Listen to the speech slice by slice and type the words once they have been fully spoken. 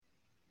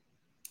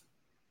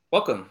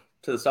Welcome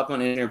to the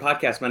Supplement Engineering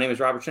Podcast. My name is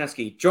Robert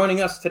Chesky.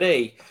 Joining us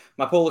today,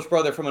 my Polish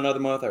brother from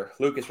another mother,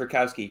 Lucas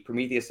Rakowski,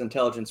 Prometheus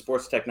Intelligent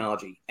Sports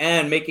Technology,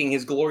 and making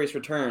his glorious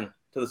return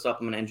to the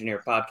Supplement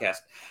Engineer Podcast,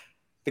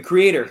 the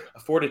creator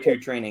of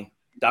Fortitude Training,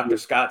 Dr.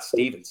 Scott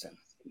Stevenson.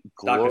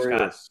 Glorious. Dr.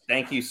 Scott,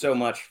 thank you so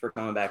much for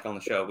coming back on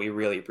the show. We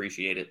really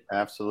appreciate it.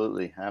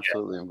 Absolutely.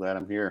 I'm glad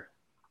I'm here.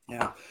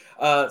 Yeah.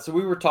 So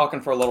we were talking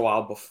for a little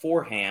while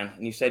beforehand,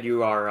 and you said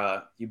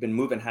you've been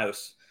moving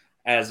house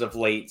as of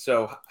late.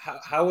 So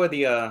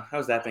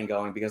how's that been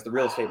going? Because the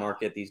real estate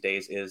market these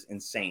days is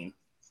insane.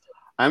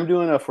 I'm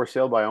doing a for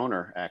sale by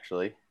owner,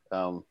 actually.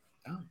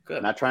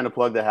 Good. Not trying to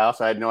plug the house.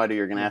 I had no idea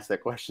you were going to ask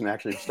that question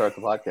actually to start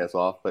the podcast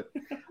off, but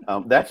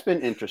that's been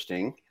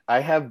interesting.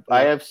 I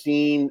have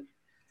seen,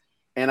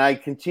 and I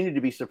continue to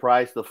be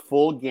surprised, the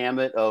full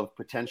gamut of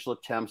potential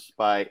attempts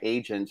by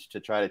agents to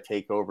try to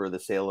take over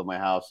the sale of my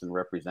house and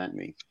represent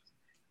me.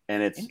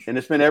 And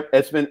it's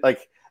been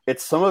like,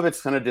 some of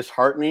it's kind of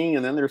disheartening,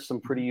 and then there's some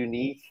pretty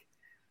unique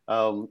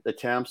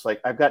attempts. Like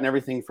I've gotten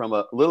everything from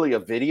literally a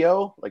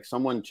video, like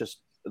someone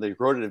they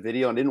wrote it a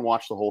video and didn't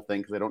watch the whole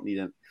thing because I don't need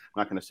it. I'm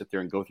not going to sit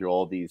there and go through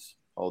all these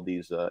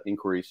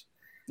inquiries.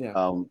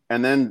 Yeah.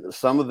 And then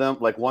some of them,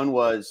 like one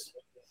was,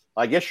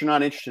 I guess you're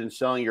not interested in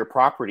selling your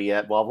property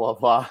yet, blah blah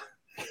blah.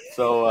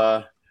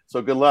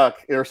 So good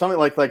luck, or something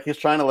like he's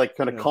trying to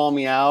kind of call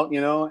me out,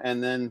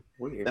 and then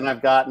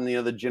I've gotten,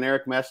 the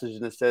generic message,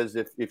 and it says,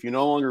 if you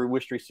no longer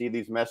wish to receive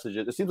these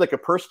messages, it seems like a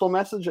personal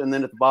message. And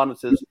then at the bottom it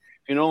says,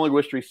 if you no longer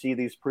wish to receive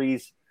these,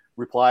 please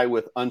reply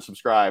with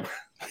unsubscribe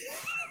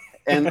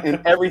and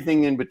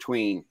everything in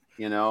between,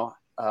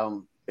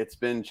 it's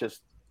been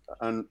just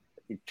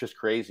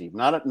crazy.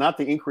 Not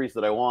the increase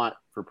that I want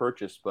for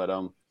purchase, but,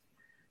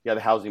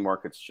 the housing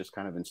market's just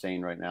kind of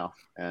insane right now.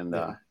 And,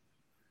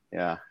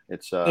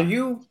 it's so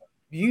you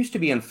used to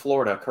be in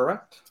Florida,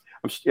 correct?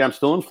 I'm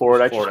still in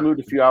Florida. I just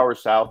moved a few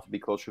hours south to be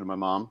closer to my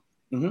mom.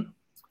 Mm-hmm.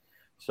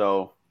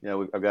 So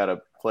I've got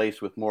a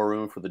place with more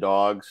room for the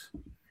dogs.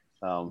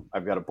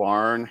 I've got a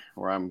barn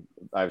where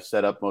I've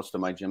set up most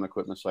of my gym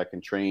equipment so I can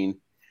train,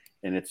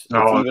 and it's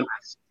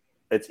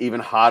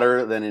even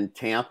hotter than in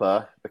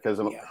Tampa because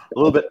I'm a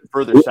little bit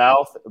further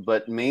south.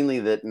 But mainly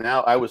that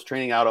now I was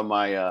training out on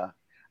my I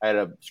had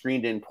a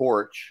screened in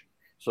porch.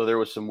 So there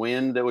was some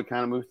wind that would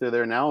kind of move through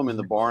there. Now I'm in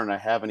the barn. I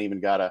haven't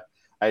even I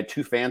had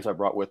two fans I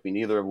brought with me,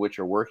 neither of which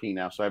are working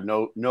now. So I have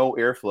no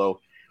airflow.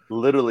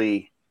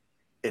 Literally,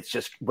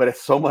 but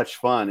it's so much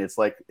fun.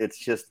 It's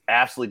just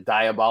absolutely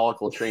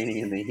diabolical training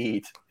in the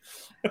heat.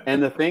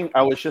 And the thing,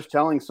 I was just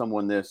telling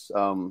someone this,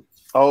 a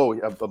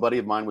buddy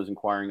of mine was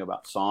inquiring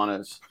about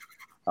saunas.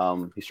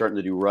 He's starting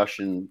to do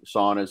Russian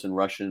saunas and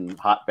Russian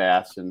hot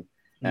baths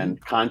and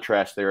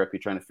contrast therapy,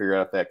 trying to figure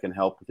out if that can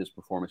help with his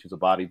performance. He's a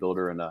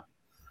bodybuilder and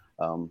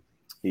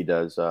he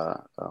does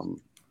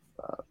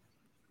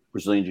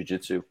Brazilian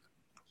Jiu-Jitsu.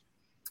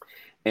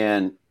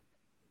 And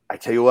I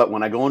tell you what,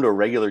 when I go into a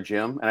regular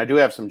gym, and I do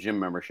have some gym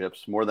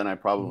memberships, more than I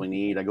probably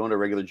need, I go into a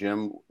regular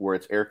gym where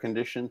it's air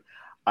conditioned,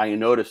 I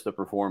notice the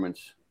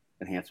performance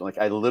enhancement.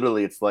 Like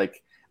it's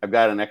like I've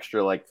got an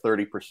extra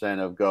 30%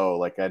 of go.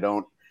 Like I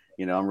don't,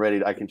 I'm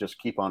ready. I can just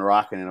keep on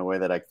rocking in a way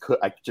that I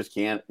just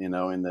can't, in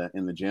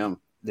the gym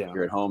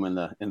here at home in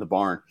the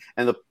barn.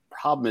 And the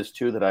problem is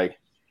too that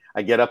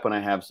I get up and I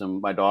have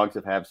my dogs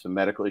have had some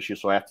medical issues.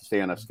 So I have to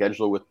stay on a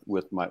schedule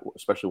with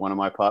especially one of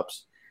my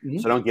pups. Mm-hmm.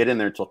 So I don't get in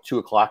there until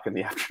 2:00 in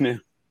the afternoon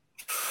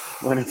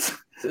when it's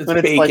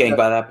baking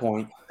by that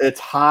point. It's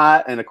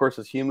hot. And of course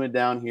it's humid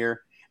down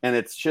here. And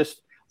it's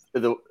just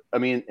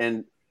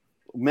and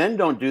men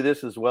don't do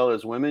this as well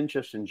as women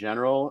just in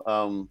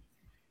general.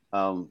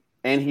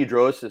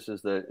 Anhidrosis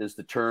is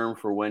the term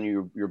for when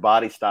your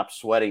body stops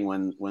sweating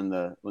when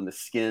the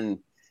skin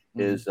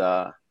is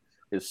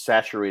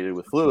saturated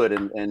with fluid,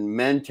 and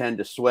men tend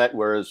to sweat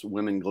whereas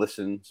women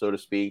glisten, so to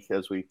speak,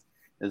 as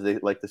they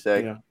like to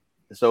say. Yeah.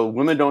 So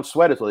women don't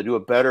sweat as well. They do a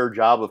better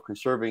job of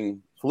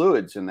conserving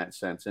fluids in that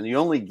sense, and you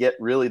only get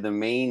really the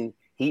main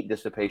heat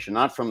dissipation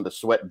not from the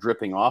sweat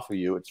dripping off of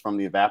you; it's from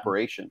the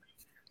evaporation.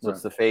 So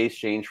It's the phase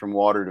change from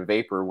water to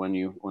vapor when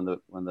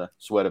the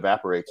sweat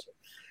evaporates,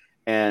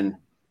 and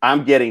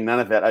I'm getting none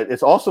of that.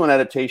 It's also an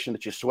adaptation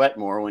that you sweat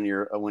more when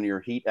you're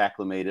heat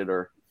acclimated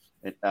or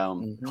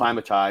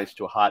climatized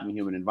to a hot and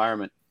humid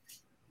environment.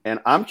 And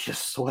I'm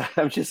just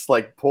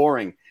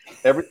pouring.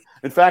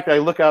 In fact, I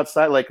look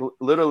outside,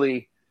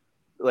 literally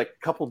a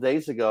couple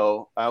days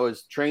ago, I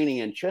was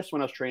training, and just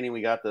when I was training,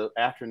 we got the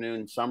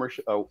afternoon summer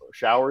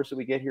showers that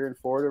we get here in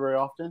Florida very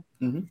often.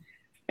 Mm-hmm.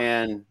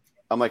 And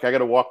I'm like, I got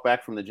to walk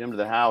back from the gym to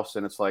the house,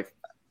 and it's like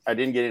I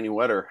didn't get any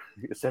wetter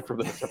except for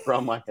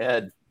around my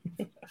head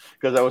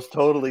because I was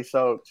totally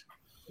soaked.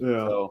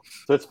 Yeah. So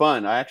it's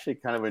fun. I actually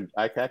kind of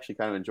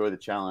enjoy the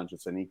challenge.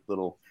 It's a neat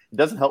little. It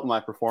doesn't help my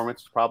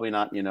performance. It's probably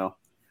not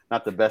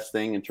not the best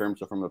thing in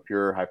terms of from a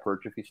pure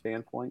hypertrophy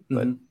standpoint,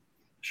 but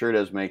sure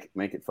does make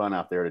it fun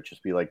out there to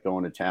just be like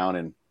going to town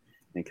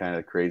and kind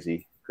of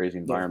crazy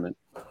environment.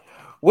 Yeah.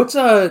 What's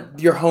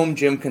your home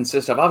gym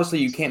consist of? Obviously,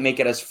 you can't make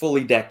it as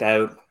fully decked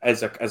out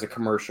as a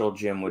commercial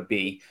gym would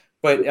be.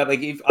 But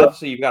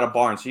obviously you've got a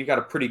barn, so you've got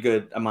a pretty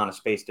good amount of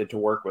space to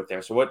work with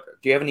there. So what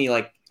do you have any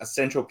like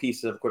essential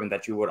pieces of equipment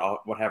that you would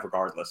have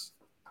regardless?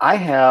 I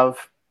have,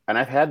 and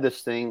I've had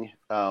this thing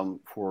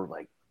for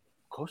like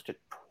close to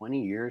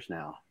 20 years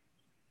now.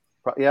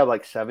 Yeah,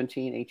 like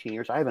 17, 18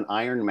 years. I have an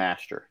Iron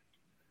Master.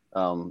 If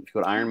you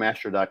go to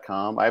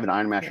ironmaster.com, I have an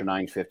Iron Master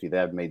 950. They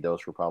have made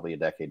those for probably a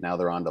decade. Now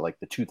they're on to like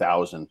the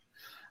 2000.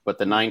 But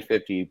the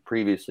 950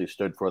 previously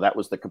stood for, that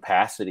was the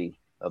capacity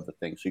of the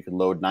thing. So you can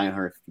load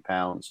 950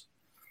 pounds,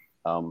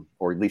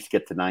 or at least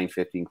get to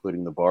 950,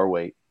 including the bar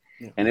weight.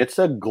 Yeah. And it's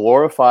a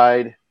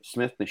glorified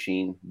Smith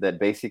machine that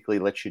basically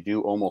lets you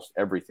do almost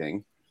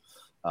everything.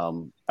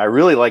 I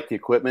really like the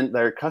equipment.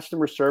 Their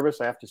customer service,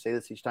 I have to say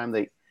this each time,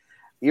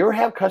 you ever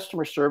have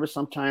customer service?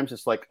 Sometimes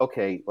it's like,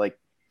 okay, like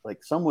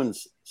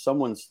someone's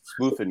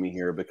spoofing me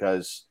here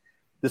because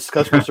this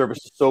customer service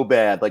is so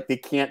bad. Like they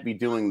can't be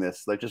doing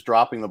this. Like just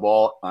dropping the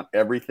ball on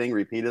everything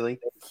repeatedly.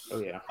 Oh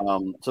yeah.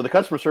 So the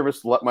customer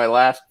service, my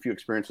last few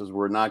experiences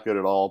were not good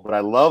at all, but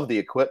I love the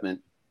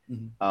equipment.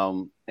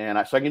 Mm-hmm.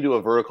 So I can do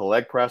a vertical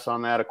leg press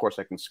on that. Of course,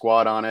 I can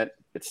squat on it.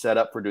 It's set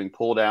up for doing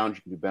pull downs.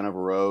 You can do bent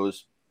over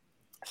rows,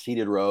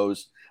 seated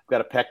rows. I've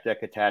got a pec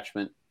deck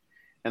attachment.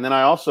 And then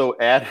I also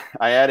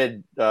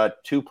added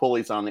 2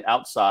 pulleys on the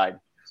outside.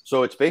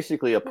 So it's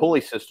basically a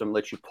pulley system that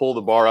lets you pull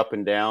the bar up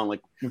and down. Like,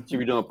 so if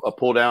you're doing a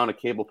pull down, a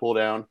cable pull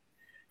down,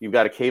 you've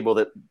got a cable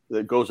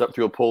that goes up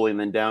through a pulley and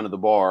then down to the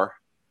bar,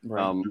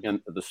 right.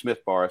 And the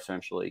Smith bar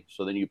essentially.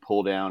 So then you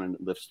pull down and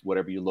it lifts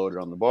whatever you loaded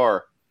on the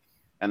bar.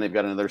 And they've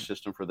got another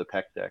system for the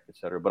pec deck, et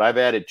cetera. But I've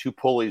added 2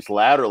 pulleys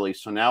laterally.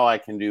 So now I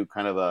can do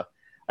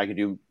I can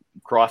do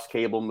cross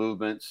cable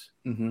movements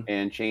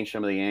and change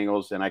some of the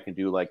angles. And I can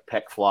do like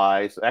pec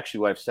flies.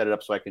 Actually, I've set it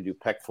up so I can do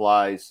pec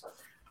flies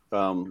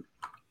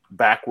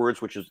backwards,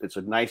 it's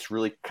a nice,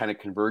 really kind of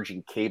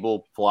converging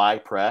cable fly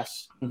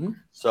press. Mm-hmm.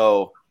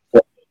 So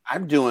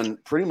I'm doing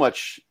pretty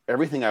much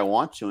everything I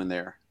want to in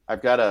there.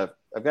 I've got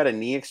a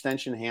knee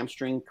extension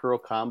hamstring curl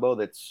combo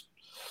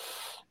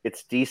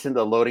it's decent.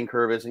 The loading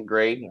curve isn't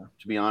great,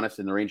 to be honest,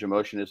 and the range of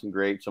motion isn't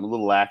great. So I'm a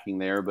little lacking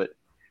there, but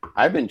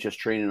I've been just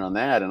training on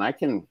that. And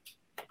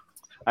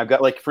I've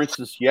got, like, for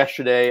instance,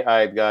 yesterday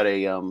I've got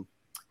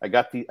I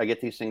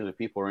get these things if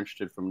people are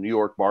interested from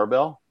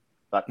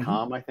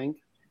NewYorkBarbell.com, I think.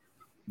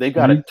 They've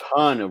got a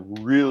ton of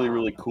really,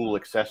 really cool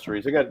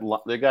accessories. They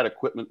got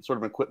equipment, sort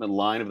of an equipment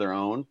line of their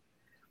own.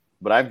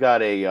 But I've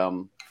got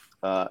a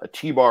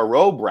T-bar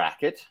row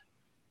bracket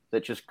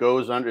that just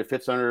goes under. It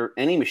fits under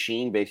any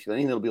machine, basically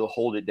anything that'll be able to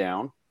hold it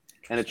down.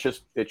 And it's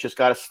just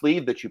got a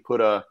sleeve that you put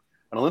an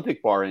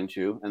Olympic bar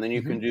into, and then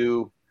you can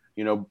do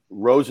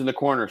rows in the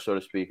corner, so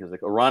to speak, as like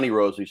Ronnie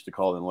rows we used to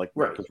call them, like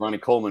because Ronnie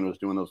Coleman was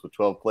doing those with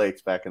 12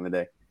 plates back in the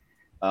day.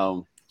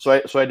 So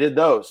I did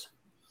those.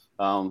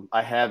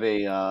 I have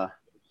a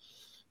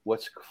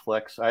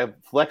Flex? I have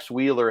Flex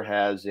Wheeler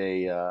has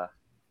a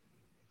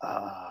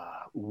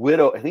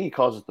Widow. I think he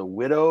calls it the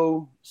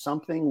Widow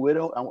something.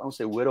 Widow. I want to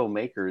say Widow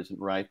Maker isn't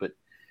right, but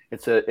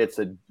it's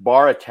a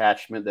bar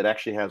attachment that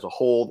actually has a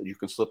hole that you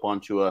can slip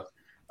onto a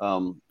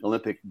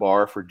Olympic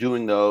bar for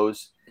doing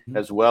those,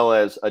 as well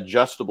as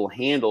adjustable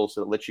handles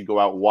that let you go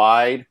out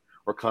wide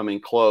or come in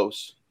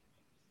close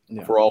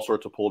for all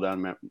sorts of pull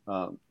down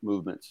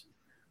movements.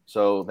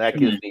 So that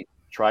gives me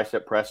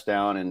tricep press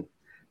down and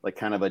like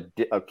kind of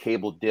a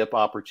cable dip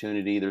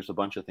opportunity. There's a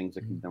bunch of things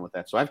that can be done with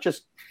that. So I've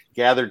just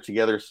gathered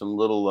together some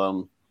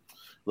little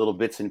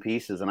bits and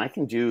pieces, and I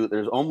can do.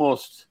 There's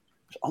almost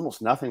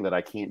nothing that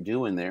I can't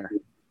do in there.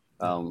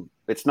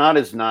 It's not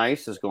as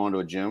nice as going to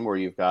a gym where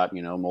you've got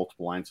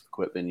multiple lines of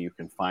equipment. You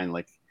can find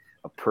like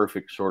a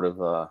perfect sort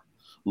of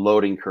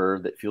loading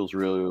curve that feels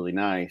really, really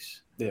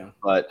nice. Yeah.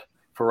 But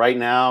for right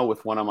now,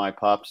 with one of my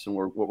pups and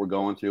what we're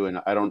going through, and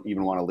I don't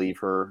even want to leave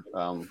her.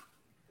 And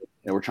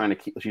we're trying to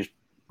keep. She's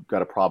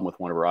got a problem with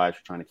one of her eyes.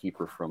 We're trying to keep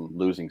her from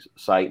losing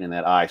sight in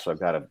that eye. So I've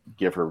got to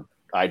give her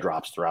eye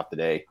drops throughout the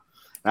day.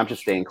 And I'm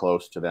just staying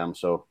close to them.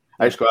 So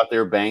I just go out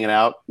there, bang it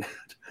out,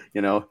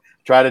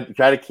 try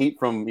to keep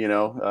from,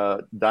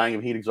 dying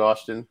of heat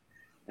exhaustion,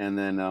 and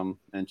then,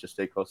 and just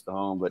stay close to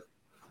home. But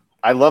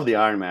I love the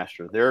Iron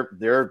Master.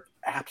 They're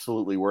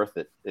absolutely worth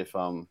it. If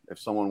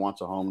someone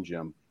wants a home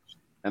gym,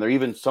 and they're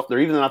even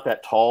not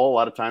that tall. A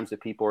lot of times if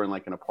people are in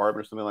like an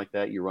apartment or something like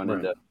that, you run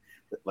into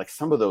like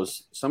some of the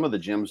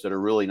gyms that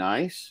are really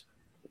nice,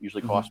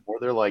 usually cost more.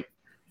 They're like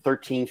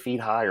 13 feet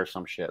high or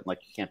some shit. Like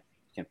you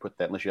can't put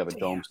that unless you have a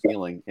dome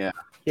ceiling. Yeah.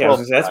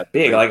 That's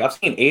big. Like I've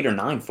seen 8 or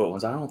 9 foot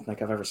ones. I don't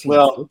think I've ever seen.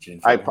 Well,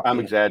 I'm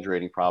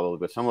exaggerating probably,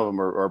 but some of them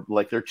are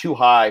like they're too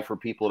high for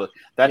people to.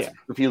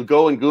 If you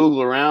go and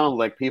Google around,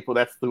 like people,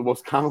 that's the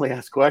most commonly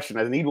asked question.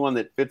 I need one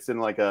that fits in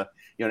like an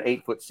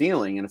 8-foot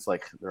ceiling, and it's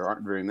like there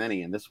aren't very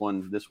many, and this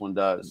one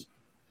does.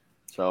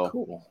 So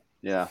cool.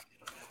 Yeah.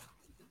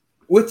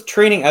 With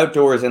training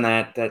outdoors in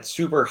that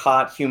super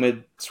hot,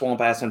 humid,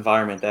 swamp-ass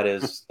environment that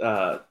is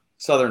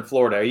Southern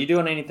Florida, are you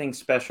doing anything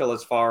special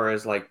as far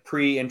as like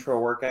pre-intro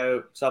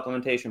workout,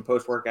 supplementation,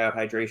 post-workout,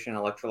 hydration,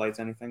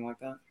 electrolytes, anything like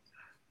that?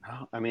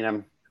 No, I mean,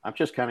 I'm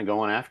just kind of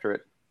going after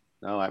it.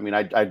 No, I mean,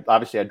 I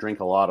obviously I drink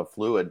a lot of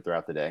fluid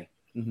throughout the day.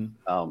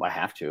 Mm-hmm. I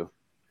have to.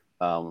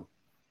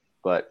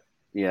 But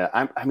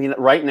yeah, I mean,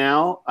 right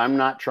now I'm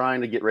not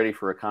trying to get ready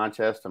for a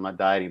contest. I'm not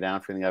dieting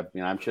down for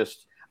anything. I'm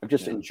just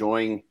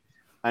enjoying.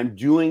 I'm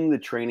doing the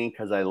training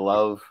because I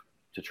love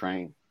to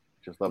train.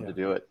 Just love to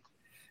do it.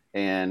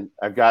 And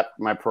I've got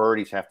my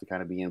priorities have to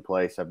kind of be in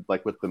place. I'm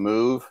like with the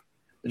move,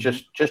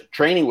 just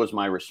training was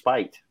my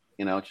respite,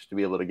 just to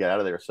be able to get out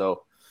of there.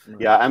 So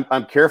yeah,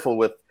 I'm careful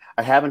with.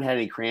 I haven't had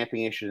any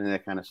cramping issues and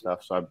that kind of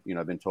stuff. So I've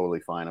been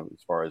totally fine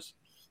as far as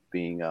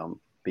being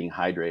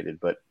hydrated.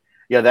 But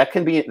yeah, that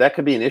could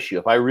be an issue.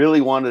 If I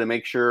really wanted to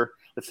make sure,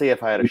 let's say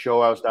if I had a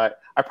show I was diet,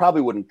 I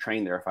probably wouldn't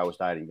train there if I was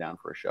dieting down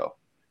for a show.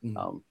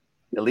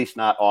 At least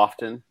not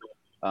often.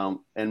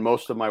 And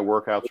most of my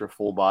workouts are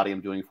full body.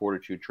 I'm doing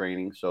fortitude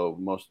training, so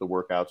most of the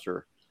workouts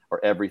are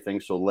everything.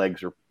 So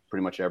legs are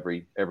pretty much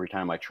every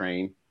time I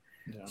train.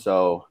 Yeah.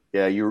 So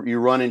yeah,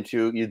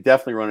 you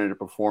definitely run into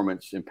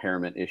performance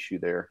impairment issue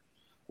there,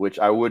 which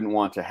I wouldn't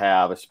want to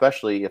have,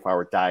 especially if I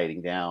were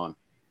dieting down.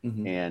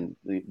 And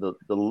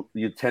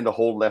you tend to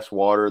hold less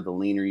water the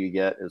leaner you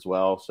get as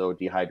well. So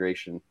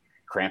dehydration,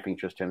 cramping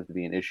just tends to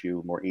be an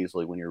issue more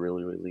easily when you're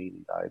really, really lean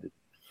and dieted.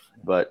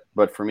 But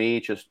for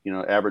me, just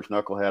average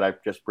knucklehead, I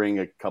just bring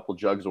a couple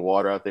jugs of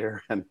water out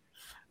there, and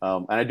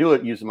I do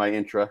it using my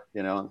intra,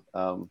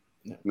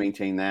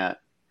 maintain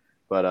that.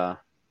 But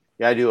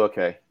yeah, I do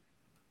okay.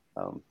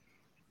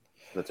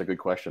 That's a good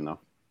question, though.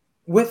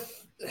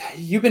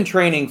 You've been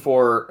training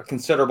for a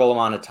considerable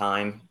amount of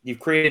time. You've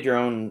created your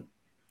own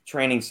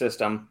training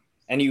system,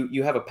 and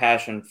you have a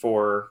passion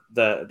for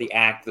the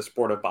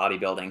sport of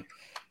bodybuilding.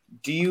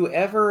 Do you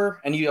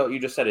ever, and you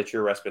just said it's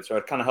your respite, so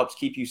it kind of helps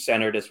keep you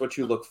centered. It's what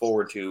you look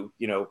forward to,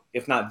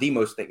 if not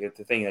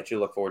the thing that you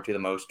look forward to the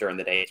most during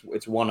the day.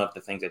 It's one of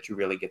the things that you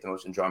really get the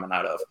most enjoyment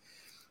out of.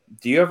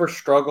 Do you ever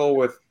struggle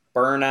with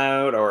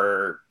burnout,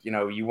 or,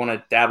 you want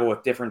to dabble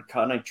with different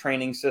kind of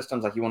training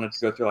systems? Like you wanted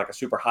to go through like a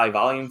super high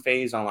volume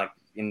phase on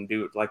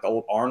do like the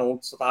old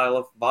Arnold style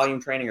of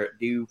volume training, or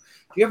do you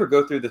ever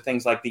go through the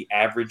things like the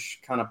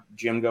average kind of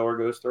gym goer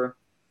goes through?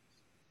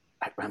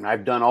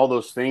 I've done all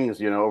those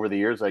things, over the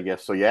years, I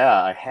guess. So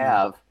yeah, I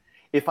have.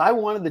 If I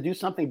wanted to do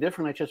something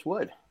different, I just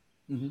would.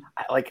 One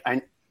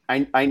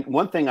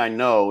thing I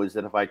know is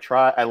that if I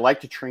try, I like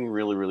to train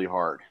really, really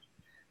hard.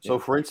 So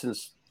for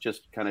instance,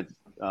 just kind of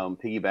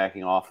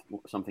piggybacking off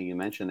something you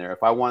mentioned there,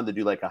 if I wanted to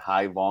do like a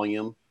high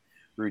volume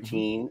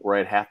routine where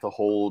I'd have to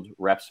hold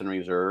reps in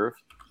reserve,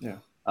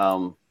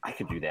 I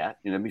could do that.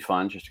 It'd be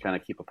fun just to kind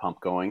of keep a pump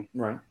going,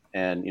 right?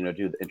 And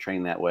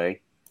train that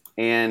way.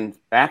 And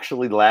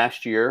actually,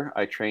 last year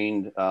I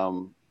trained.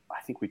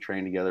 I think we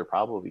trained together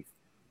probably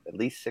at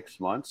least 6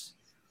 months.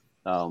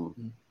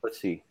 Let's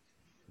see,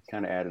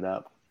 kind of added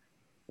up.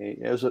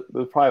 It was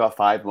probably about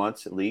 5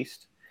 months at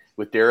least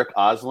with Derek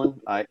Oslin.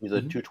 He's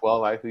a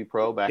 212 IFBB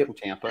pro back in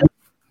Tampa,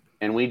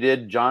 and we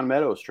did John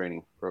Meadows'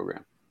 training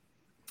program.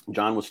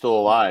 John was still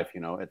alive,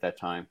 at that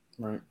time.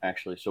 Right.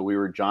 Actually, so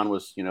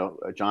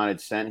John had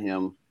sent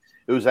him.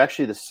 It was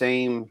actually the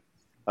same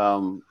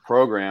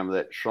program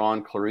that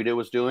Sean Clarita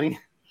was doing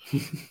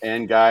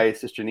and Guy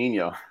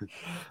Cisternino,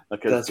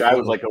 because Guy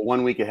was like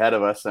 1 week ahead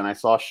of us, and I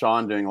saw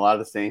Sean doing a lot of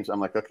the same. So I'm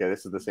like, okay,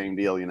 this is the same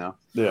deal,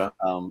 Yeah.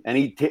 And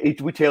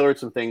we tailored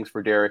some things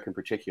for Derek in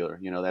particular.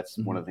 That's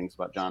one of the things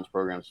about John's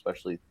program,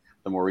 especially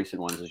the more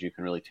recent ones, is you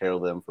can really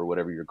tailor them for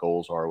whatever your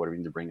goals are, whatever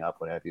you need to bring up,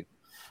 what have you.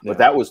 But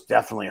that was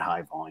definitely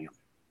high volume.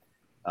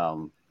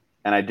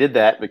 And I did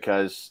that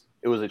because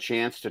it was a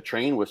chance to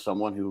train with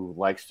someone who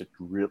likes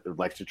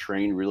to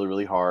train really,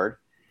 really hard.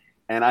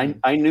 And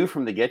I knew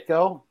from the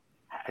get-go,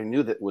 I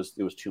knew that it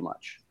was too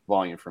much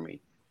volume for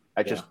me.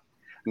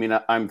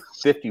 I'm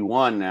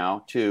 51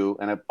 now too,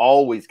 and I've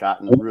always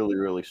gotten really,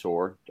 really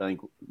sore. I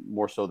think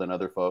more so than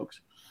other folks.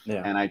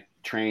 Yeah. And I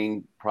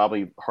train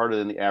probably harder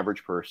than the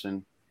average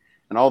person.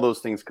 And all those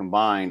things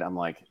combined, I'm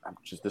like,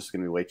 this is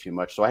going to be way too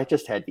much. So I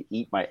just had to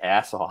eat my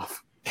ass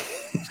off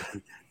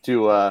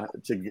to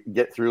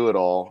get through it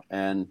all.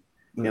 And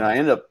I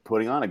ended up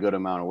putting on a good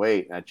amount of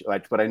weight.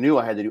 But I knew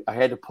I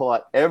had to pull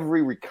out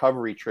every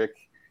recovery trick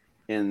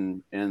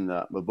in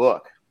the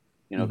book,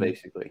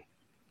 basically.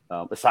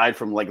 Aside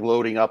from like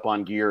loading up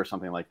on gear or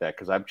something like that,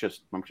 because I'm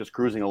just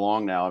cruising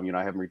along now.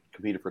 I haven't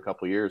competed for a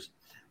couple of years,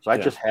 so I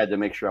just had to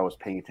make sure I was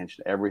paying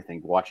attention to everything,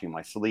 watching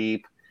my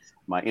sleep.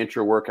 My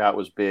intra workout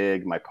was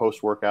big. My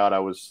post workout,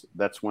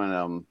 that's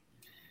when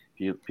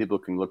people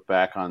can look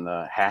back on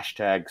the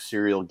hashtag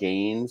serial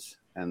gains,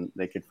 and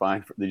they could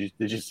find. Did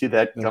you see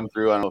that come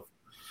through? I don't know. If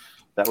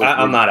that was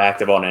I'm not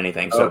active on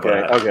anything. So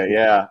okay,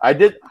 yeah, I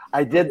did.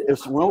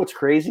 What's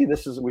crazy?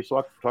 We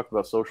talked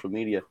about social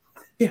media.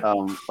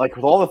 Yeah. Like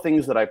with all the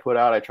things that I put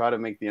out, I try to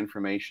make the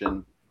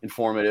information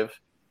informative,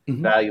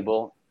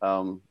 valuable.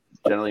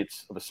 Generally,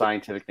 it's of a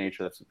scientific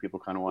nature. That's what people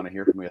kind of want to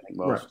hear from me, I think,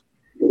 most. Right.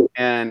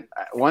 And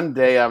one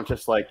day I'm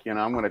just like,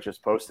 I'm going to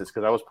just post this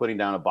because I was putting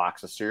down a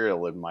box of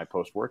cereal in my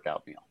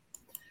post-workout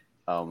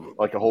meal,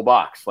 like a whole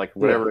box, like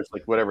whatever. It's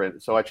like whatever.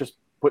 So I just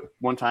put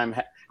one time,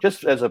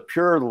 just as a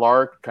pure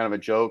lark, kind of a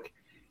joke,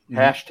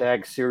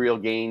 hashtag cereal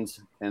gains.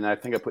 And I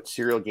think I put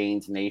cereal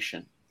gains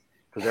nation.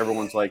 because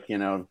everyone's like,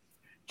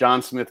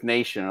 John Smith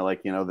Nation, or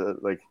like,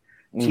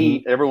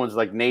 everyone's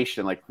like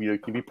nation, like you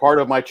can be part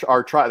of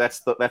our tribe. That's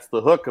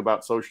the hook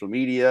about social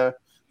media.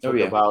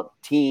 About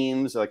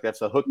teams, like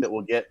that's a hook that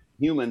will get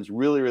humans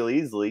really, really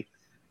easily.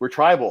 We're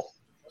tribal.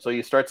 So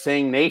you start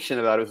saying nation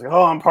about it. It's like,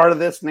 oh, I'm part of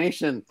this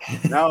nation.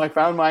 Now I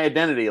found my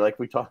identity, like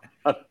we talked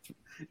about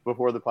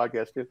before the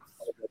podcast too.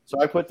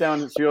 So I put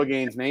down Zero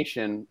Gains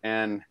Nation,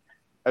 and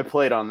I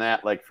played on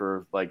that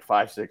for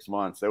 5-6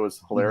 months. It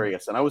was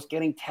hilarious. And I was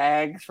getting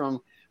tags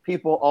from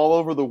people all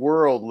over the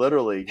world,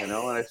 literally, and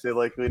I say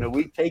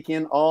we take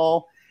in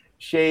all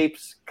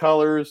shapes,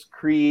 colors,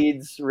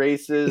 creeds,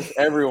 races,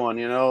 everyone,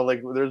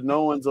 there's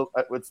no one's,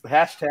 it's the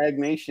hashtag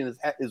nation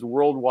is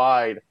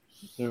worldwide.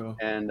 Yeah.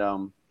 And,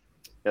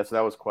 so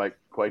that was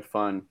quite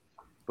fun.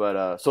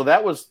 But so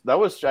that was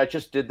I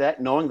just did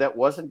that knowing that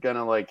wasn't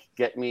gonna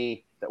get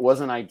me. That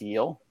wasn't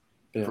ideal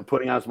for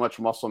putting on as much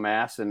muscle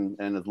mass and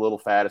as little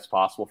fat as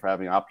possible for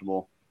having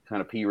optimal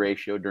kind of P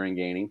ratio during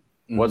gaining.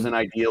 Wasn't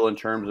ideal in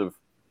terms of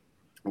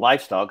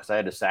lifestyle because I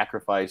had to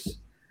sacrifice.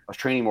 I was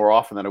training more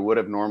often than I would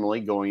have normally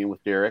going in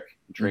with Derek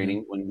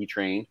training when he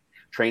trained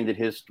at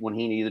his when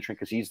he needed to train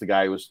because he's the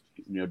guy who was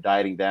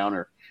dieting down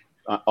or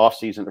off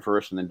season at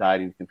first and then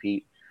dieting to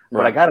compete.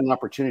 But I got an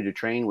opportunity to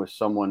train with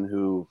someone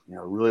who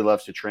really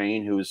loves to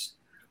train, who's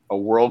a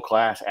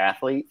world-class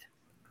athlete,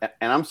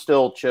 and I'm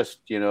still just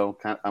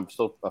I'm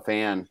still a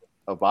fan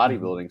of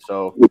bodybuilding.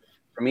 So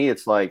for me,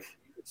 it's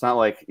not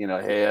like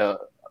hey,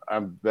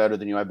 I'm better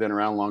than you. I've been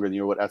around longer than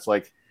you. What that's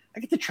like. I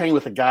get to train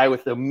with a guy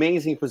with an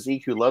amazing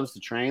physique who loves to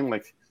train.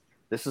 Like,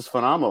 this is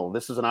phenomenal.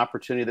 This is an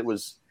opportunity that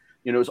was,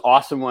 it was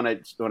awesome when I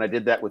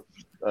did that with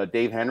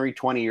Dave Henry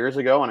 20 years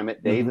ago, and I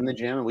met Dave in the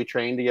gym and we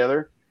trained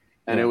together.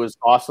 And it was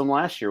awesome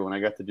last year when I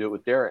got to do it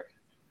with Derek.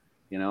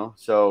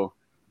 So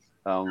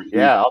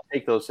I'll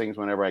take those things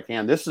whenever I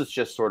can. This is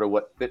just sort of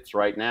what fits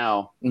right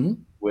now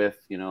with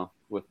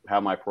how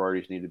my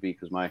priorities need to be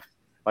because my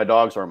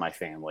dogs are my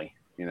family.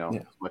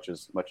 As much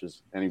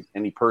as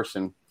any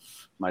person,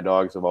 my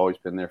dogs have always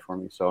been there for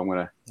me. So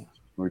I'm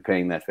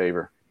repaying that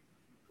favor.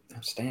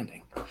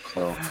 Outstanding.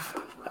 So,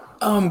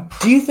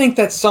 do you think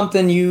that's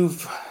something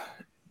you've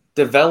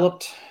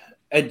developed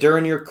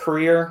during your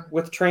career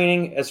with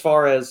training? As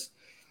far as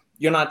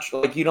you're not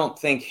you don't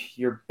think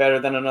you're better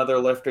than another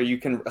lifter, you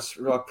can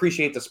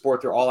appreciate the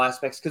sport through all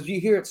aspects because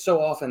you hear it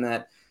so often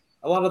that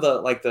a lot of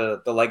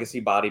the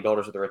legacy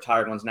bodybuilders or the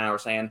retired ones now are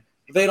saying.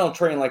 They don't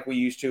train like we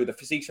used to. The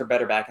physiques are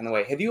better back in the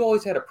way. Have you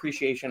always had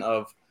appreciation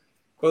of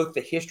both the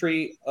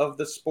history of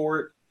the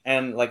sport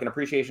and an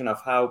appreciation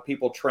of how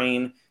people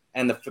train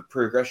and the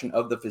progression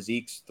of the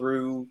physiques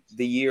through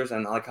the years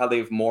and how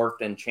they've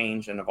morphed and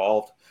changed and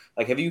evolved?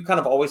 Have you kind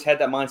of always had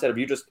that mindset of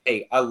you just,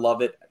 hey, I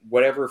love it,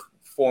 whatever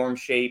form,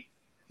 shape,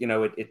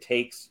 it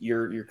takes,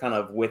 you're kind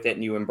of with it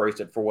and you embrace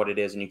it for what it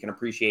is and you can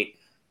appreciate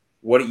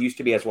what it used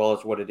to be as well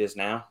as what it is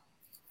now?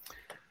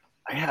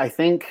 I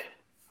think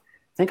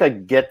I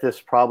get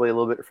this probably a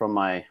little bit from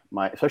my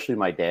especially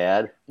my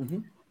dad,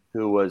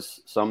 who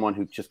was someone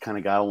who just kind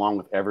of got along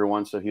with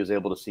everyone. So he was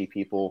able to see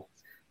people,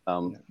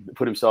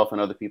 put himself in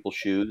other people's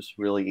shoes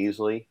really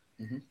easily.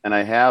 And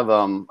I have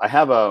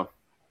a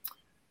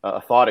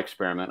thought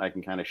experiment I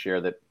can kind of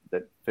share that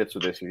fits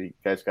with this. You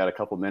guys got a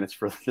couple minutes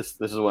for this.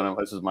 This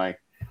is my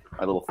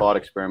little thought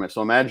experiment.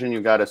 So imagine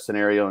you've got a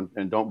scenario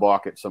and don't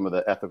balk at some of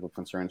the ethical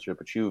concerns here,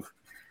 but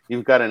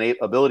you've got an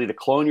ability to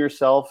clone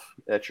yourself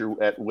at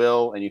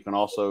will, and you can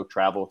also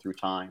travel through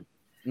time.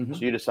 So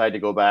you decide to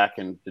go back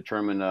and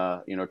determine,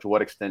 to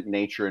what extent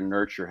nature and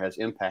nurture has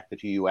impacted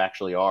who you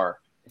actually are.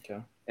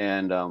 Okay.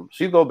 And so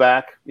you go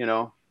back,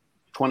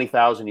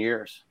 20,000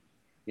 years,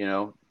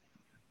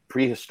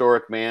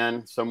 prehistoric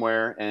man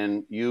somewhere,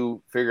 and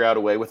you figure out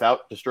a way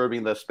without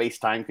disturbing the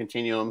space-time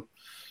continuum.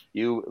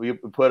 You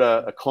put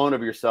a clone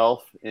of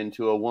yourself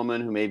into a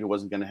woman who maybe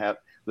wasn't going to have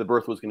the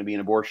birth was going to be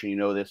an abortion.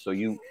 This, so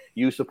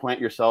you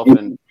supplant yourself,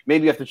 and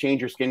maybe you have to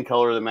change your skin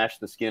color to match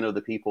the skin of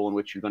the people in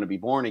which you're going to be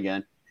born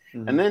again.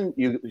 And then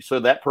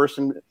so that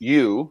person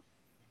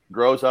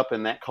grows up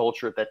in that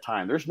culture at that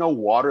time. There's no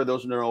water,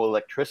 there's no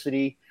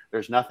electricity,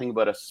 there's nothing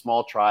but a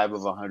small tribe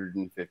of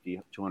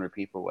 150, 200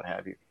 people, what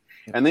have you.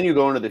 And then you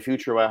go into the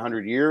future by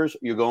 100 years.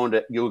 You go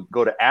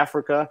to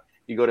Africa,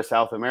 you go to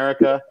South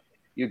America,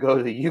 you go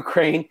to the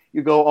Ukraine,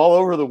 you go all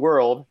over the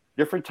world,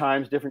 different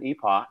times, different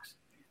epochs.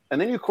 And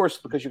then, of course,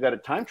 because you've got to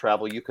time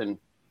travel, you can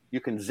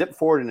zip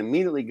forward and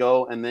immediately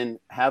go and then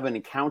have an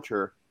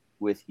encounter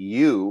with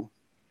you,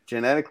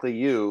 genetically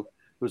you,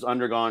 who's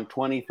undergone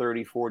 20,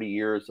 30, 40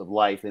 years of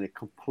life in a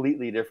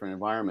completely different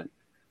environment.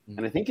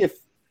 And I think if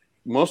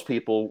most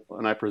people,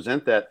 when I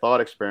present that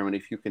thought experiment,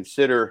 if you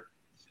consider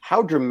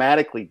how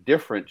dramatically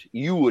different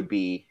you would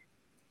be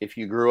if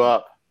you grew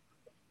up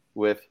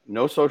with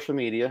no social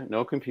media,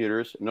 no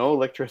computers, no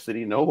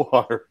electricity, no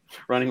water,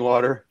 running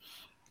water,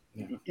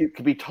 it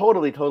could be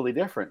totally, totally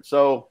different.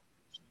 So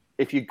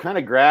if you kind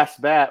of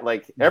grasp that,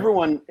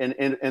 everyone, and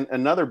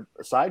another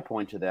side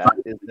point to that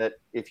is that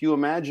if you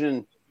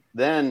imagine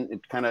then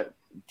kind of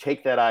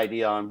take that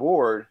idea on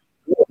board,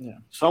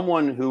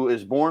 someone who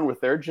is born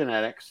with their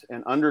genetics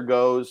and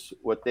undergoes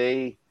what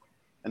they,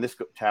 and this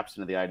taps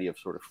into the idea of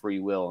sort of free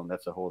will, and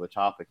that's a whole other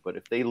topic. But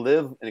if they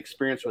live and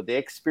experience what they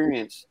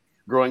experience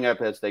growing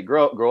up as they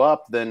grow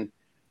up, then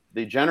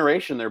the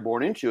generation they're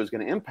born into is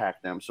going to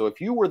impact them. So if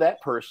you were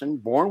that person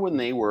born when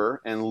they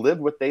were and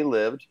lived what they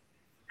lived,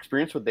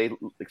 experienced what they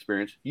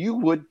experienced, you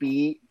would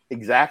be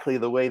exactly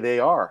the way they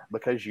are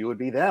because you would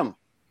be them.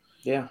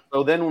 Yeah.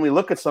 So then when we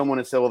look at someone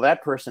and say, well,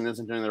 that person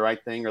isn't doing the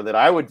right thing, or that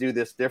I would do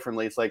this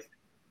differently, it's like,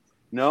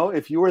 no,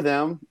 if you were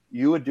them,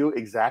 you would do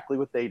exactly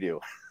what they do.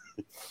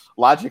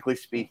 Logically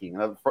speaking,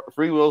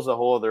 free will is a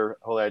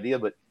whole idea.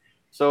 But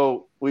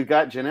so we've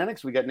got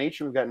genetics, we've got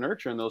nature, we've got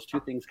nurture, and those two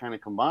things kind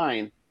of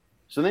combine.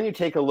 So then you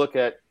take a look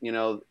at,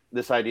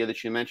 this idea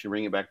that you mentioned,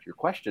 bring it back to your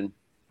question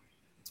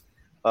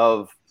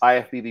of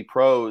IFBB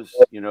pros,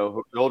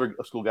 older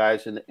school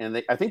guys.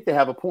 And I think they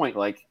have a point.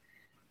 Like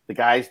the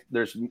guys,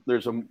 there's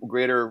a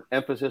greater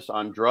emphasis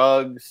on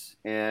drugs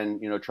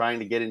and, trying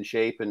to get in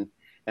shape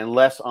and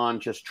less on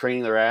just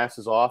training their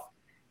asses off.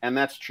 And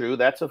that's true.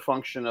 That's a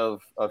function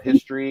of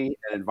history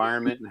and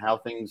environment and how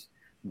things,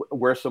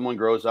 where someone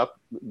grows up,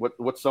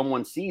 what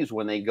someone sees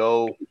when they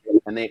go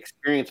and they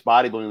experience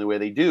bodybuilding the way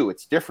they do.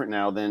 It's different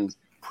now than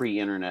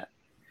pre-internet.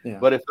 Yeah.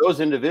 But if those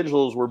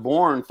individuals were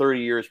born 30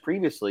 years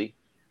previously,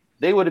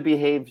 they would have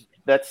behaved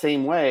that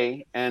same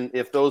way. And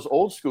if those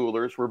old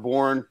schoolers were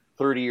born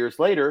 30 years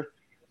later,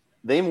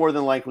 they more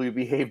than likely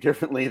behave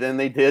differently than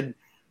they did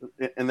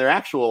in their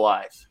actual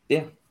lives.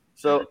 Yeah.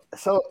 So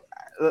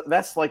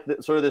that's like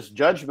sort of this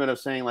judgment of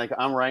saying like,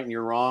 I'm right and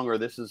you're wrong, or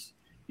this is,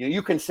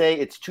 you can say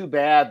it's too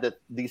bad that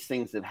these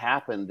things have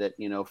happened that,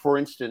 for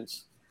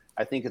instance,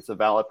 I think it's a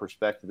valid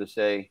perspective to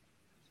say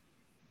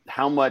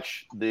how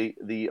much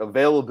the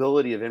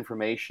availability of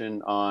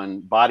information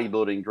on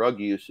bodybuilding drug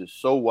use is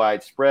so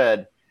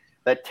widespread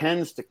that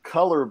tends to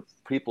color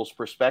people's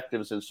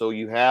perspectives. And so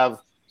you have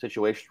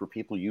situations where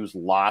people use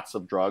lots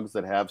of drugs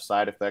that have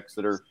side effects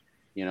that are,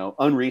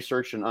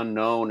 unresearched and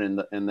unknown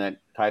in that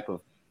type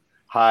of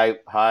high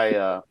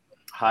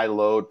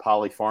load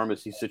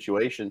polypharmacy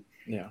situation.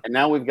 Yeah. And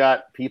now we've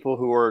got people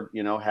who are,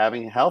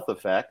 having health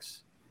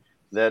effects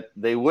that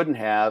they wouldn't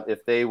have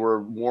if they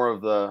were more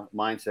of the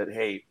mindset,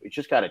 hey, you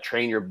just got to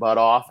train your butt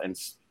off and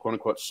quote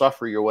unquote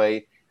suffer your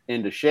way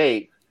into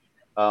shape.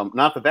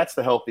 Not that that's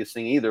the healthiest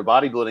thing either.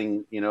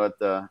 Bodybuilding,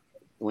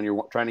 when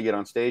you're trying to get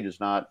on stage is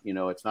not,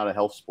 it's not a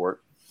health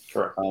sport.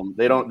 Sure.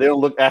 They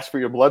don't ask for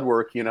your blood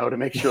work, to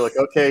make sure like,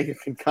 okay, you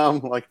can come,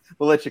 like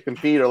we'll let you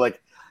compete, or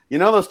like,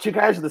 those two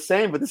guys are the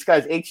same, but this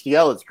guy's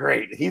HDL is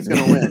great. He's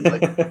going to win.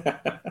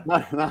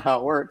 Like, not how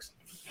it works.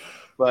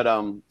 But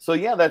so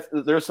yeah,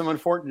 there's some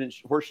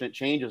unfortunate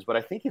changes. But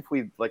I think if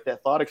we like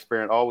that thought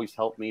experiment always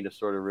helped me to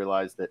sort of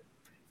realize that,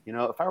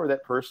 if I were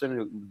that person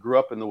who grew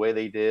up in the way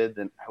they did,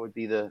 then I would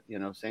be the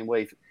same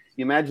way. If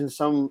you imagine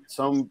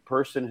some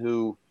person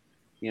who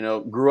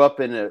grew up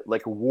in a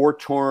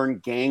war-torn,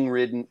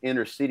 gang-ridden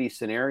inner city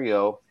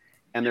scenario,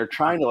 and they're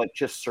trying to like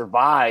just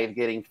survive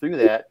getting through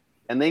that,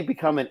 and they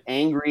become an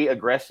angry,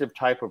 aggressive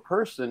type of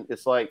person.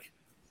 It's like,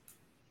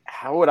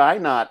 how do I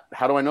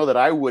know that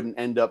I wouldn't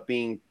end up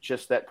being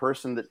just that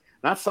person, that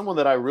not someone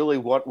that I really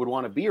would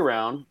want to be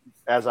around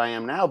as I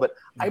am now, but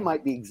I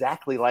might be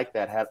exactly like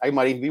that. I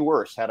might even be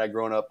worse had I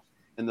grown up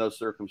in those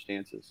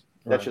circumstances.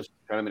 Right. That's just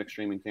kind of an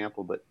extreme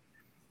example. But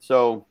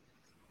so,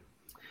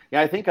 yeah,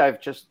 I think I've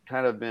just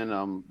kind of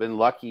been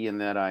lucky in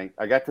that I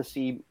got to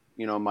see,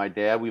 my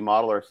dad. We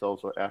model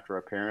ourselves after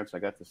our parents. I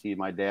got to see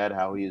my dad,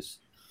 how he's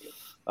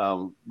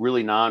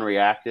really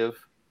non-reactive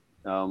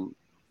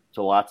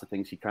to lots of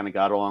things. He kind of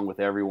got along with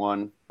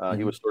everyone.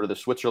 He was sort of the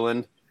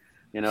Switzerland,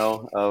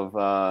 of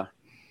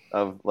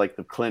like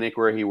the clinic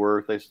where he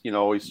worked. They,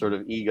 always sort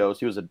of egos.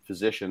 He was a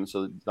physician,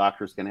 so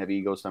doctors can have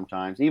egos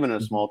sometimes, even in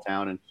a small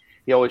town. And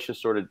he always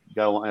just sort of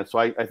got along. And so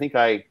I think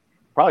I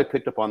probably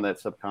picked up on that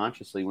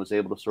subconsciously and was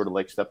able to sort of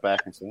like step back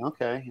and say,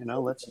 okay,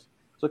 let's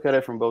look at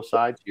it from both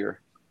sides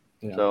here.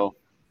 Yeah. So,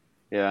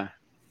 yeah,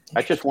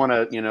 I just want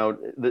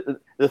to,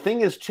 the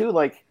thing is too,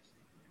 like,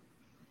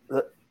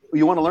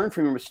 you want to learn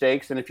from your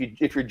mistakes. And if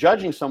you're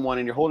judging someone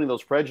and you're holding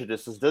those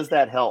prejudices, does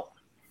that help?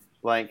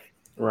 Like,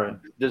 right.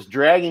 Does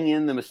dragging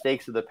in the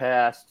mistakes of the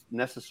past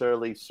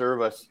necessarily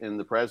serve us in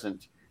the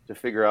present to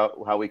figure out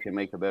how we can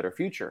make a better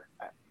future?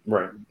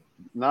 Right.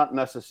 Not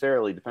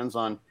necessarily. Depends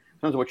on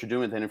what you're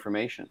doing with that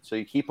information. So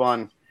you keep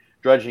on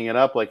drudging it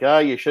up, like, oh,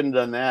 you shouldn't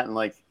have done that. And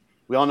like,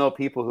 we all know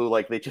people who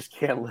like, they just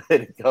can't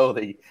let it go.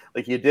 They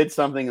like, you did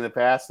something in the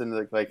past, and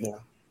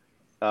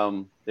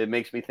it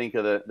makes me think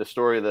of the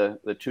story of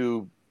the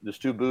two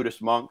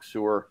Buddhist monks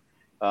who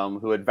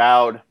had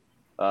vowed,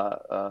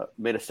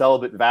 made a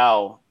celibate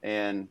vow,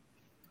 and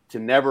to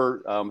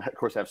never, of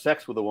course, have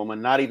sex with a woman,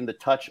 not even to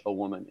touch a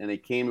woman. And they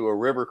came to a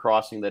river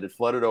crossing that had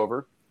flooded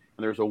over,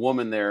 and there's a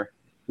woman there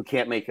who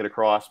can't make it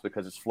across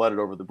because it's flooded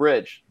over the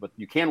bridge. But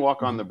you can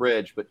walk on the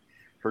bridge, but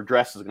her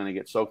dress is going to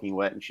get soaking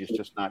wet, and she's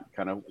just not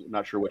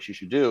sure what she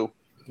should do.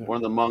 Yeah. One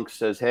of the monks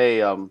says,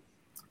 "Hey,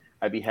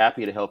 I'd be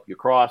happy to help you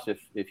cross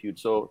if you'd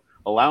so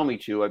allow me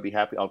to, I'd be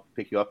happy. I'll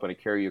pick you up and I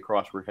carry you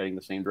across. We're heading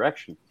the same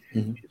direction.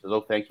 Mm-hmm. She says,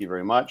 oh, thank you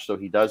very much. So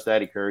he does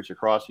that. He carries her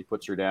across. He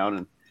puts her down,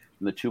 and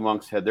the two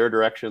monks head their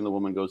direction. The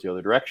woman goes the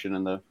other direction,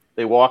 and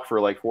they walk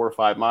for like 4 or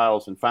 5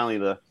 miles. And finally,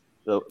 the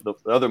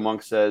other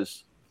monk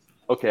says,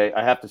 okay,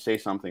 I have to say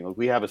something. Like,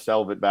 we have a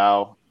celibate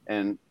vow,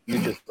 and you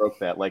just broke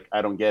that. Like,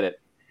 I don't get it.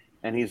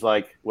 And he's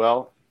like,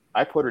 well,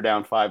 I put her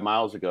down 5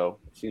 miles ago.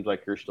 It seems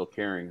like you're still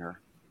carrying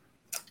her.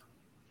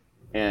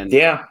 And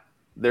yeah,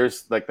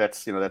 there's like,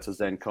 that's a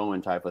Zen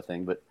koan type of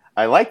thing. But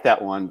I like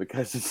that one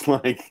because it's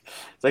like,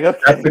 okay.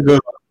 That's a good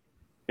one.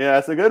 Yeah,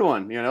 that's a good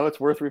one. It's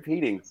worth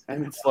repeating.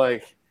 And it's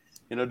like,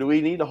 do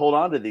we need to hold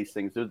on to these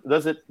things?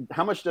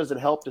 How much does it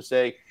help to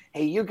say,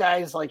 hey, you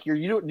guys, like, you're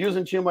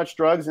using too much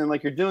drugs and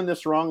like you're doing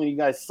this wrong and you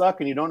guys suck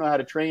and you don't know how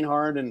to train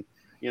hard. And,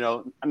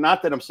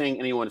 not that I'm saying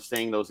anyone is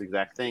saying those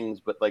exact things,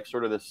 but like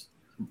sort of this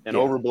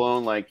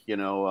overblown, like,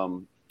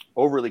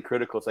 overly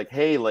critical. It's like,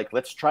 hey, like,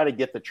 let's try to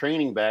get the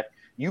training back.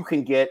 You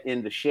can get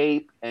into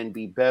shape and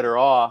be better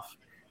off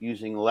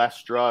using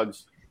less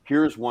drugs.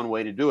 Here's one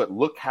way to do it.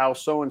 Look how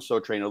so-and-so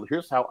trained.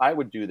 Here's how I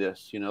would do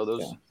this,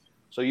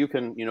 so you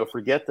can,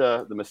 forget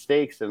the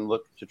mistakes and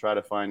look to try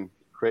to find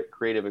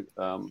creative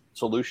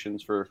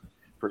solutions for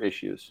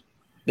issues.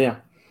 Yeah.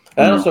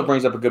 That also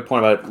brings up a good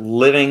point about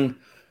living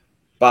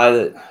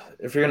by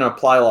if you're going to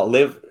apply law,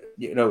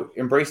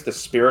 embrace the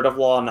spirit of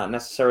law, not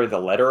necessarily the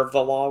letter of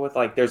the law. With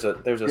like, there's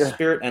a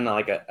spirit and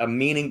like a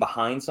meaning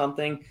behind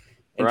something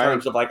in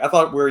terms of like, I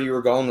thought where you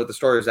were going with the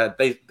story is that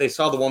they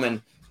saw the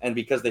woman, and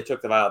because they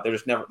took the vow,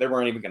 they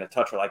weren't even going to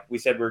touch her. Like we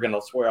said, we were going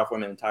to swear off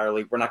women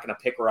entirely. We're not going to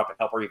pick her up and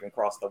help her even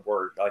cross the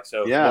word. Like,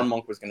 so one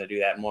monk was going to do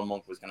that, and one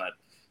monk was going to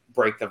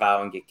break the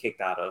vow and get kicked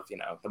out of,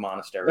 the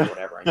monastery or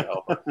whatever and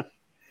help her.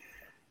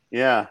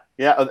 Yeah.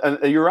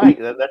 You're right.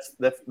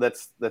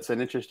 That's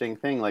an interesting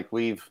thing. Like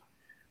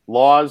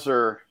laws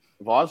are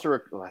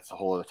that's a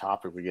whole other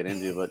topic we get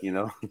into, but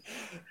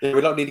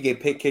we don't need to get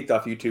kicked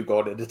off YouTube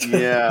going into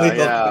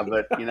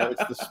but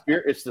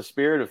it's the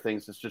spirit of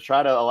things. It's to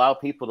try to allow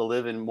people to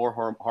live in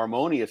more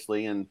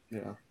harmoniously, and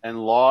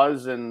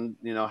laws and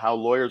how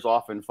lawyers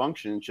often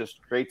function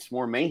just creates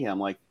more mayhem.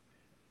 Like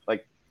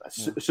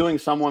suing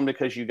someone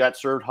because you got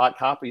served hot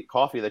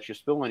coffee that you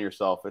spill on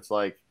yourself. It's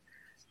like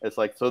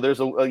so there's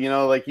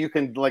you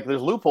can, like,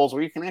 there's loopholes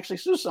where you can actually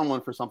sue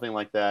someone for something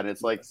like that. And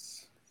it's like,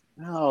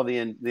 no, the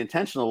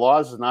intention of the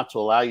laws is not to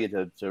allow you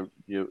to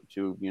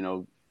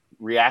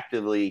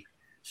reactively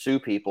sue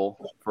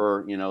people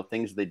for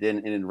things they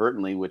did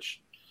inadvertently,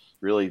 which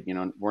really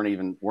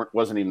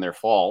wasn't even their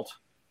fault.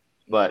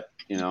 But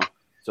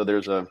so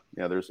there's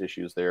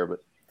issues there, but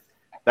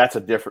that's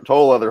a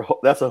whole other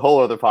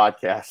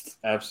podcast.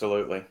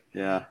 Absolutely.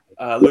 Yeah.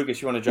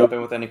 Lucas, you want to jump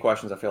in with any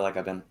questions? I feel like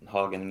I've been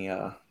hogging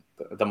the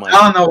mic.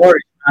 No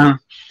worries, man.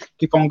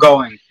 Keep on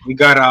going. We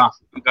got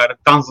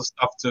tons of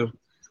stuff to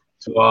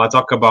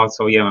talk about.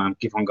 So yeah, man,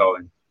 keep on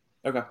going.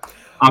 Okay.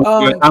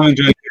 I'm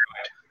enjoying it.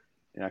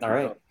 Yeah. All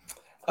right.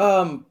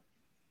 I'm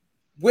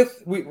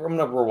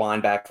gonna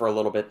rewind back for a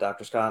little bit,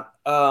 Dr. Scott.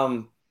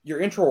 Your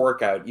intro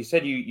workout, you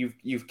said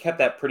you've kept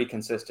that pretty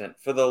consistent.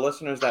 For the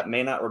listeners that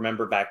may not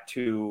remember back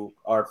to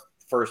our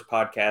first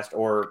podcast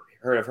or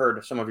have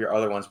heard some of your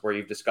other ones where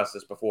you've discussed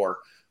this before,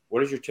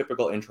 what does your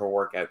typical intro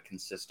workout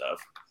consist of?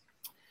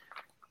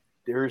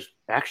 The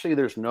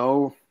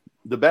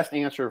best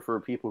answer for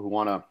people who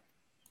want to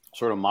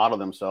sort of model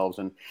themselves.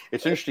 And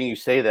it's interesting you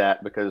say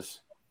that, because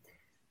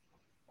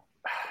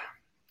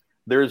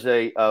there's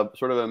a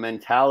sort of a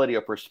mentality,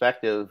 a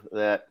perspective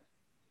that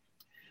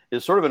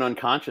is sort of an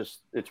unconscious,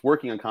 it's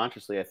working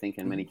unconsciously, I think,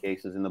 in many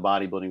cases in the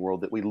bodybuilding world,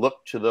 that we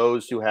look to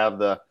those who have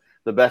the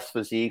best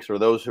physiques or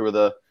those who are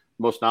the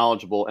most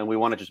knowledgeable, and we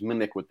want to just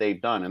mimic what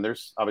they've done. And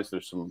there's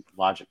some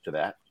logic to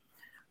that.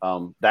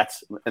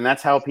 That's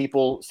how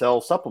people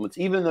sell supplements,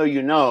 even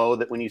though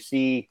that when you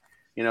see,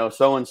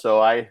 so-and-so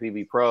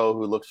IFBB pro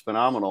who looks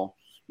phenomenal,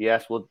 you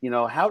ask, well,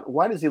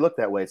 why does he look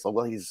that way? So,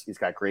 well, he's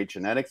got great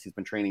genetics. He's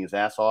been training his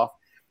ass off.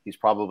 He's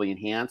probably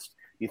enhanced.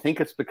 You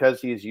think it's because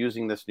he's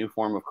using this new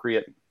form of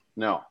creatine?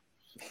 No,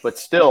 but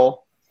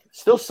still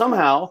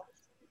somehow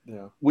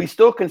we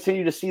still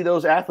continue to see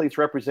those athletes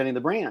representing the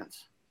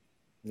brands.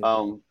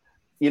 Yeah.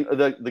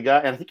 The guy,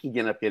 and I think he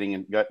ended up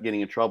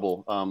getting in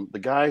trouble. The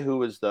guy who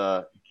was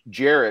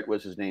Jarrett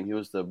was his name. He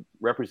was the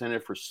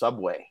representative for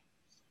Subway.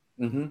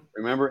 Mm-hmm.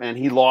 Remember? And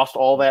he lost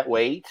all that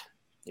weight.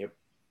 Yep.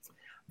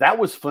 That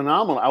was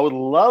phenomenal. I would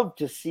love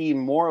to see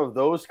more of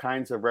those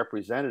kinds of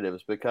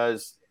representatives,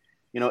 because,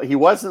 he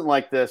wasn't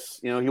like this,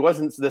 he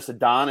wasn't this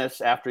Adonis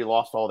after he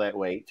lost all that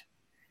weight,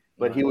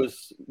 but he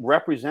was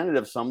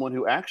representative, someone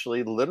who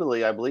actually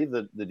literally, I believe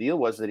that the deal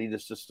was that he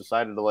just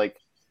decided to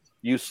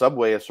use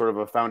Subway as sort of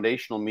a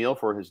foundational meal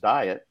for his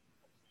diet.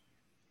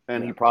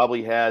 And he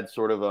probably had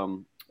sort of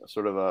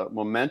a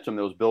momentum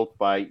that was built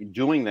by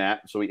doing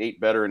that. So he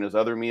ate better in his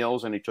other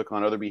meals, and he took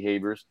on other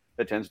behaviors.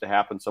 That tends to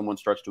happen. Someone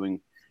starts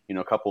doing,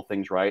 a couple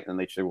things right, and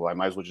they say, well, I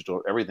might as well just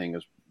do everything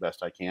as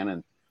best I can.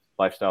 And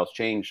lifestyles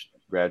change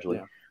gradually.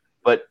 Yeah.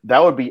 But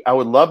I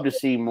would love to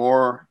see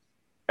more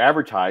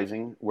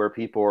advertising where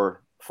people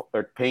are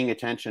are paying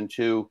attention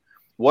to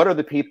what are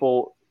the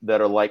people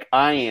that are like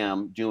I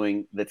am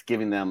doing that's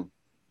giving them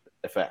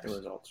effects. The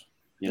results.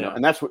 You know,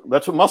 and that's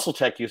what Muscle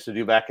Tech used to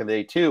do back in the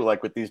day too,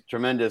 like with these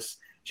tremendous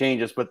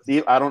changes. But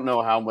I don't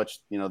know how much,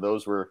 you know,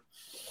 those were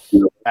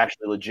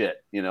actually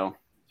legit, you know,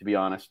 to be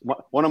honest.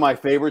 One of my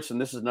favorites,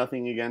 and this is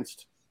nothing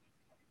against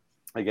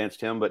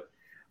him, but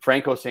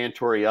Franco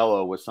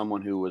Santoriello was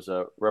someone who was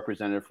a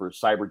representative for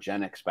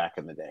Cybergenics back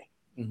in the day.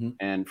 Mm-hmm.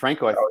 And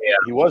Franco,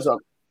 he was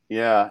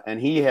and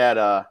he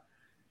had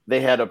they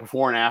had a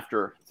before and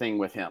after thing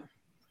with him,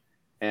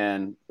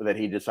 and that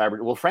he did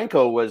cyber. Well,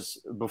 Franco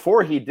was,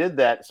 before he did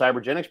that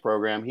Cybergenics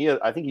program,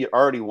 I think he had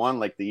already won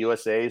like the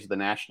USA's, the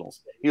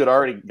Nationals. He had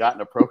already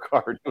gotten a pro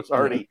card. It was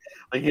already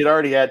like he'd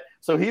already had.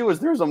 So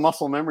there's a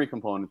muscle memory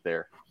component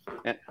there.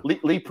 And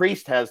Lee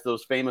Priest has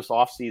those famous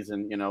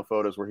off-season, you know,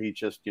 photos where he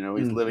just, you know,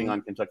 he's living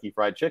on Kentucky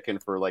Fried Chicken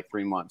for like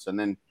 3 months, and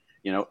then,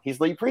 you know, he's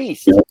Lee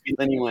Priest.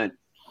 Then he went.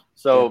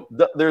 So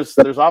there's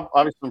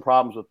obviously some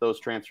problems with those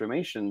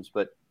transformations,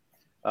 but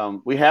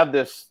we have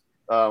this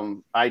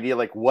idea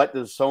like, what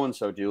does so and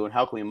so do, and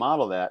how can we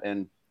model that?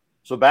 And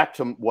so back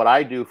to what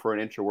I do for an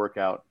intra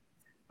workout.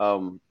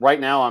 Right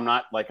now, I'm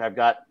not like I've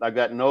got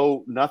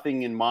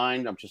nothing in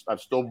mind. I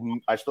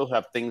still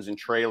have things in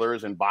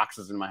trailers and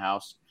boxes in my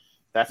house.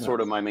 That's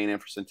sort of my main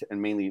emphasis, and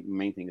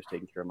main thing is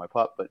taking care of my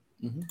pup. But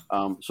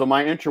so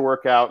my intra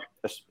workout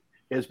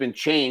has been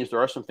changed. There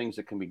are some things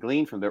that can be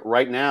gleaned from there.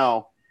 Right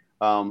now,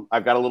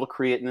 I've got a little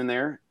creatine in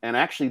there, and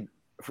actually,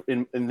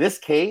 in this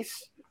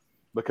case,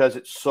 because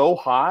it's so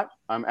hot,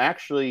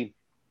 normally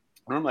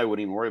I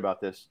wouldn't even worry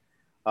about this.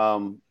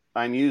 I'm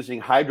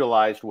using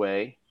hydrolyzed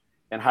whey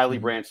and highly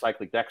branched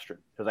cyclic dextrin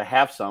because I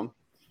have some.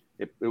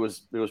 It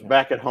was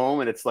back at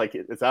home, and it's like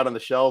it's out on the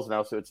shelves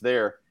now, so it's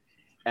there.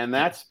 And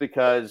that's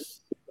because,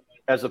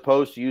 as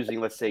opposed to using,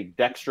 let's say,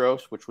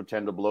 dextrose, which would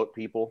tend to bloat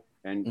people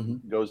and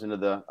goes into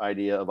the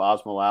idea of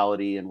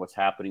osmolality and what's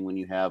happening when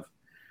you have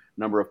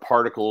number of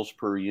particles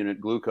per unit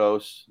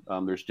glucose.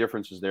 There's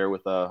differences there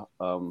with a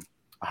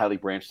highly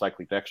branched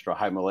cyclic dextrin,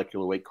 high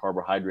molecular weight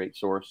carbohydrate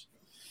source,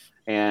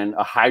 and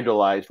a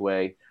hydrolyzed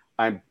whey.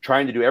 I'm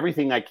trying to do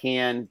everything I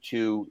can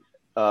to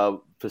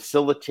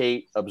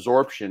facilitate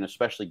absorption,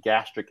 especially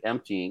gastric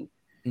emptying.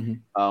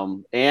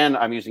 And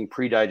I'm using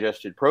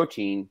pre-digested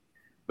protein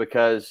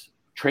because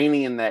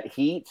training in that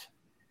heat,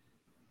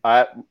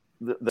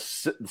 the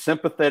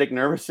sympathetic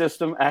nervous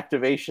system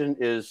activation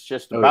is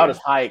just about as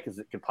high as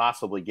it could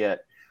possibly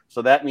get.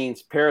 So that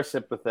means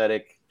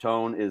parasympathetic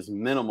tone is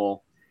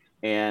minimal,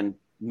 and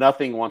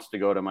nothing wants to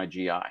go to my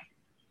GI.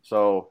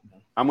 So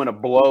I'm going to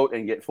bloat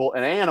and get full.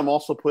 And I'm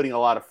also putting a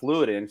lot of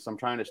fluid in, so I'm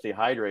trying to stay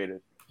hydrated.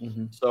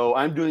 So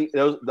I'm doing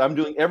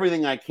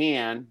everything I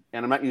can,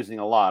 and I'm not using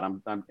a lot.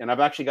 And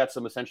I've actually got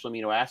some essential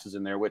amino acids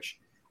in there, which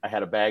I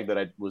had a bag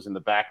that was in the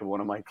back of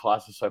one of my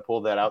closets, so I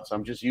pulled that out. So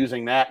I'm just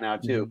using that now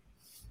too.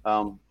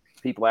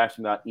 People ask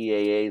me about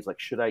EAAs, like,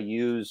 should I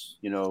use,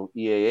 you know,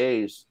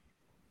 EAAs?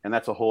 And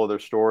that's a whole other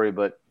story.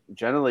 But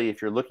generally,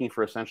 if you're looking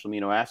for essential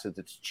amino acids,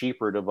 it's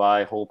cheaper to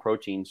buy whole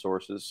protein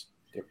sources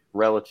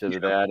relative to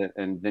that,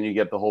 and then you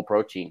get the whole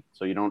protein,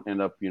 so you don't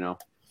end up, you know,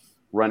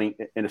 running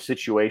in a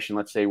situation,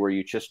 let's say, where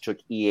you just took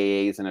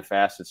EAAs in a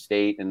fasted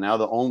state, and now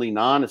the only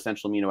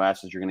non-essential amino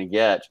acids you're going to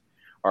get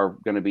are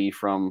going to be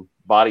from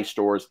body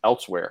stores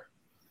elsewhere.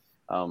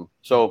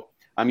 So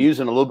I'm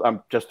using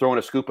I'm just throwing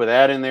a scoop of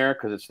that in there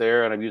because it's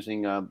there, and I'm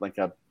using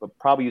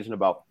probably using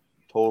about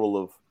a total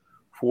of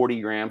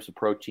 40 grams of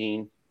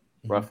protein,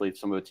 roughly,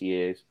 some of it's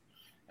EAAs,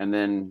 and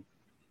then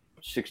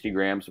 60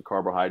 grams of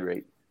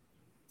carbohydrate.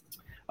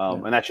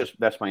 And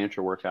that's my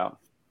intra workout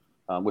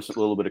with a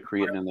little bit of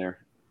creatine in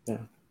there. Yeah.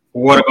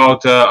 What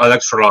about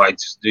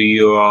electrolytes? Do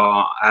you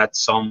add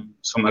some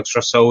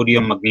extra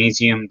sodium,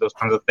 magnesium, those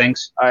kinds of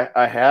things?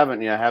 I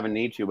haven't. I haven't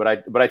need to, but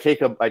I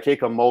take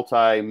a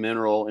multi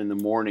mineral in the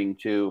morning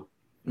too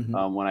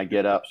when I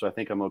get up. So I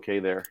think I'm okay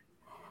there,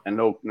 and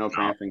no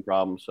cramping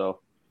problems.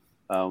 So,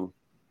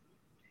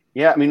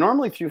 yeah. I mean,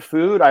 normally through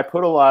food, I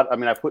put a lot. I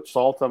mean, I put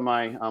salt on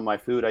my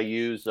food. I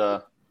use.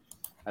 I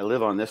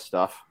live on this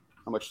stuff.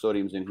 How much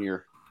sodium's in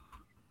here?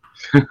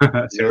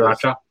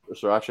 Sriracha.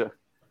 Sriracha.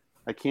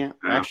 I can't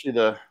actually.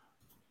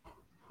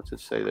 What's it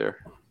say there?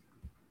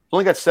 It's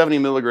only got 70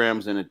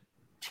 milligrams in a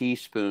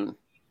teaspoon,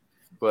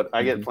 but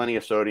I get plenty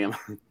of sodium.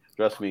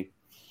 Trust me.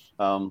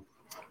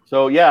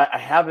 So yeah, I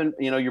haven't.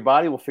 You know, your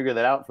body will figure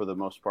that out for the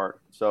most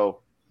part.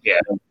 So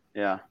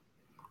yeah.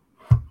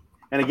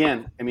 And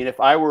again, I mean, if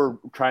I were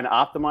trying to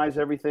optimize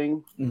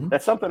everything,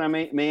 that's something I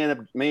may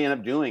end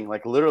up doing.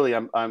 Like literally,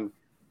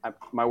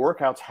 my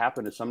workouts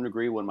happen to some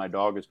degree when my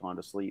dog has gone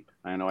to sleep.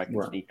 I know I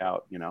can sneak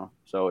out, you know,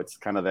 so it's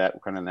kind of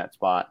in that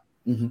spot.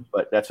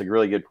 But that's a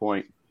really good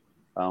point.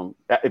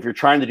 If you're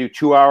trying to do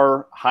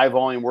 2-hour high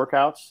volume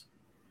workouts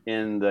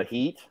in the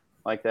heat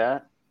like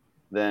that,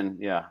 then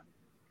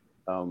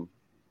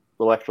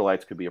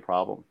electrolytes could be a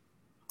problem.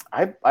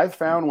 I've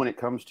found when it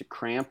comes to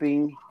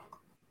cramping,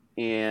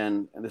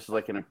 and this is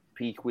like in a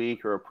peak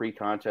week or a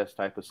pre-contest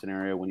type of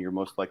scenario when you're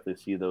most likely to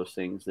see those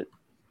things, that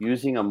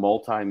using a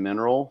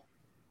multi-mineral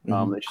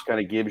That just kind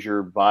of gives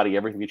your body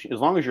everything. As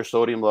long as your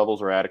sodium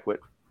levels are adequate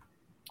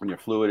and your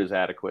fluid is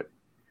adequate,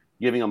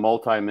 giving a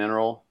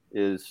multi-mineral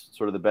is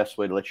sort of the best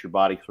way to let your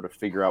body sort of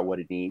figure out what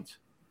it needs.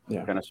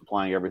 Yeah. Kind of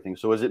supplying everything.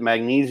 So is it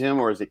magnesium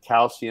or is it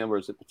calcium or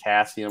is it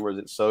potassium or is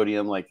it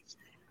sodium? Like,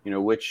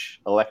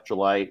 which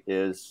electrolyte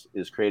is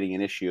creating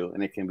an issue,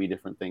 and it can be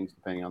different things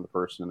depending on the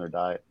person and their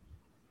diet.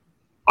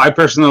 I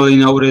personally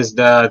noticed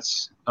that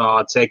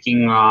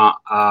taking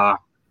a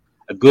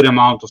good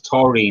amount of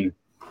taurine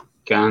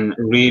can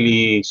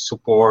really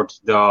support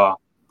the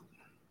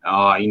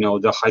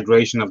the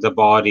hydration of the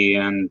body,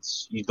 and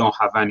you don't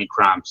have any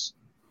cramps.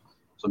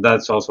 So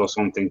that's also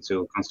something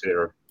to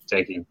consider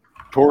taking.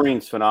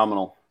 Taurine's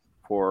phenomenal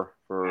for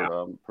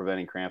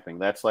preventing cramping.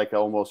 That's like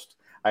almost.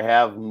 I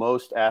have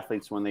most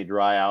athletes when they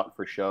dry out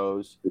for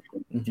shows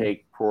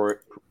take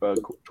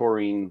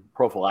taurine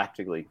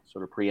prophylactically,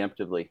 sort of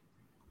preemptively,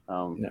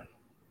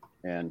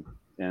 and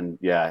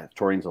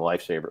taurine's a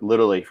lifesaver.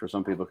 Literally, for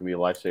some people, it can be a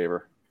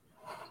lifesaver.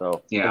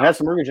 So it has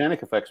some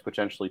ergogenic effects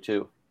potentially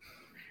too,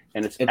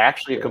 and it's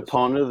actually a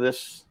component of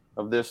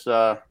this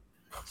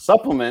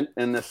supplement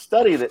in the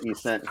study that you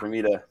sent for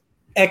me to.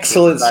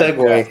 Excellent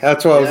segue.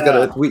 That's what I was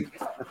gonna.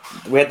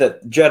 We had the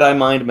Jedi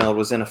mind meld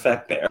was in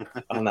effect there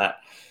on that.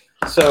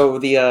 So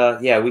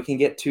we can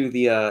get to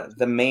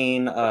the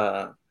main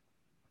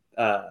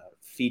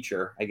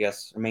feature, I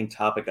guess, or main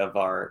topic of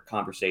our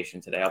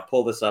conversation today. I'll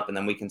pull this up and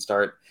then we can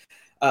start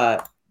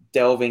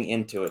delving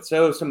into it.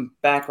 So some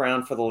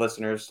background for the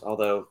listeners,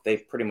 although they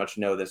pretty much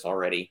know this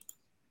already.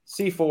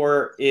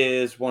 C4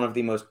 is one of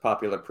the most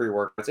popular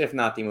pre-workouts, if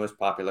not the most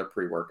popular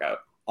pre-workout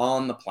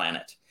on the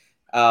planet.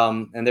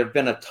 And there have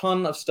been a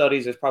ton of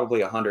studies. There's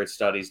probably 100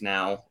 studies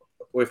now,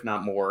 if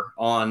not more,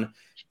 on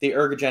the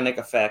ergogenic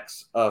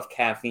effects of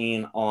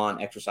caffeine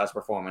on exercise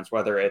performance,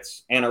 whether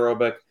it's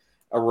anaerobic,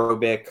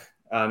 aerobic,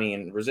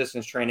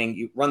 resistance training,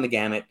 you run the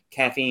gamut.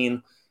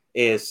 Caffeine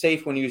is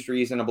safe when used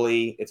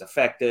reasonably. It's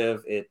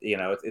effective.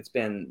 It's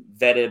been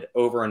vetted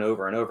over and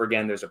over and over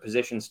again. There's a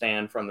position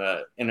stand from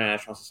the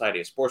International Society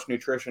of Sports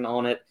Nutrition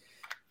on it.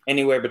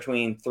 Anywhere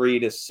between 3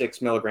 to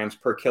 6 milligrams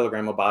per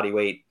kilogram of body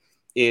weight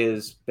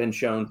is been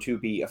shown to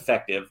be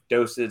effective.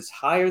 Doses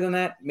higher than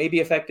that may be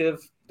effective.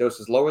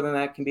 Doses lower than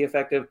that can be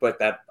effective, but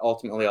that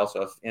ultimately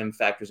also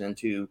factors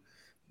into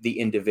the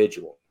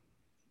individual.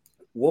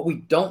 What we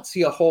don't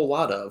see a whole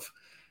lot of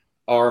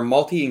are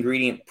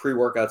multi-ingredient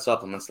pre-workout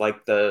supplements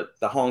like the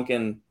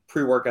honkin'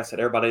 pre-workouts that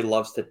everybody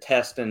loves to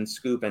test and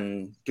scoop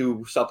and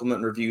do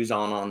supplement reviews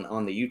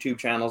on the YouTube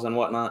channels and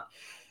whatnot.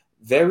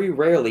 Very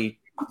rarely,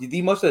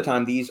 most of the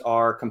time, these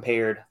are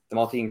compared, the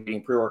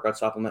multi-ingredient pre-workout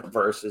supplement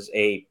versus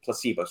a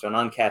placebo, so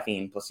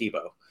non-caffeine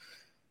placebo.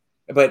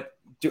 But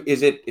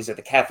is it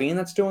the caffeine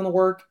that's doing the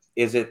work?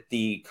 Is it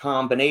the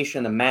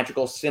combination, the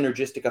magical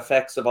synergistic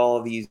effects of all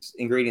of these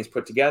ingredients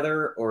put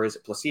together? Or is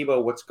it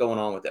placebo? What's going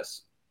on with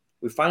this?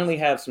 We finally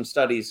have some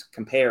studies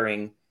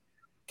comparing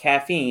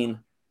caffeine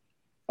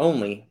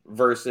only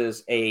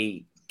versus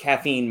a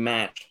caffeine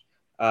match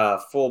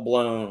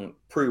full-blown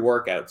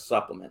pre-workout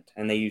supplement.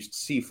 And they used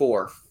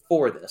C4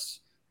 for this.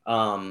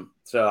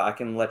 So I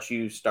can let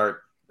you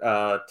start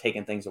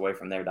taking things away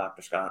from there,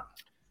 Dr. Scott.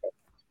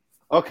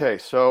 Okay,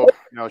 so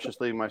I was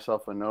just leaving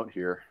myself a note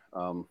here.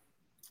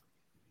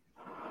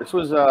 This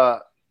was, I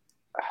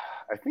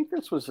think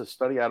this was a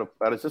study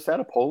is this out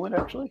of Poland,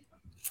 actually?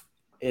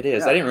 It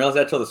is. Yeah. I didn't realize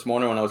that till this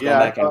morning when I was going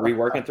back and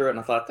reworking through it, and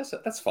I thought,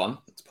 that's fun.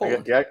 It's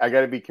Poland. I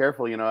got to be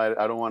careful.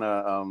 I don't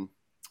want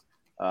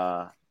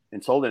to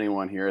insult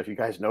anyone here. If you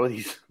guys know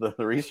the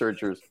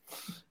researchers,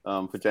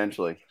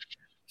 potentially.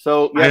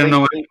 So I don't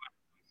know.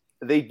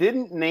 They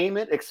didn't name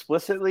it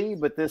explicitly,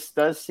 but this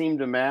does seem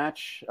to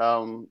match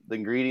the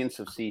ingredients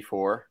of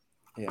C4.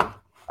 Yeah.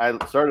 I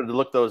started to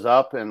look those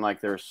up, and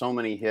there are so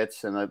many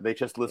hits, and they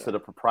just listed a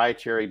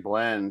proprietary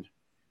blend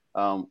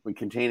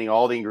containing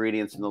all the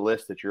ingredients in the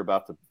list that you're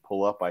about to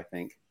pull up, I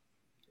think.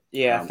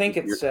 Yeah, I think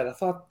it said, I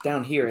thought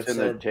down here it said.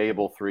 In the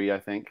table 3, I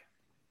think.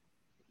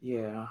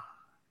 Yeah.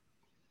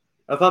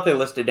 I thought they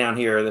listed down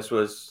here, it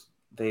was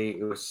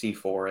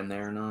C4 in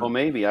there. Oh,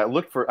 maybe.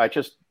 I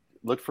just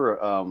looked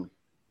for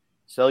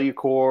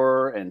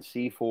Cellucor and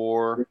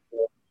C4,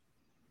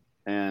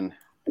 and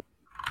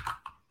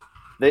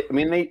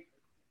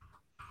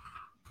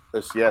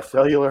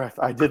cellular.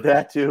 I did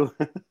that too.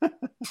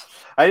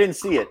 I didn't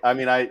see it. I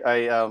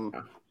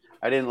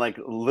didn't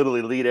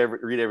literally read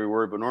every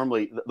word, but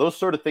normally those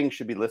sort of things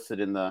should be listed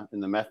in the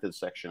methods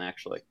section,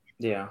 actually.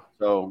 Yeah.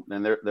 So,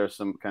 and there's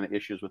some kind of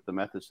issues with the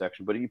methods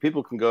section, but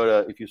people can go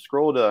to, if you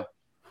scroll to,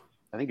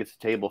 I think it's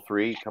table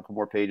 3, a couple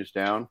more pages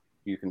down,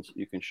 you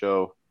can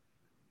show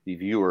the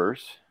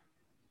viewers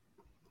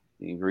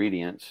the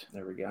ingredients.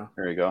 There we go.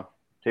 There you go.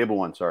 Table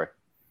 1, sorry.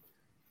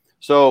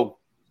 So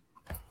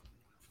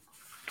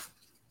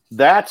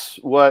that's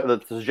what the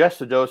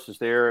suggested dose is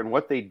there. And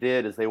what they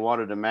did is they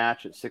wanted to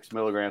match at 6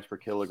 milligrams per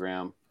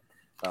kilogram,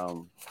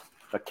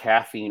 a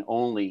caffeine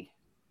only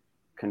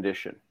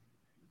condition.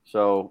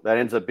 So that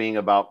ends up being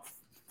about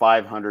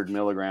 500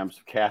 milligrams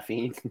of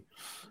caffeine.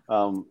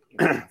 So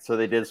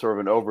they did sort of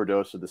an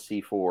overdose of the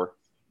C4.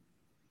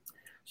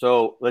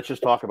 So let's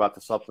just talk about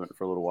the supplement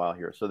for a little while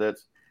here. So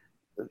that's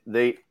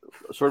they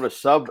sort of a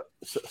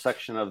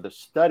subsection of the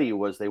study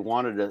was they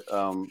wanted to.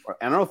 I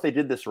don't know if they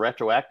did this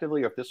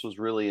retroactively or if this was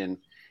really an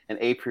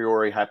a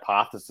priori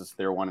hypothesis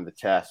they were wanting to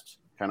test.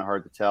 Kind of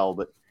hard to tell,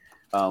 but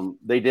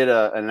they did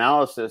an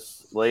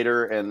analysis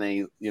later, and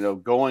they,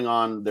 going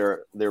on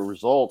their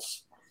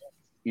results,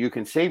 you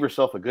can save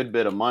yourself a good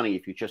bit of money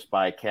if you just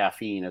buy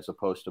caffeine as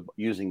opposed to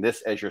using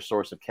this as your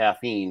source of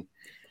caffeine,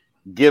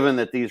 given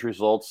that these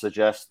results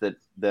suggest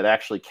that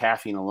actually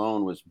caffeine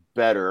alone was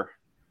better,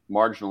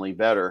 marginally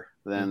better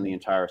than the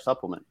entire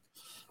supplement.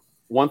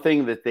 One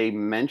thing that they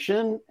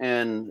mention,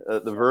 and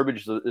the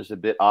verbiage is a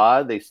bit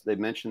odd. They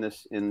mention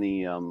this in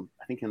the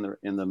I think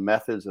in the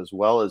methods as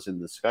well as in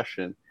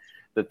discussion,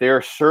 that there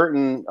are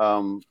certain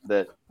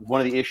that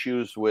one of the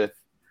issues with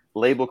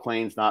label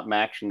claims not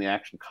matching the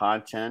actual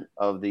content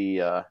of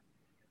the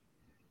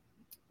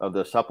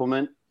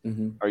supplement.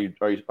 Mm-hmm. Are you?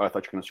 I thought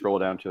you were going to scroll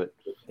down to it.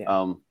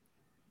 Yeah.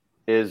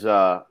 Is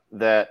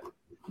that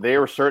they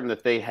are certain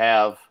that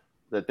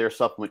that their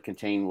supplement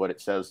contain what it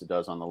says it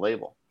does on the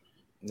label,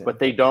 yeah. But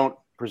they don't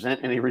present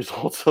any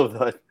results of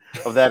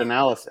that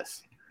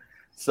analysis.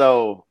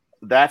 So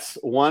that's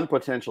one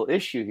potential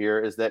issue here,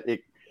 is that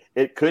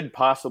it could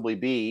possibly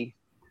be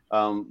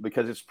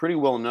because it's pretty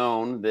well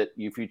known that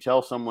if you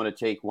tell someone to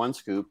take one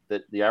scoop,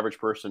 that the average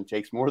person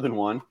takes more than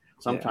one,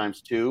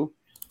 sometimes two.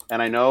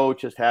 And I know,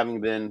 just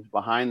having been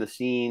behind the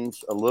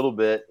scenes a little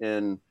bit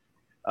in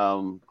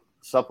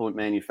supplement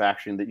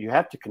manufacturing, that you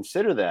have to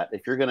consider that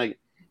if you're going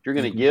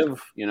to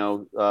give,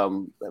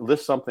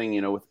 list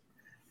something, with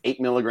 8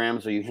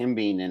 milligrams of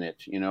euhimbine in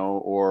it,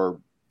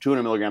 or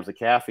 200 milligrams of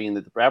caffeine,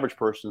 that the average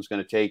person is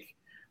going to take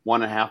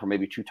 1.5 or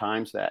maybe 2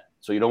 times that.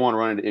 So you don't want to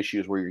run into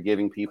issues where you're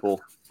giving people,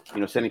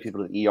 sending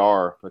people to the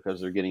ER because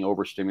they're getting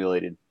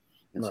overstimulated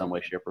in some way,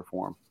 shape, or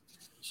form.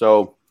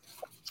 So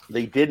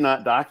they did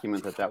not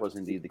document that was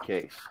indeed the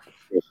case.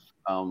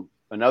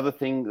 Another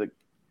thing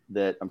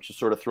that I'm just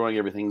sort of throwing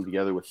everything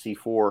together with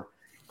C4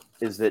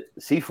 is that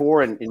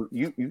C4, and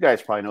you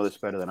guys probably know this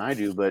better than I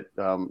do, but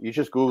you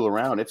just Google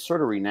around, it's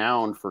sort of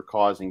renowned for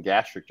causing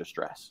gastric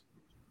distress.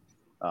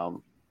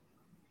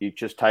 You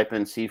just type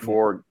in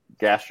C4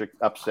 gastric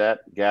upset,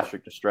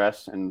 gastric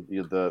distress, and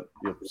you'll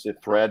see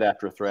thread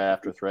after thread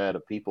after thread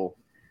of people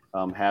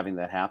having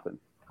that happen.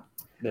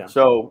 Yeah.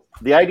 So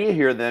the idea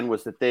here then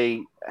was that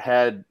they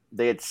had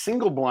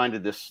single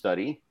blinded this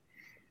study,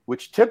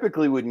 which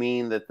typically would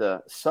mean that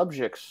the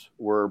subjects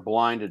were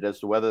blinded as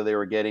to whether they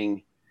were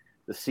getting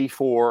the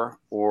C4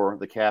 or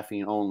the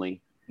caffeine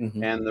only,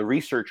 and the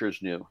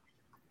researchers knew.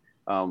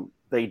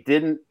 They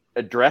didn't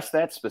address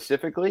that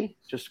specifically,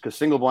 just because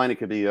single blinded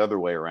could be the other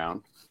way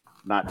around,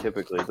 not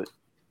typically,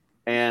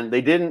 and they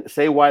didn't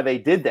say why they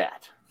did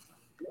that.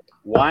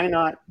 Why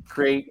not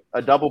create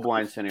a double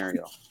blind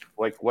scenario?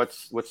 Like,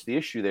 what's the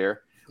issue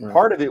there? Right.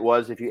 Part of it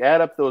was, if you add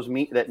up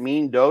that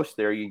mean dose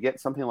there, you get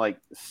something like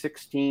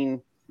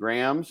 16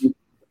 grams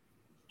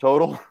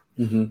total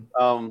in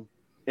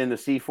the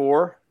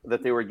C4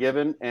 that they were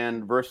given,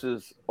 and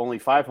versus only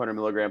 500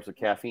 milligrams of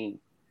caffeine.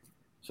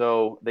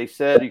 So they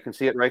said, you can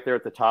see it right there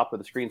at the top of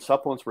the screen,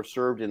 supplements were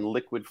served in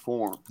liquid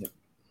form. Yeah.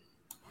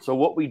 So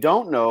what we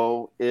don't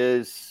know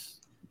is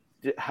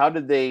how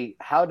did they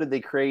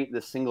create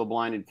this single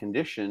blinded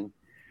condition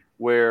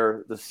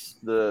where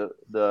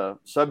the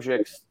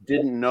subjects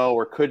didn't know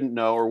or couldn't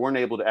know or weren't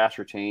able to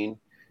ascertain,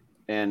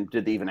 and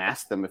did they even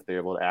ask them if they're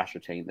able to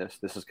ascertain this?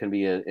 This can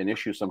be an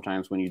issue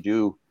sometimes when you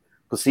do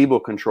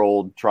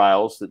placebo-controlled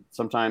trials, that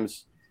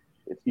sometimes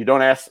you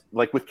don't ask,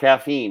 like with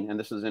caffeine, and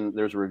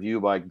there's a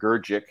review by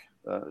Gurgic,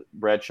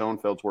 Brad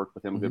Schoenfeld's worked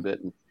with him a good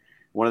bit, and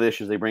one of the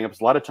issues they bring up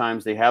is a lot of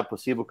times they have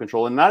placebo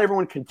control, and not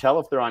everyone can tell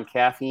if they're on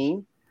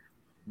caffeine,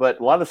 but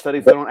a lot of the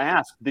studies they don't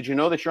ask, did you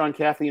know that you're on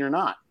caffeine or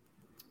not?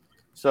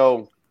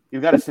 So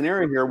you've got a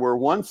scenario here where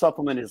one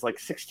supplement is like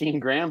 16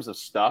 grams of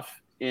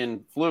stuff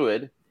in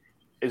fluid.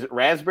 Is it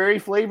raspberry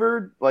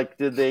flavored? Like,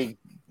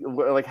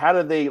 how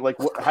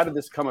did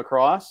this come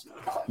across?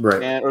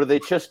 Right. Or they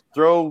just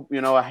throw,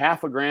 a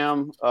half a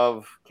gram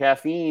of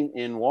caffeine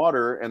in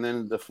water and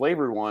then the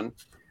flavored one.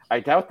 I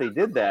doubt they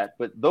did that,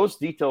 but those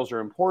details are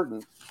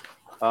important,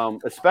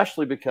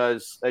 especially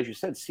because, as you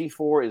said,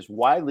 C4 is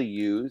widely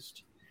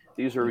used.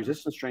 These are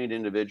resistance trained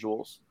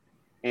individuals,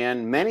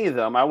 and many of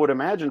them, I would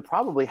imagine,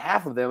 probably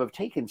half of them have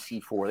taken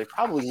C4. They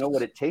probably know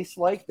what it tastes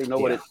like. They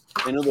know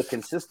they know the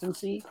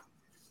consistency.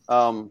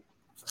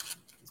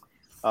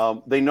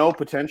 They know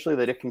potentially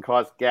that it can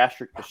cause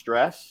gastric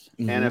distress.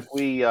 And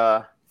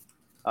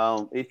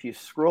if you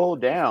scroll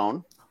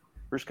down,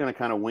 we're just going to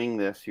kind of wing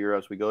this here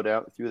as we go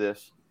down through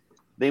this.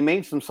 They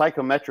made some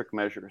psychometric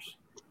measures.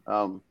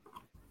 I'm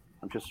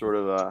just sort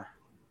of,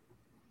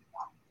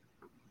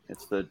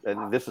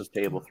 this is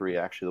table 3,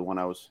 actually, the one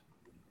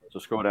so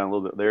scroll down a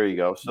little bit. There you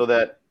go. So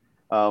that,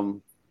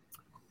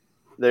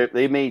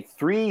 they made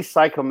 3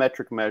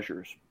 psychometric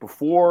measures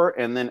before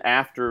and then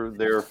after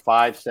their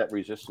 5-set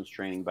resistance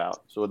training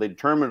bout. So they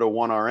determined a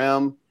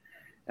 1RM,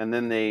 and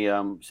then they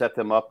set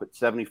them up at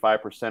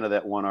 75% of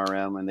that 1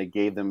 RM, and they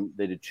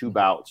did 2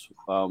 bouts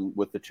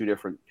with the 2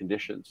 different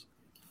conditions.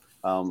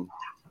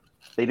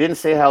 They didn't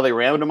say how they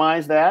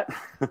randomized that,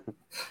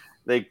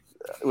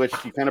 which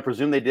you kind of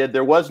presume they did.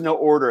 There was no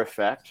order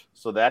effect,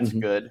 so that's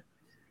good.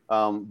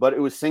 But it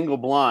was single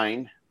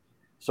blind.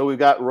 So we've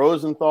got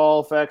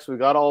Rosenthal effects. We've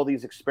got all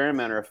these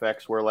experimenter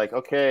effects where, like,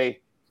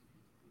 okay,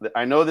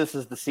 I know this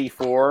is the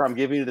C4. I'm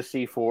giving you the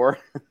C4.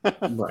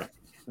 Right.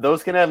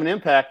 Those can have an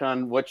impact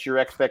on what your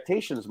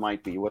expectations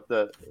might be.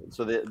 There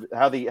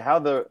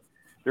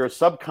are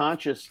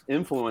subconscious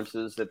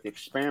influences that the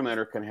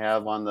experimenter can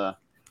have on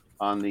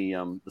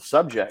the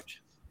subject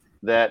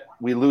that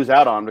we lose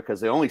out on because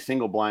they only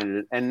single blinded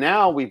it. And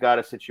now we've got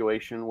a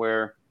situation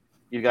where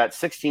you've got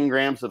 16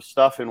 grams of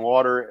stuff in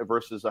water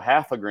versus a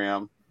half a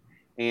gram,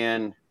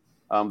 and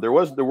there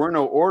were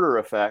no order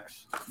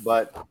effects,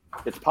 but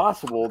it's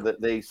possible that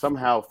they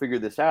somehow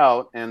figured this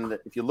out. And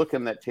if you look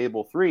in that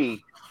table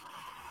 3,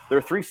 there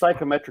are 3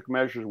 psychometric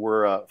measures.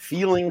 Were a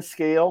feeling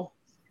scale.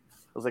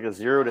 It was like a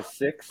 0 to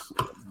 6,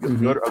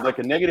 good, or like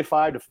a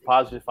 -5 to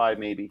 +5,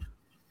 maybe.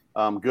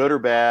 Good or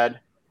bad.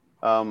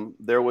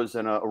 There was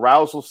an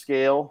arousal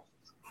scale.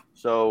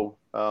 So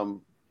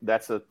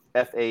that's a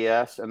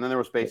FAS. And then there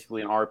was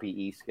basically an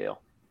RPE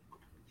scale.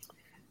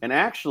 And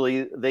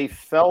actually, they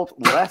felt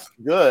less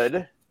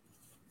good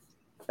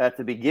at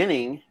the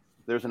beginning.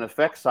 There's an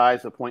effect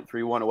size of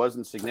 0.31. It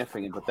wasn't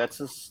significant, but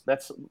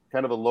that's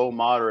kind of a low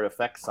moderate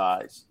effect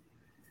size.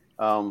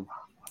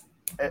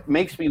 It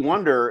makes me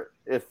wonder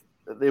if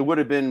it would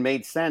have been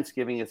made sense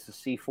giving us a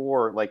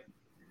C4, like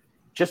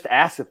just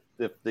ask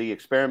if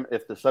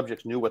the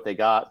subjects knew what they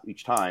got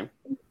each time.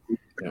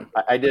 Yeah.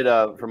 I did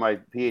for my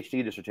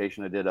PhD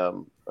dissertation, I did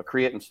a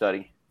creatine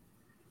study,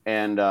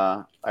 and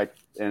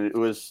it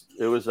was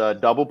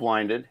double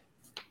blinded,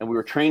 and we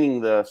were training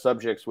the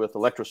subjects with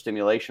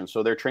electrostimulation,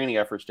 so their training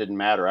efforts didn't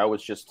matter. I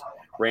was just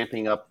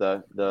ramping up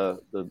the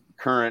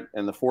current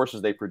and the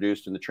forces they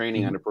produced in the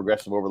training under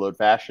progressive overload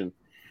fashion.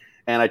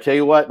 And I tell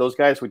you what, those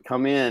guys would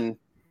come in,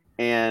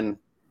 and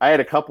I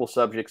had a couple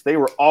subjects. They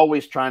were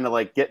always trying to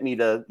like get me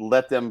to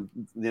let them,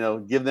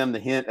 give them the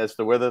hint as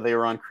to whether they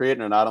were on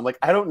creatine or not. I'm like,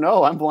 I don't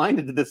know. I'm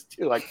blinded to this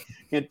too. I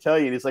can't tell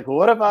you. And he's like, well,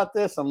 what about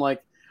this? I'm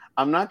like,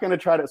 I'm not going to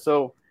try to.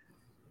 So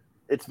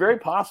it's very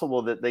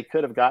possible that they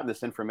could have gotten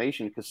this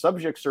information because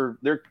subjects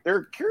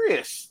they're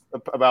curious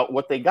about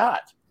what they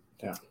got.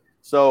 Yeah.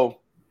 So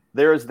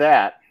there's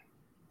that.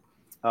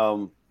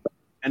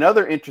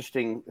 Another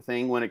interesting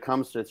thing when it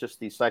comes to just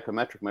these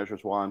psychometric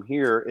measures while I'm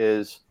here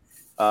is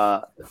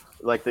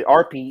like the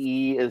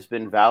RPE has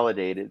been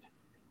validated.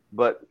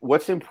 But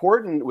what's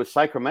important with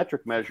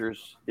psychometric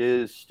measures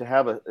is to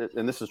have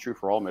and this is true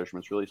for all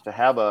measurements really, is to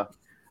have a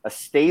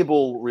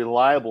stable,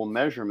 reliable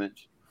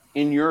measurement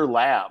in your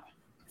lab.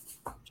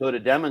 So to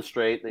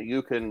demonstrate that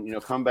you can,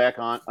 come back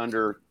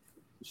under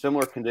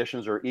similar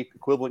conditions or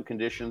equivalent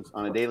conditions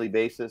on a daily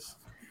basis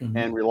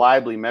and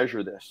reliably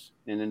measure this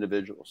in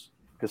individuals.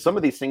 Because some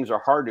of these things are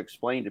hard to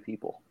explain to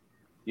people.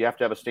 You have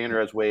to have a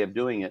standardized way of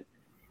doing it.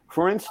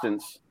 For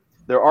instance,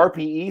 their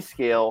RPE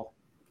scale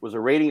was a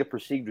rating of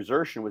perceived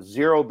exertion, with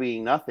 0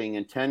 being nothing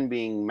and 10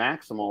 being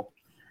maximal.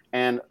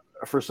 And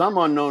for some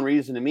unknown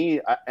reason to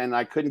me, and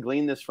I couldn't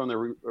glean this from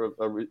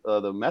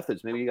the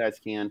methods, maybe you guys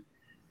can,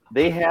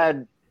 they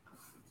had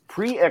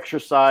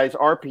pre-exercise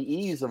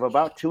RPEs of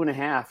about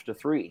 2.5 to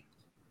 3.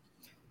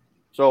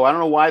 So I don't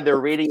know why their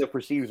rating of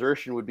perceived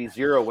exertion would be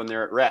 0 when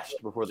they're at rest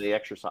before they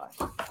exercise,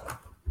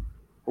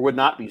 or would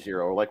not be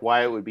 0, like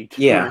why it would be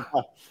 2. Yeah.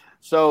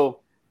 So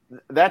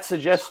that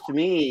suggests to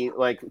me,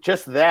 like,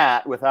 just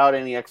that without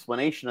any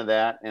explanation of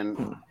that,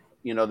 and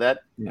that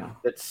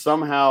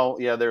somehow,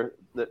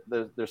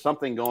 there's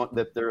something going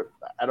that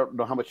I don't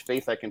know how much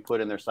faith I can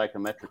put in their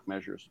psychometric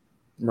measures.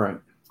 Right.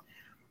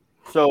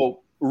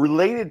 So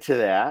related to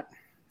that,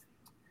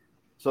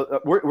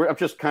 I'm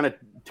just kind of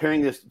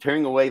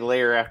tearing away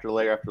layer after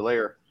layer after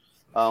layer.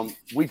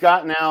 We've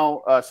got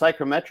now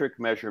psychometric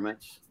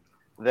measurements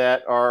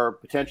that are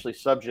potentially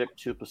subject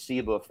to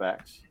placebo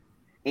effects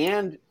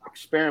and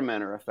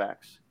experimenter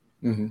effects.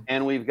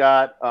 And we've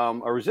got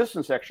a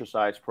resistance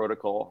exercise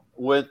protocol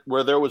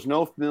where there was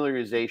no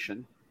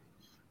familiarization.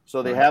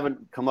 So they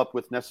haven't come up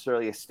with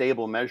necessarily a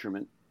stable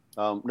measurement.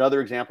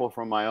 Another example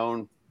from my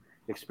own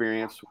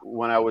experience,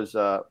 when I was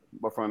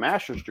from a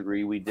master's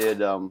degree, we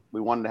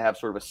wanted to have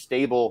sort of a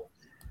stable,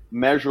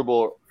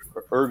 measurable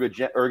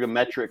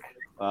ergometric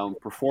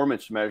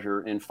performance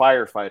measure in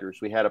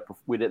firefighters.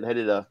 We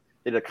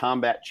did a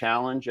combat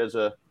challenge as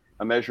a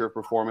measure of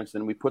performance,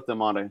 and we put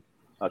them on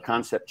a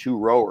Concept 2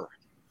 rower,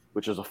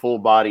 which is a full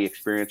body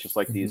experience, just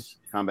like these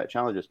combat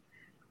challenges.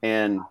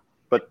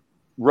 But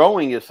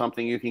rowing is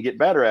something you can get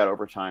better at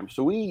over time.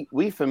 So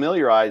we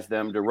familiarized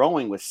them to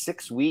rowing with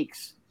 6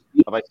 weeks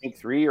of, I think,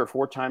 3 or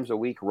 4 times a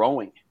week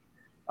rowing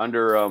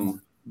under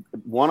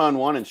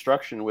one-on-one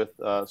instruction with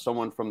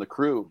someone from the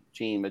crew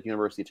team at the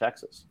University of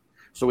Texas.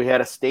 So we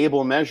had a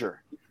stable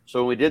measure.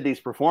 So when we did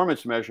these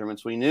performance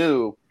measurements, we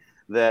knew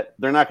that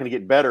they're not going to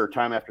get better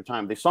time after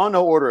time. They saw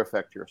no order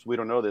effect here, so we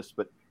don't know this,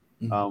 but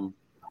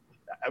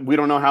we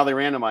don't know how they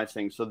randomize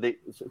things. So they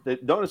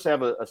don't just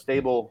have a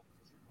stable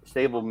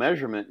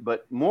measurement,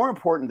 but more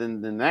important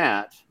than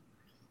that,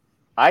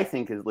 I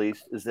think at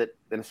least, is that,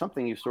 and it's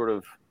something you sort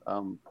of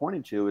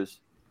pointed to, is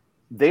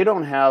they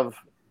don't have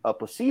a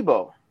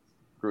placebo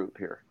group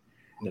here.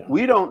 Yeah.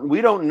 We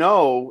don't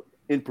know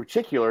in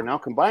particular, now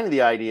combining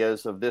the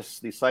ideas of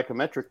these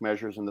psychometric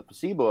measures and the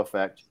placebo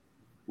effect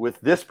with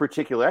this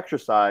particular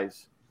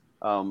exercise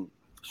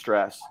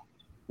stress,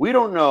 we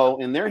don't know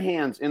in their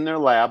hands, in their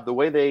lab, the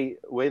way they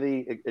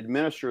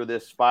administer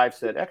this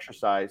 5-set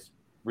exercise,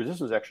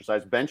 resistance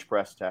exercise, bench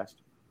press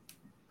test,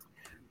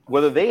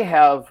 whether they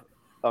have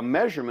a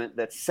measurement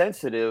that's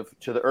sensitive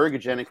to the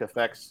ergogenic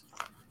effects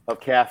of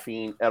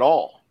caffeine at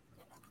all.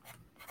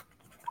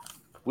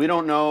 We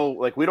don't know,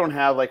 like we don't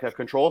have like a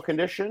control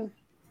condition,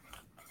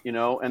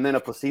 and then a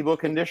placebo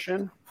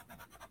condition,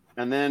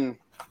 and then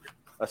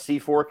a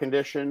C4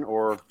 condition,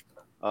 or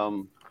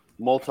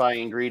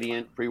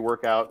multi-ingredient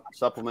pre-workout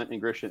supplement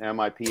ingredient,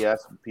 MIPS.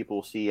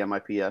 People see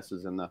MIPS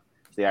as the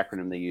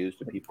acronym they use,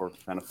 and people are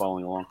kind of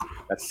following along.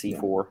 That's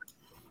C4,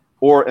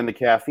 or in the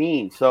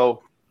caffeine.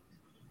 So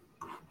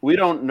we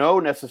don't know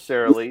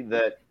necessarily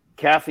that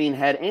caffeine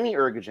had any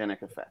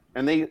ergogenic effect.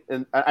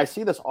 And I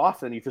see this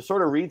often. If you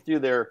sort of read through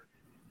their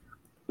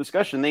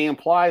discussion, they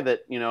imply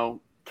that,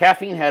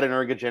 caffeine had an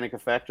ergogenic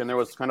effect and there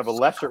was kind of a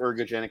lesser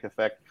ergogenic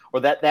effect, or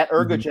that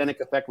ergogenic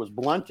effect was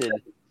blunted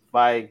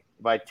by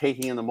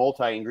taking in the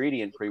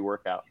multi-ingredient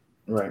pre-workout.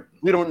 Right.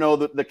 We don't know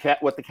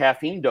what the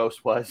caffeine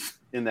dose was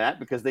in that,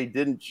 because they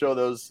didn't show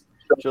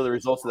the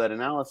results of that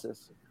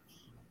analysis.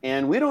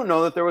 And we don't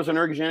know that there was an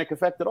ergogenic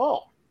effect at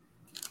all.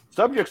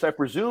 Subjects, I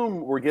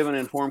presume, were given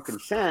informed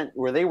consent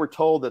where they were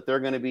told that they're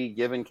going to be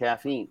given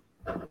caffeine.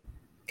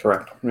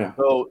 Correct. Yeah.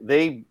 So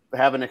they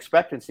have an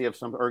expectancy of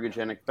some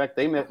ergogenic effect.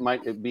 They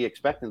might be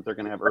expectant they're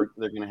going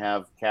to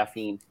have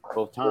caffeine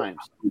both times.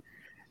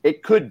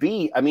 It could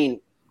be,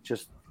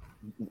 just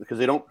because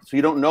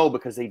you don't know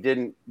because they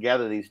didn't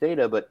gather these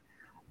data. But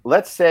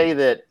let's say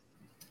that,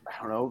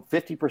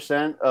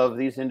 50% of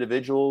these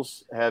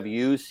individuals have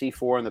used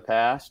C4 in the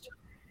past,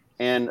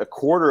 and a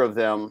quarter of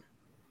them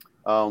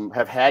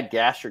have had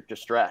gastric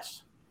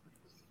distress,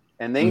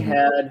 and they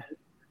had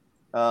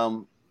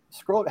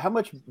how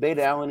much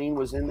beta alanine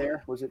was in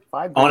there? Was it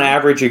 5 grams? On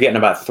average, you're getting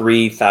about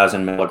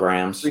 3,000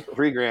 milligrams.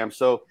 3 grams.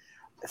 So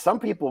some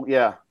people,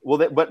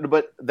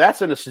 but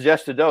that's in a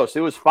suggested dose. It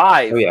was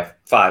 5. Oh yeah,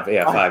 5.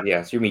 Yeah, 5.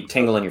 Yeah, so you're gonna be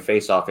tingling your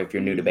face off if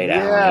you're new to beta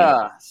alanine.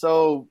 Yeah.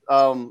 So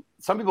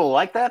some people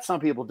like that.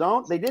 Some people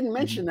don't. They didn't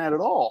mention that at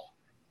all.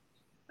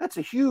 That's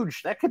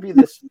that could be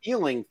this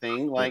feeling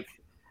thing. Like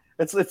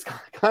it's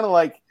kind of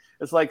like,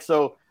 it's like,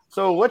 so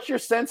what's your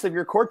sense of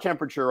your core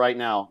temperature right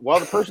now? Well,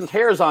 the person's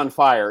hair is on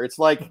fire. It's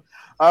like,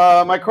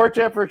 my core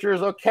temperature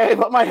is okay,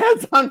 but my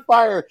head's on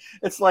fire.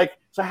 It's like,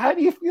 so how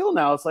do you feel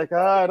now? It's like,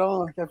 I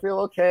feel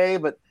okay,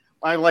 but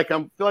I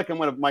feel like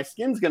my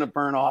skin's going to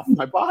burn off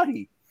my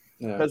body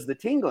because of the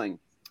tingling.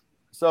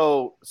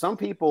 So some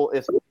people,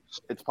 if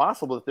it's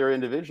possible that there are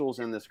individuals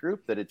in this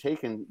group that have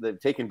taken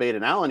beta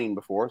alanine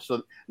before.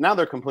 So now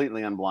they're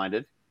completely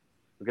unblinded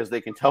because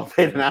they can tell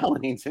beta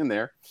alanine's in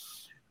there.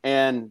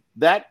 And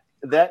that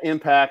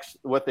impacts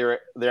what their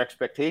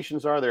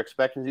expectations are, their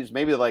expectancies.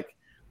 Maybe like,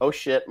 oh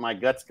shit, my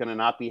gut's going to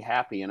not be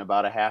happy in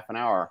about a half an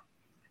hour,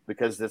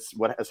 because that's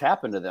what has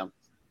happened to them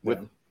with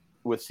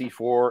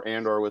C4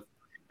 and or with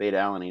beta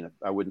alanine.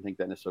 I wouldn't think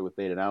that necessarily with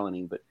beta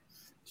alanine, but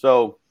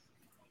so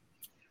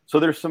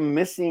there's some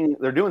missing.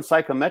 They're doing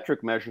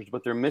psychometric measures,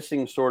 but they're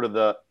missing sort of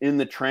the in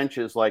the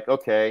trenches. Like,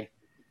 okay,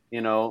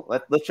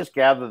 let's just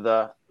gather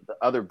the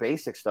other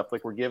basic stuff.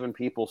 Like, we're giving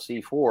people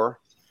C4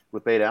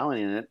 with beta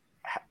alanine in it.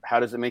 How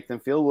does it make them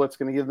feel? What's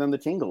going to give them the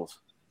tingles?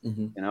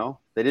 Mm-hmm.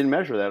 They didn't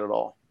measure that at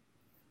all.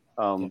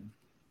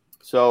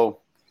 So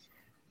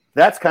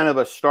that's kind of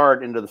a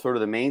start into the sort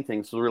of the main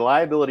thing. So the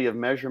reliability of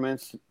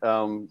measurements,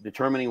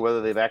 determining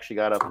whether they've actually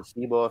got a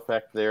placebo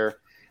effect there,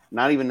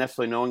 not even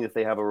necessarily knowing if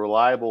they have a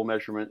reliable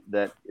measurement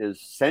that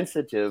is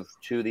sensitive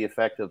to the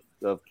effect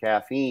of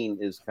caffeine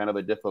is kind of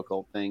a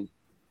difficult thing.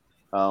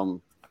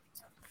 So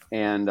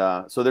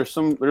there's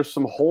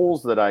some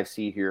holes that I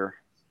see here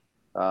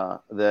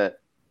that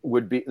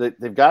would be that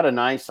they've got a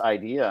nice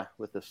idea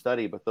with the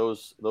study, but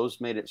those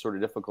made it sort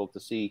of difficult to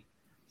see.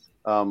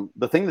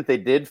 The thing that they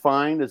did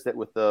find is that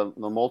with the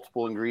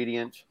multiple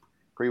ingredient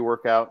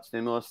pre-workout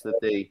stimulus,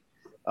 that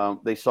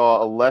they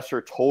saw a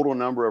lesser total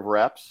number of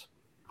reps.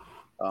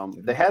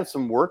 They had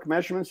some work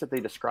measurements that they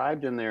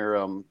described in their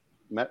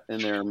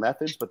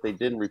methods, but they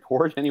didn't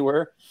report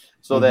anywhere.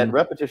 So that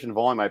repetition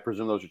volume, I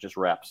presume those are just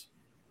reps.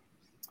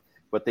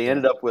 But they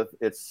ended up with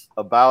it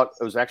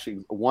was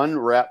actually 1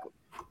 rep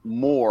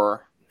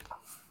more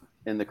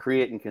in the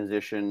creatine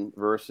condition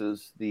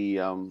versus the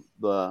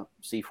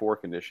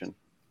C4 condition.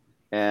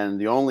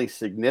 And the only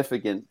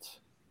significant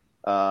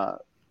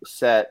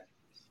set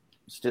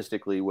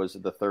statistically was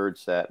the third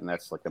set, and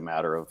that's like a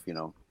matter of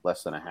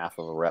less than a half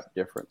of a rep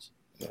difference.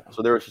 Yeah.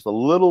 So there was just a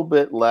little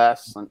bit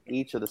less on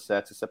each of the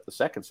sets, except the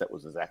second set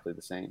was exactly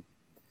the same.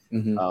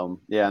 Mm-hmm. And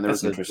there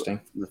was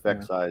interesting. The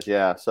effect size.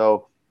 Yeah.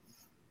 So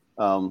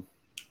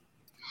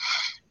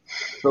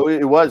So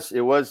it was.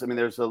 I mean,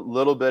 there's a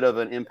little bit of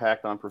an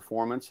impact on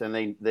performance, and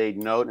they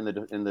note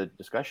in the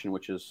discussion,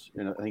 which is,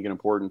 I think an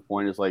important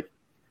point, is like,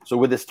 so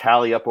would this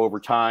tally up over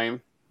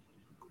time?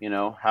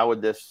 How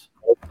would this?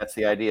 That's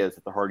the idea, is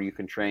that the harder you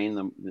can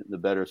train, the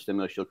better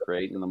stimulus you'll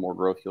create, and the more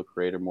growth you'll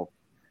create, or more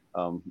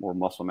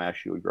muscle mass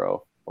you would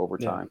grow over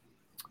time.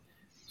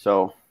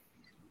 So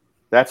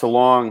that's a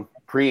long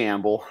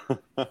preamble.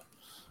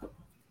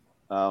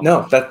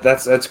 No,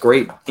 that's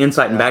great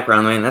insight and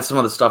background. I mean, that's some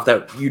of the stuff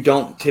that you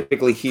don't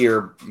typically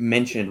hear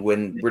mentioned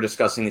when we're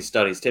discussing these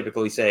studies.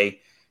 Typically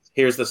say,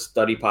 here's the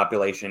study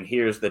population,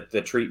 here's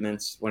the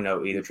treatments,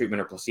 either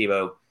treatment or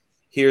placebo,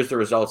 here's the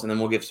results, and then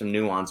we'll give some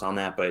nuance on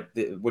that. But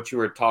what you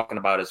were talking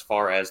about as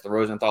far as the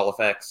Rosenthal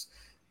effects,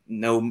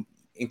 no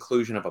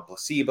inclusion of a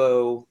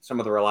placebo, some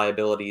of the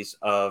reliabilities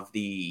of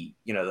the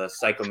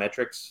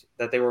psychometrics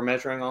that they were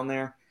measuring on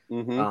there.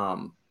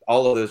 Mm-hmm.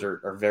 All of those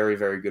are very,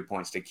 very good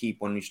points to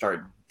keep when you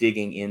start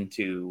digging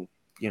into,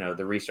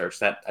 the research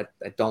that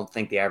I don't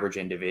think the average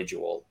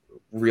individual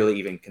really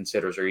even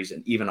considers or is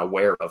even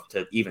aware of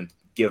to even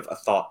give a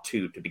thought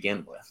to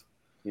begin with.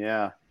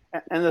 Yeah.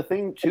 And the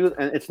thing too,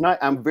 and it's not,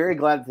 I'm very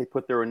glad that they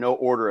put there were no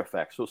order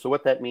effects. So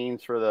what that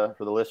means for the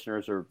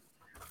listeners, or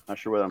not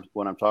sure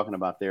what I'm talking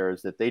about there,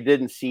 is that they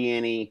didn't see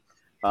any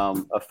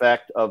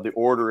effect of the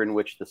order in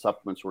which the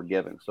supplements were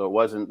given. So it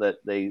wasn't that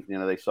they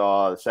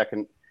saw the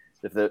second,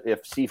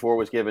 if C4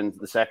 was given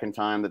the second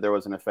time, that there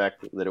was an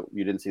effect that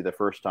you didn't see the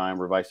first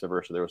time, or vice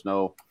versa. There was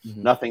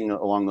nothing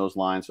along those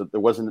lines. So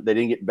they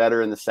didn't get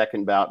better in the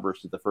second bout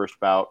versus the first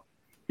bout,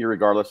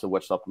 irregardless of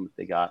what supplement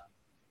they got.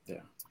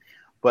 Yeah.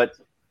 But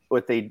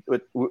what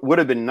would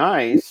have been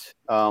nice,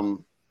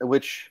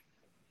 which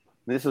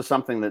this is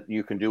something that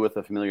you can do with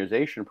a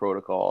familiarization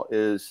protocol,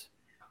 is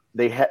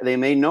they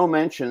made no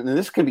mention, and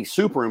this can be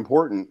super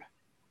important.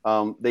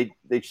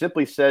 They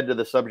simply said to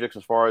the subjects,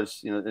 as far as,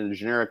 in a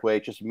generic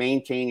way, just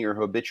maintain your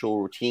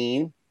habitual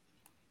routine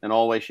in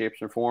all ways,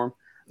 shapes, and form.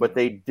 But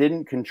they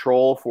didn't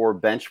control for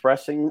bench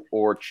pressing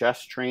or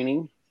chest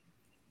training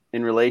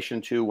in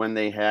relation to when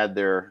they had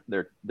their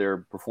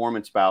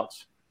performance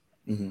bouts.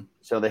 Mm-hmm.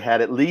 So they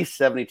had at least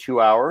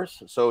 72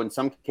 hours. So in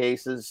some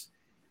cases,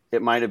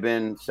 it might have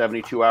been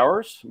 72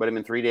 hours, might have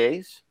been 3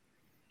 days.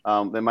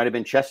 It might have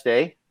been chest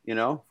day,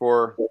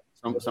 for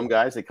some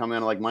guys. They come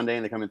in like Monday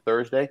and they come in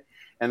Thursday.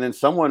 And then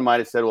someone might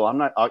have said,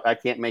 well, I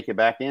can't make it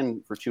back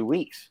in for 2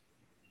 weeks.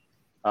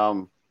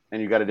 And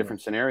you got a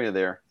different scenario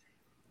there.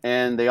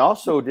 And they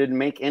also didn't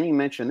make any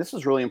mention. This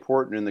is really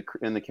important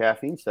in the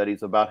caffeine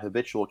studies about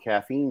habitual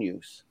caffeine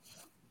use.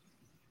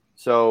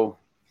 So,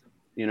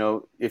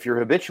 if you're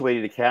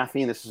habituated to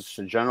caffeine, this is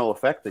a general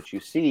effect that you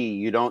see.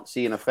 You don't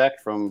see an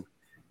effect from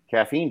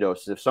caffeine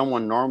doses. If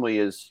someone normally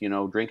is,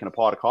 drinking a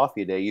pot of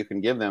coffee a day, you can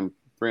give them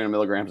 300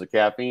 milligrams of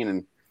caffeine,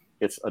 and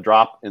it's a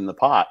drop in the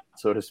pot,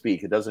 so to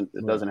speak. It doesn't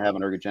have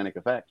an ergogenic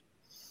effect.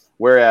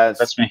 Whereas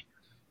that's me.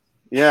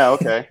 Yeah.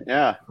 Okay.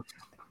 Yeah.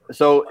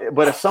 So,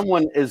 but if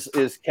someone is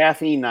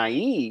caffeine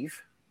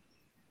naive,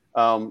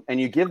 and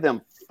you give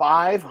them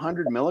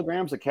 500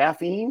 milligrams of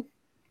caffeine,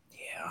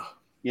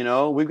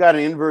 we've got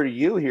an inverted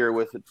U here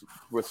with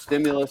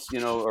stimulus,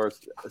 or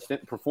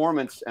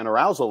performance and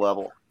arousal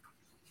level.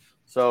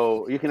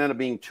 So you can end up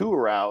being too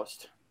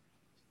aroused.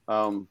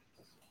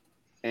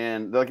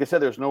 And like I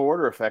said, there's no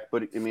order effect,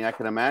 but I mean, I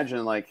can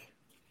imagine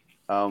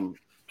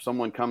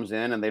someone comes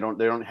in and they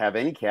don't have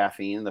any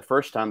caffeine. The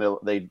first time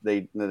they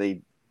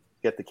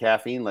get the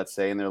caffeine, let's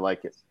say, and they're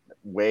like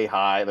way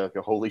high, they're like,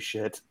 holy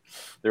shit,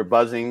 they're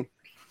buzzing,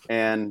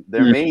 and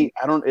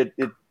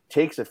it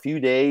takes a few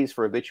days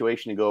for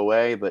habituation to go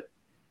away, but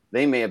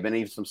they may have been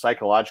even some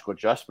psychological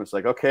adjustments,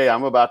 like, okay,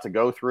 I'm about to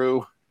go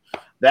through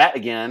that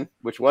again,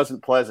 which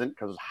wasn't pleasant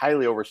because it's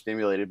highly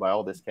overstimulated by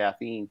all this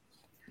caffeine.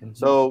 Mm-hmm.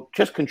 So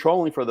just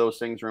controlling for those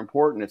things are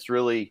important. It's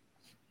really,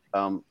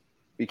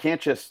 you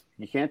can't just,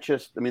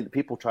 I mean,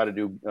 people try to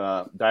do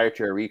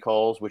dietary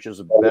recalls, which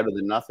is better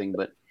than nothing,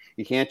 but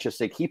you can't just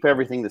say, keep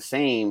everything the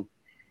same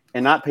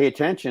and not pay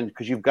attention,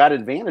 because you've got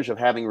advantage of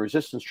having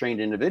resistance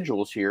trained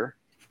individuals here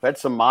who had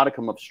some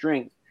modicum of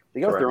strength. They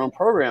got their own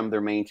program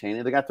they're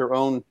maintaining. They got their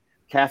own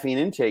caffeine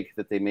intake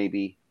that they may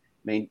be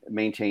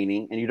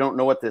maintaining, and you don't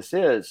know what this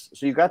is.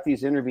 So you've got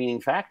these intervening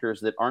factors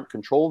that aren't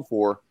controlled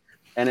for,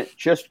 and it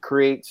just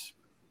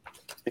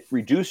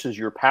reduces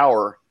your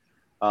power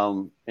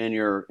in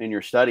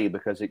your study,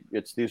 because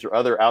these are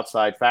other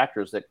outside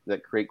factors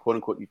that create, quote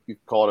unquote, you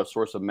call it a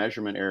source of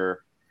measurement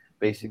error,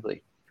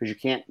 basically, because you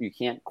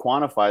can't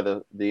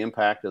quantify the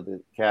impact of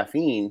the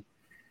caffeine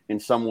in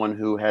someone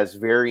who has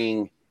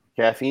varying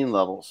caffeine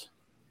levels,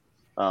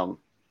 or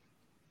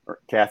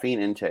caffeine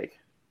intake.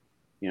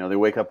 They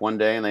wake up one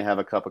day and they have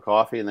a cup of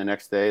coffee, and the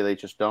next day they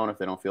just don't, if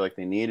they don't feel like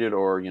they need it,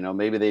 or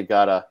maybe they've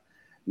got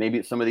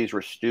maybe some of these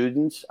were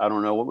students. I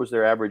don't know, what was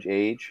their average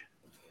age?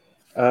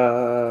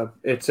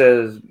 It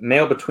says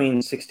male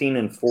between 16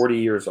 and 40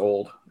 years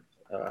old.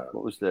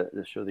 What was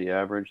show the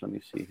average? Let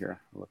me see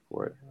here. I'll look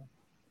for it.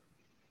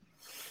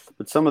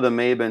 But some of them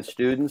may have been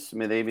students. I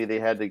mean, maybe they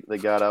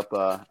got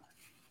up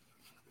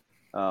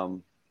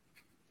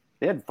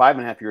they had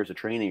 5.5 years of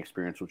training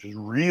experience, which is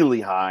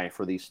really high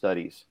for these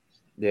studies.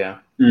 Yeah.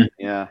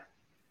 Yeah.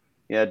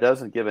 Yeah. It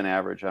doesn't give an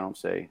average, I don't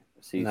say.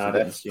 See, No, so I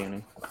didn't see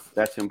any.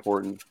 that's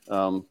important.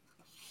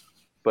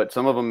 But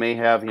some of them may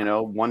have,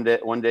 one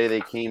day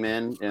they came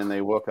in and they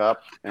woke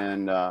up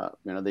and,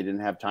 they didn't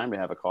have time to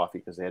have a coffee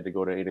because they had to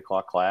go to 8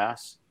 o'clock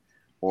class,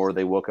 or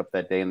they woke up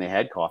that day and they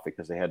had coffee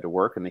because they had to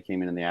work and they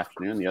came in the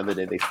afternoon. The other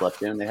day they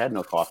slept in and they had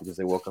no coffee because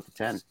they woke up at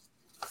 10,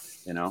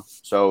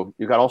 So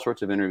you've got all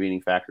sorts of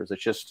intervening factors.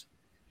 It's just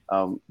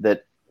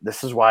that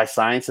this is why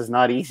science is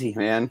not easy,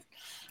 man.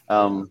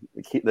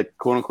 The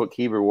quote unquote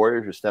keyboard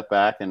warriors who step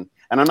back and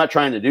I'm not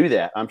trying to do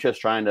that. I'm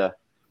just trying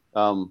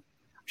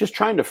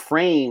to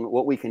frame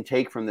what we can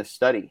take from this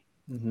study.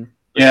 Mm-hmm.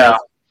 Yeah.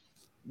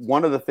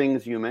 One of the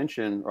things you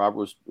mentioned, Rob,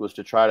 was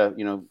to try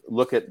to,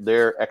 look at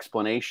their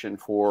explanation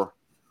for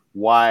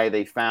why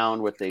they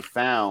found what they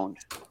found.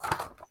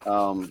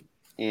 I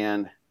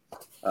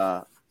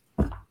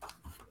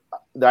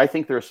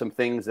think there are some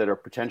things that are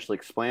potentially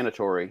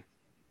explanatory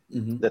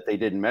that they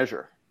didn't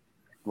measure,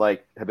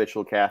 like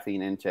habitual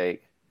caffeine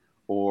intake,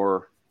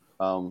 or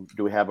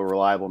do we have a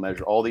reliable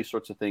measure? All these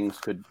sorts of things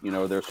could,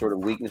 there's sort of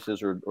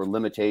weaknesses or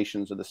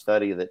limitations of the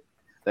study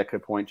that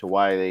could point to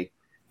why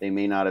they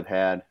may not have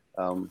had,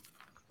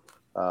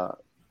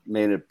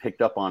 may have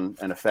picked up on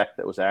an effect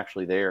that was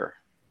actually there.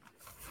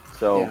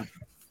 So, yeah.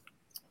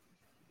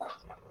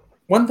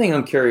 One thing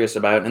I'm curious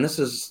about, and this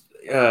is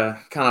kind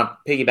of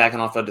piggybacking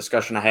off a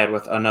discussion I had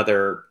with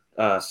another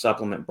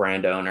supplement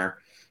brand owner,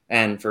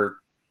 and for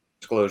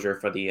disclosure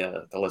for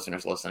the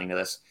listeners listening to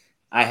this,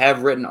 I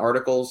have written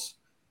articles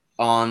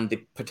on the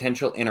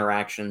potential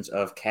interactions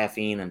of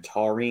caffeine and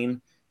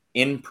taurine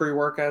in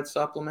pre-workout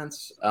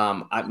supplements.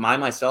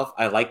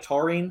 I like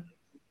taurine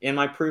in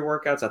my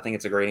pre-workouts. I think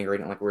it's a great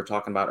ingredient, like we were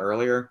talking about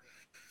earlier.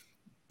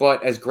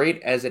 But as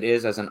great as it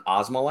is as an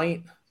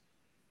osmolyte,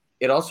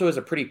 it also is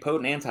a pretty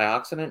potent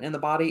antioxidant in the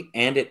body,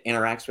 and it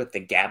interacts with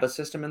the GABA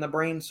system in the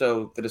brain.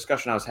 So the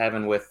discussion I was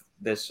having with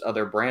this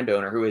other brand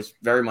owner who is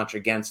very much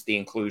against the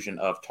inclusion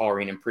of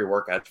taurine in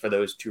pre-workouts for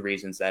those two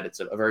reasons, that it's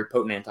a very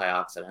potent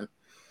antioxidant.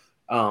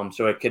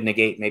 So it could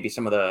negate maybe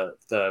some of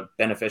the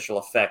beneficial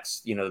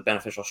effects, the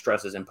beneficial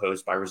stresses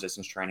imposed by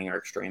resistance training or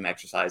extreme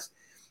exercise.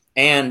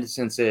 And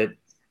since it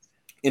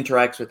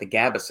interacts with the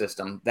GABA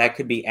system, that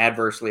could be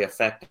adversely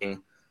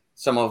affecting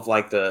some of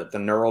like the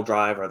neural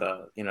drive or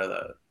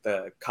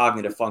the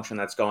cognitive function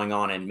that's going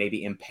on, and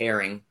maybe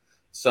impairing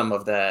some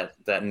of that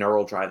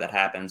neural drive that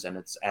happens and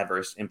its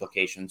adverse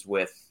implications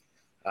with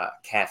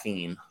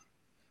caffeine.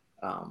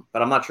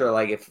 But I'm not sure,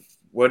 like,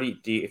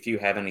 if you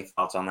have any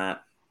thoughts on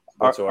that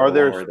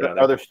whatsoever.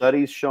 Are there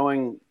studies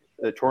showing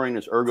that taurine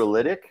is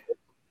ergolytic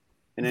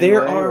in any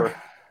there way, are or?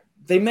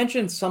 They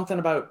mentioned something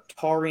about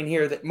taurine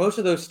here, that most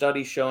of those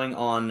studies showing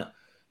on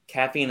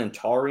caffeine and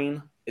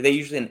taurine, they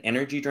usually an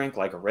energy drink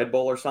like a Red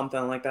Bull or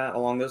something like that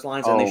along those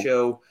lines, and they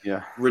show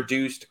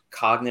reduced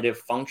cognitive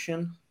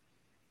function.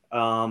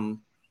 But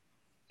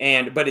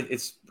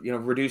it's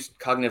reduced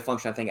cognitive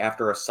function, I think,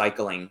 after a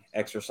cycling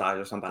exercise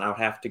or something. I would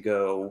have to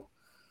go.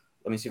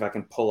 Let me see if I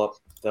can pull up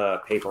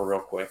the paper real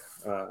quick.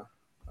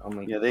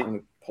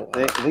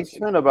 They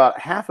spent about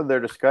half of their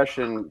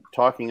discussion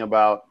talking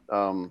about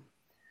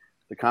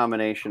the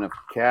combination of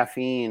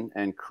caffeine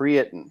and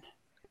creatine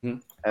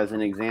as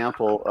an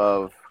example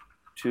of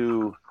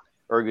two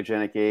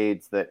ergogenic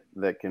aids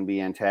that can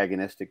be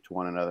antagonistic to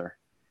one another.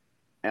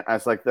 And I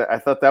was like, I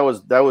thought that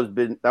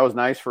was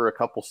nice for a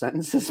couple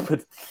sentences,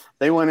 but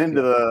they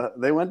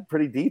went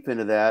pretty deep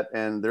into that,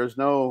 and there's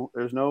no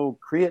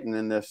creatine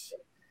in this,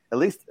 at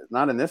least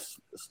not in this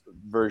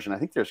version. I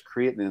think there's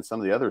creatine in some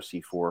of the other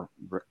C4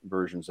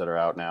 versions that are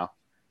out now,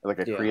 like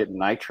a creatine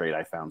nitrate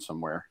I found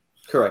somewhere.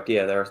 Correct.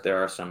 Yeah,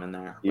 there are some in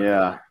there.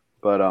 Yeah,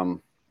 but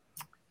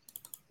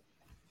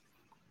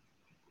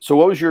so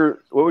what was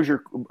your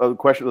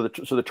question?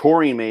 So the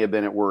taurine may have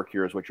been at work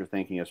here, is what you're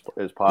thinking is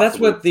possible. That's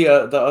what the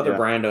other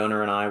brand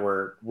owner and I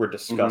were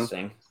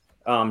discussing.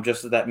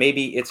 Just that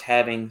maybe it's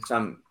having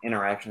some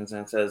interactions,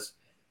 and it says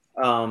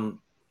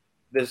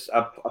this.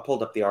 I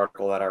pulled up the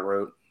article that I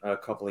wrote a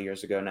couple of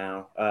years ago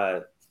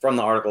now. From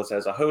the article, it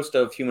says a host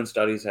of human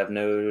studies have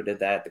noted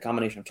that the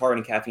combination of taurine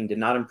and caffeine did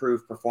not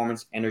improve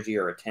performance, energy,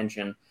 or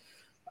attention.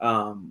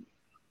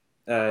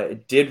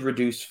 It did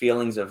reduce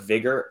feelings of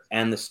vigor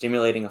and the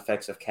stimulating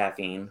effects of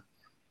caffeine.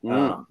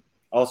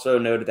 Also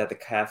noted that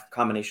the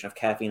combination of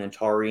caffeine and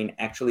taurine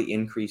actually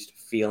increased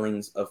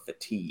feelings of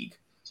fatigue.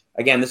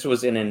 Again, this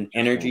was in an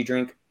energy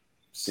drink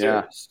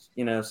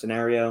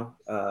scenario.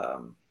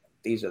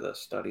 These are the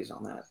studies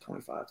on that,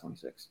 25,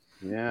 26.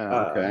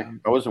 Yeah, okay.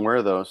 I wasn't aware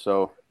of those,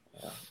 so...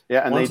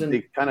 Yeah, and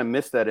they kind of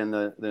missed that in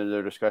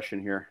their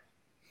discussion here.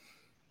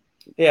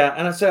 Yeah,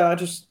 and I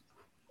just,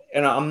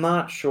 I'm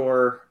not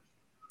sure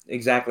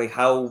exactly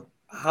how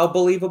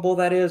believable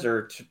that is,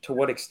 or to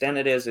what extent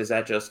it is. Is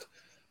that just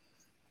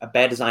a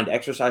bad designed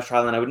exercise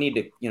trial? And I would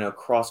need to,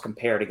 cross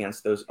compare it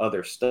against those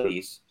other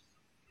studies.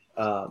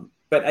 But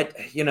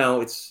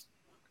it's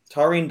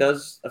taurine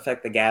does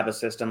affect the GABA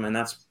system,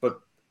 but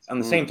on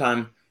the same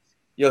time,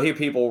 you'll hear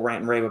people rant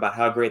and rave about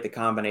how great the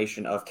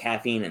combination of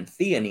caffeine and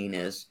theanine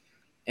is.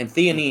 And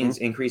theanine's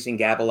increasing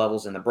GABA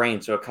levels in the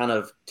brain, so it kind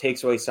of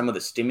takes away some of the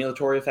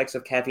stimulatory effects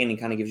of caffeine and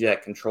kind of gives you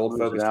that controlled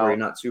focus where you're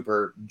not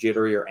super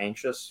jittery or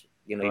anxious.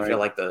 You know, you feel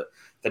like the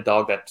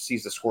dog that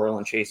sees the squirrel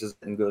and chases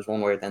it and goes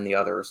one way or then the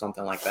other or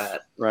something like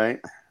that.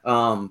 Right.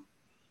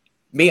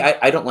 Me,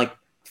 I don't like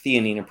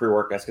theanine in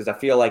pre-workouts because I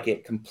feel like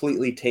it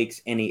completely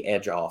takes any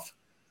edge off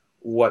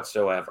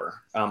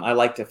whatsoever. I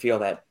like to feel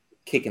that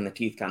kick in the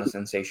teeth kind of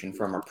sensation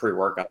from a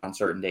pre-workout on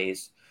certain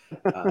days.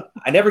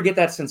 I never get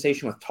that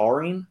sensation with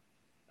taurine.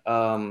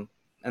 And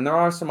there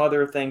are some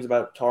other things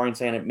about taurine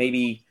saying it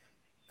maybe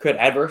could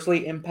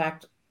adversely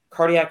impact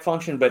cardiac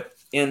function, but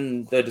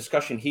in the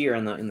discussion here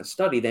in the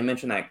study, they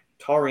mentioned that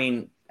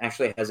taurine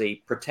actually has a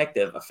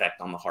protective effect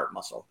on the heart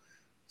muscle.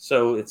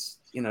 So it's,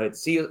 you know, it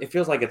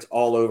feels like it's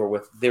all over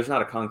with. There's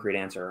not a concrete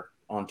answer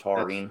on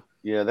taurine.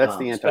 That's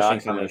the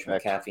antioxidant effect.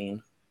 With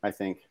caffeine. I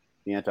think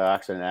the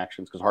antioxidant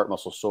actions, because heart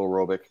muscle is so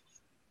aerobic,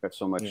 got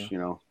so much,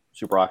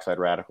 superoxide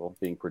radical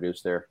being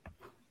produced there.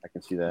 I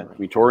can see that. I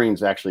mean,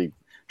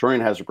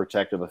 taurine has a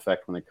protective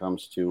effect when it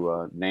comes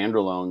to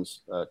nandrolone's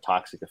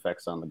toxic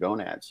effects on the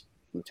gonads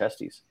and the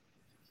testes.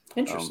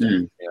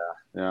 Interesting.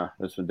 Yeah,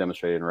 it's been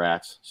demonstrated in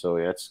rats. So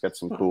yeah, it's got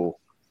some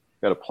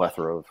got a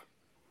plethora of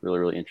really,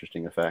 really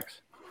interesting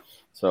effects.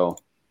 So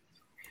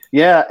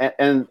yeah,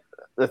 and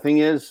the thing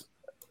is,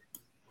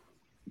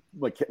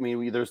 like, I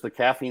mean, there's the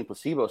caffeine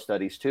placebo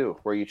studies too,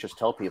 where you just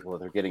tell people that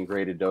they're getting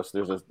graded dose.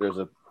 There's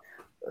a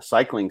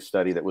cycling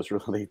study that was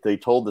really, they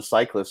told the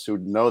cyclists who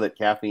know that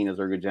caffeine is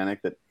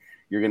ergogenic that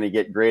you're going to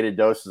get graded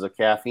doses of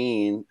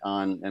caffeine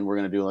and we're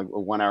going to do like a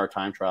 1 hour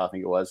time trial, I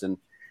think it was. And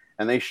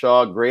they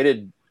saw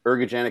graded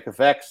ergogenic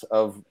effects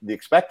of the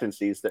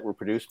expectancies that were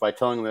produced by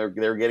telling them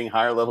they're getting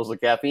higher levels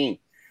of caffeine.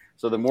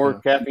 So the more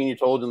caffeine you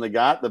told them they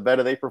got, the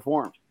better they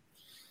performed.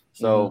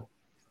 So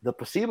the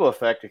placebo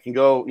effect, it can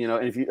go,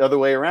 and if you other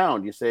way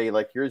around, you say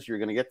like, you're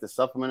going to get this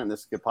supplement and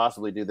this could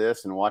possibly do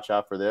this and watch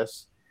out for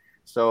this.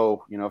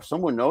 So, if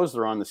someone knows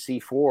they're on the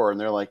C4 and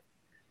they're like,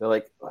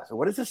 so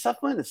what is this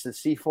supplement? It's the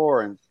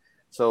C4. And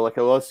so like,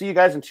 well, I'll see you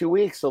guys in 2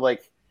 weeks.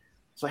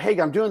 So hey,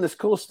 I'm doing this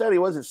cool study.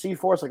 Was it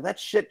C4? It's like, that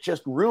shit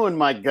just ruined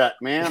my gut,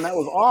 man. That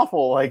was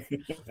awful. Like,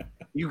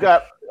 you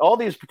got all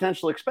these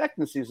potential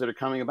expectancies that are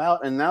coming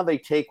about, and now they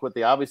take what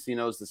they obviously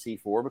know is the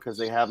C4 because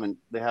they haven't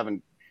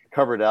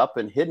covered up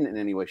and hidden it in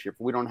any way, shape.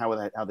 We don't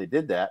know how they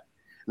did that,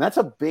 and that's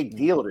a big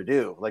deal to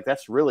do. Like,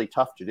 that's really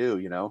tough to do,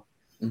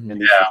 in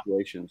these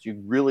situations.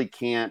 You really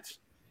can't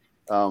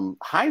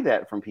hide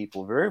that from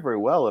people very, very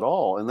well at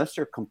all, unless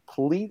they're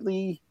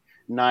completely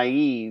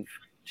naive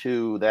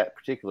to that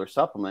particular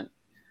supplement.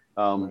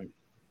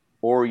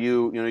 Or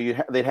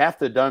they'd have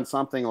to have done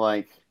something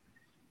like,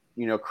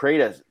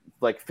 create a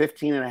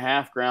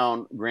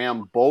 15.5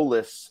 gram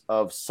bolus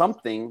of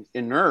something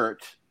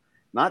inert,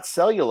 not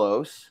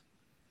cellulose,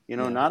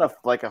 not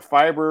a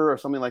fiber or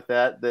something like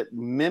that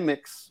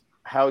mimics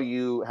how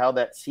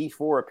that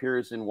C4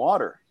 appears in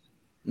water.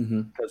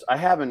 Because I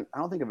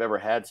don't think I've ever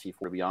had C4,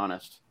 to be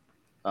honest.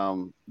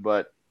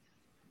 But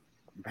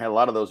I've had a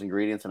lot of those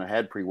ingredients, and I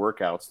had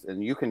pre-workouts,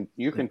 and you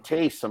can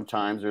taste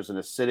sometimes there's an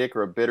acidic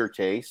or a bitter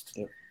taste,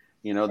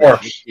 that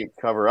you can't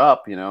cover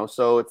up,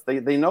 so it's,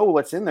 they know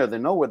what's in there. They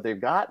know what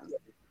they've gotten.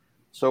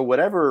 So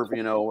whatever,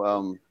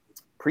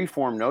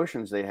 preformed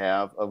notions they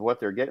have of what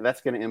they're getting,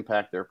 that's going to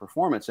impact their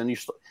performance. And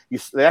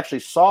they actually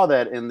saw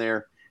that in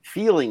their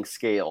feeling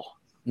scale,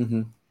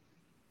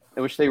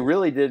 which they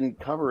really didn't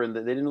cover, and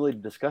they didn't really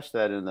discuss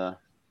that in the,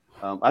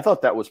 I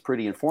thought that was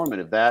pretty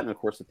informative. That, and of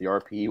course that the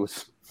RPE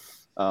was,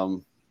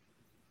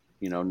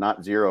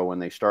 not 0 when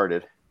they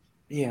started.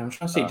 Yeah, I'm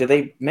trying to see. Did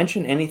they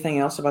mention anything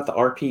else about the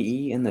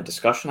RPE in the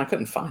discussion? I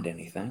couldn't find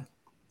anything.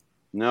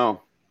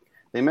 No,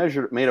 they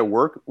made a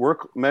work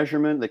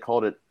measurement. They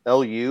called it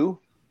LU.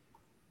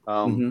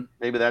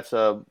 Maybe that's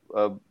a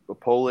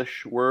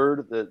Polish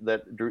word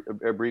that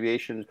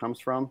abbreviation comes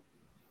from.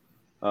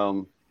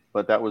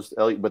 But that was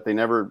LU. But they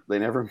never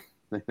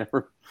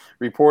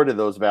reported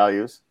those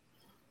values.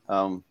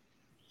 And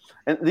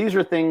these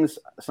are things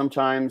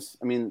sometimes.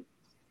 I mean,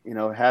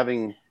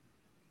 having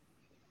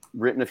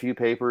written a few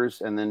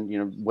papers, and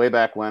then way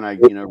back when I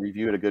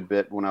reviewed a good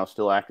bit when I was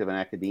still active in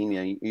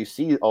academia, you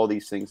see all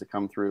these things that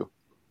come through.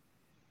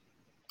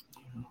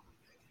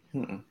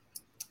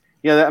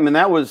 Yeah, I mean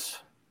that was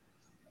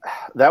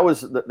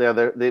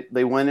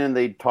they went in,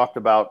 they talked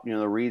about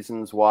the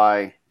reasons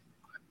why.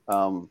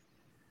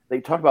 They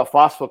talked about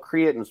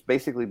phosphocreatine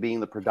basically being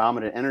the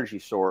predominant energy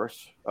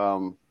source,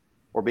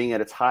 or being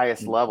at its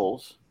highest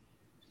levels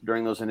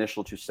during those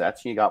initial 2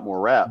 sets, and you got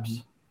more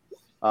reps.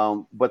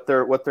 But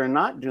what they're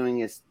not doing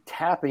is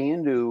tapping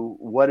into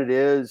what it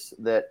is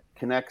that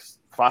connects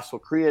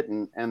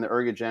phosphocreatine and the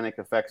ergogenic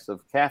effects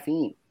of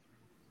caffeine.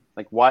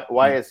 Like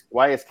why is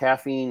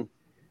caffeine?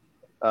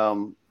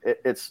 They're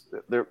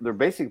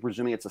basically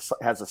presuming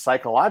has a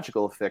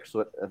psychological effect,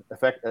 so it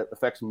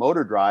affects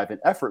motor drive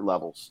and effort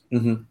levels.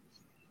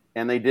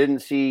 And they didn't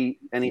see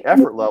any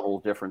effort level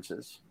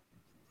differences.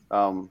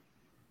 And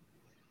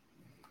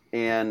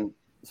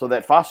so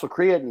that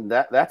phosphocreatine,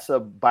 that's a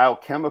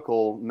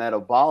biochemical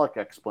metabolic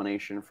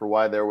explanation for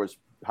why there was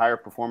higher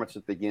performance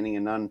at the beginning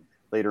and none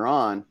later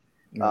on.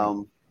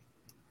 Right.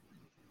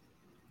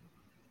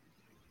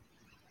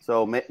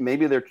 So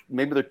maybe this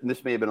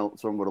may have been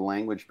somewhat a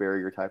language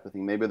barrier type of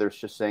thing. Maybe they're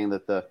just saying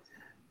that the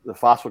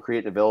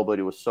phosphocreatine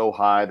availability was so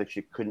high that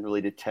you couldn't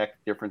really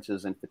detect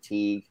differences in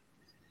fatigue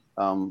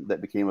that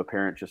became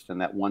apparent just in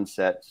that one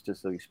set,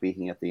 statistically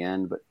speaking, at the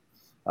end. But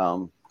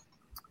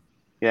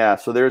yeah,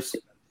 so there's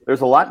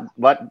a lot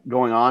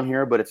going on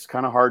here, but it's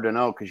kind of hard to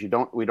know because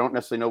we don't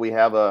necessarily know we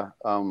have an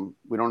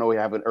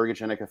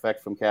ergogenic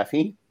effect from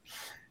caffeine,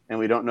 and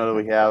we don't know that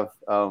we have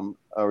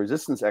a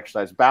resistance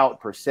exercise bout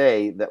per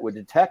se that would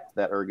detect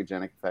that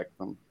ergogenic effect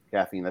from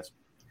caffeine. That's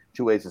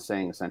two ways of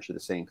saying essentially the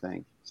same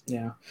thing.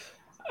 Yeah.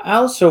 I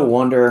also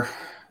wonder,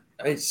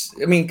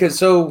 because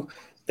so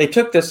they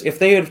took this, if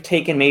they had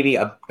taken maybe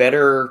a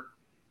better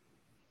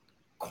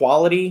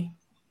quality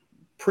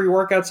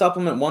pre-workout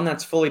supplement, one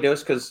that's fully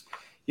dosed, because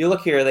you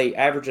look here, they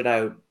average it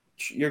out.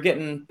 You're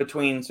getting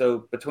between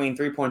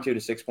 3.2 to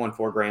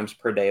 6.4 grams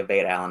per day of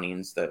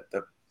beta-alanines, the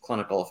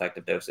clinical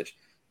effective dosage.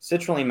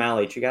 Citrulline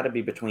malate, you got to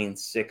be between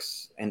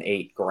 6 and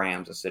 8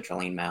 grams of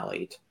citrulline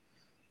malate.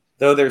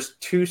 Though there's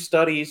 2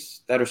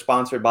 studies that are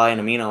sponsored by an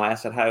amino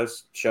acid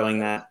house showing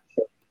that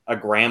a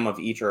gram of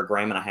each or a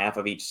gram and a half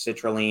of each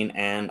citrulline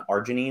and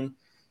arginine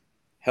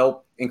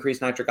help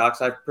increase nitric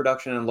oxide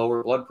production and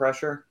lower blood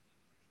pressure.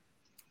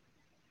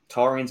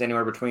 Taurine's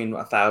anywhere between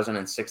 1,000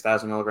 and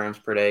 6,000 milligrams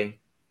per day.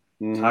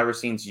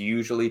 Tyrosine's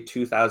usually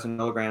 2,000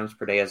 milligrams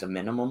per day as a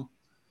minimum.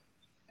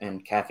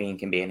 And caffeine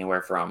can be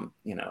anywhere from,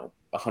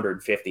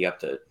 150 up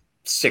to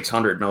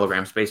 600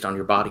 milligrams based on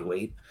your body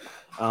weight.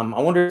 I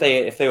wonder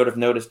if they would have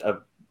noticed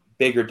a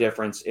bigger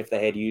difference if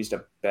they had used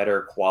a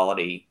better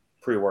quality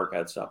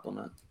pre-workout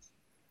supplement.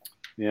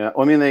 Yeah,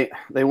 well, I mean,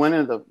 they went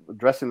into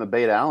addressing the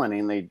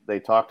beta-alanine. They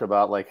talked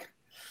about, like,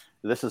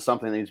 this is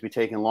something that needs to be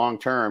taken long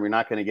term. You're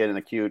not going to get an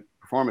acute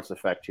performance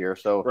effect here.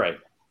 So right,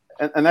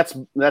 and that's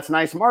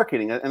nice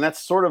marketing, and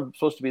that's sort of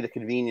supposed to be the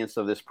convenience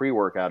of this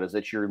pre-workout, is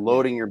that you're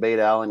loading your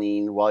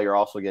beta-alanine while you're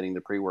also getting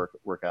the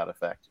pre-workout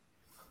effect.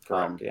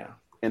 Correct. Yeah.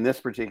 In this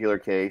particular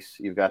case,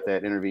 you've got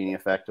that intervening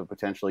effect of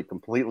potentially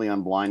completely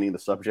unblinding the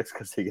subjects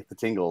because they get the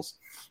tingles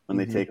when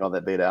they take all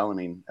that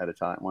beta-alanine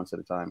once at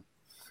a time.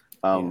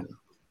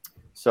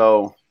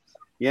 So,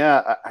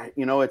 yeah,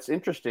 it's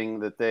interesting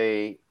that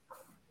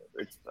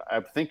I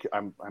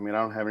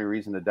don't have any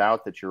reason to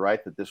doubt that you're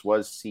right that this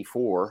was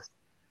C4,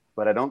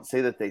 but I don't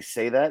say that they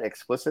say that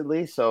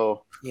explicitly.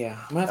 So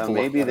yeah, I'm gonna have to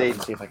maybe they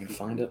see if I can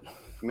find it.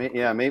 Maybe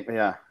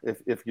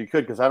if you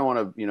could, because I don't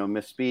want to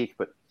misspeak,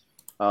 but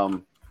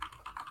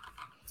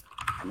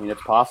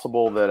it's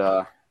possible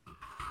that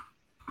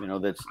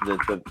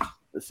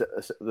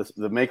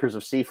the makers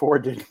of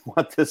C4 didn't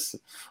want this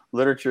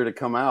literature to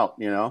come out,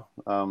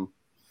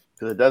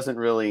 because it doesn't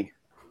really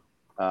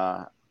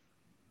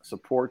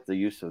support the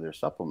use of their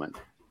supplement.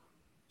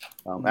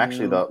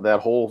 Actually, the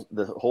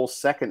whole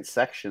second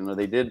section,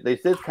 they did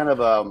kind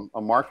of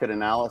a market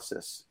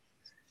analysis,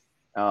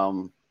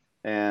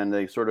 and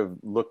they sort of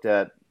looked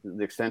at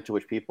the extent to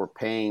which people are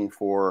paying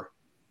for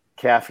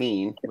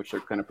caffeine, which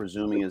they're kind of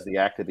presuming is the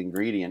active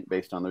ingredient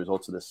based on the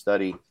results of this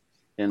study,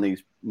 in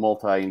these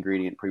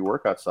multi-ingredient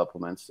pre-workout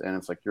supplements. And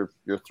it's like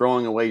you're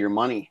throwing away your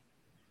money,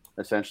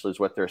 essentially, is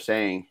what they're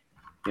saying,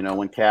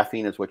 when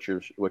caffeine is what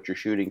you're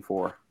shooting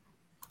for.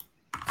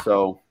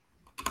 So,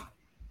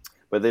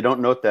 but they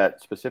don't note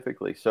that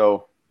specifically.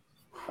 So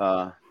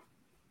I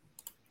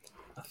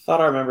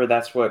thought I remember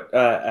that's what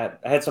I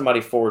had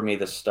somebody forward me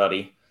this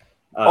study.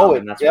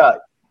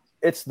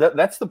 That's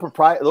the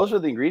proprietary. Those are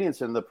the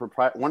ingredients in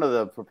one of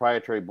the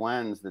proprietary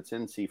blends that's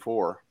in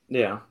C4.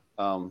 Yeah.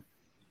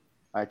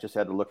 I just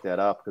had to look that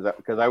up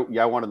because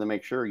I wanted to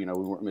make sure we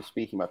weren't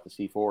misspeaking about the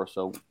C4.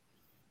 So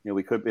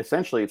we could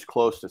essentially, it's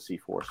close to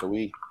C4. So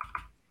we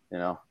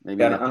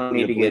maybe I don't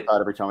need to get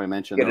every time I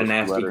mention a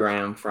nasty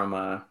gram from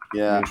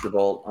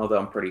Nutrabolt, although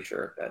I'm pretty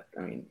sure that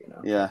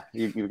yeah,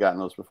 you've gotten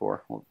those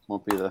before.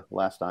 Won't be the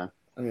last time.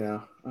 Yeah.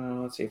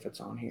 Let's see if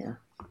it's on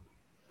here.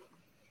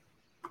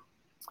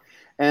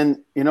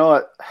 And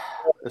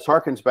this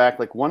harkens back,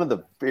 like one of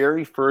the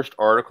very first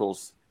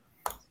articles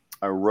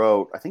I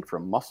wrote, I think for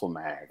Muscle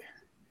Mag,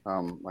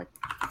 like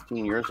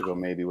 15 years ago,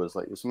 maybe, was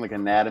something like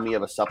anatomy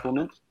of a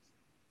supplement.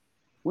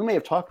 We may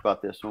have talked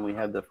about this when we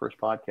had the first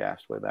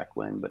podcast way back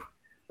when, but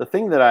the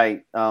thing that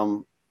I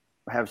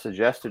have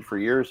suggested for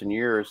years and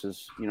years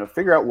is,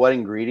 figure out what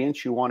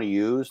ingredients you want to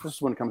use. This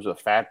is when it comes to a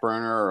fat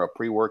burner or a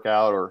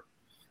pre-workout or,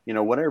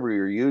 whatever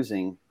you're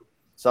using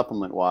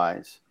supplement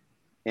wise,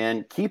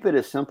 and keep it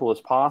as simple as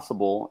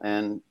possible.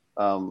 And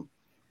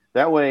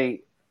that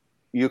way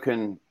you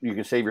can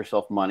save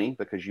yourself money,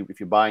 because if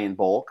you buy in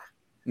bulk,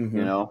 and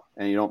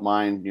you don't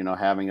mind,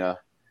 having a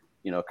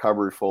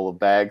cupboard full of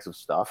bags of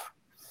stuff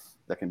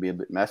that can be a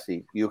bit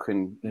messy, you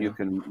can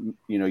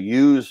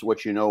use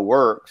what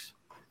works.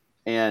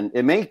 And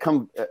it may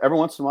come every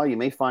once in a while, you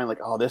may find like,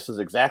 oh, this is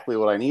exactly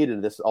what I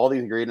needed. All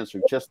these ingredients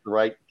are just the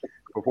right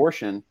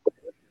proportion.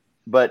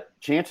 but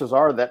chances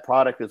are that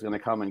product is going to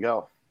come and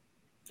go.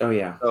 Oh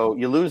yeah. So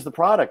you lose the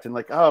product and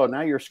like, oh,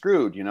 now you're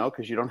screwed,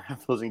 because you don't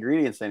have those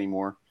ingredients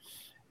anymore.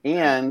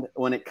 And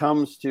when it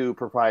comes to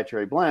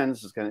proprietary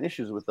blends, there's kind of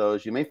issues with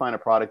those. You may find a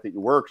product that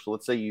you work. So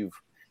let's say you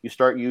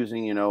start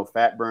using,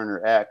 Fat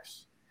Burner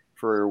X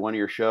for one of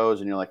your shows,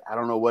 and you're like, I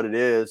don't know what it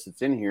is.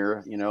 It's in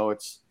here.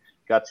 It's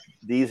got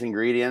these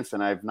ingredients,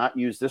 and I've not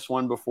used this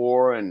one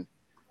before,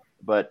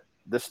 but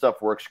this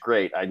stuff works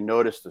great. I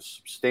noticed a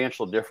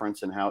substantial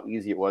difference in how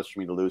easy it was for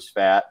me to lose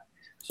fat.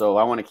 So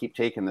I want to keep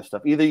taking this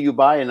stuff. Either you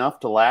buy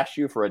enough to last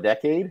you for a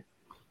decade,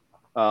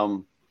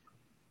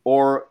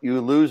 or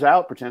you lose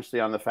out potentially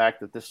on the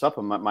fact that this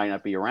supplement might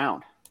not be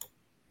around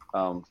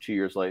 2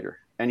 years later,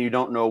 and you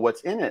don't know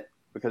what's in it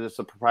because it's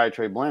a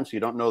proprietary blend, so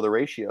you don't know the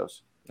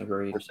ratios.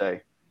 Agreed. Per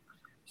se.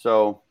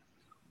 So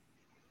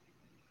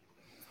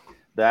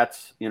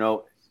that's,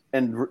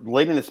 and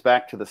relating this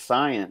back to the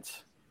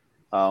science,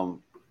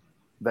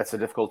 that's the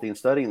difficulty in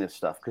studying this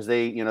stuff, because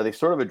they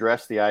sort of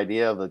address the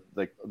idea of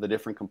the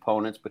different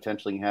components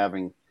potentially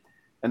having,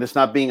 and this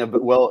not being a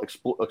well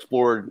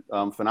explored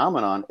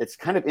phenomenon. It's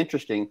kind of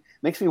interesting.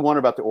 Makes me wonder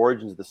about the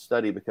origins of the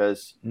study,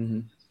 because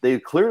they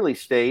clearly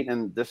state,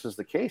 and this is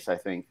the case, I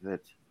think,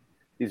 that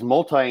these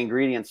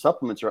multi-ingredient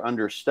supplements are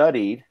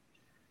understudied.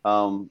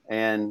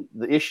 And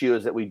the issue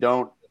is that we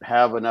don't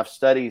have enough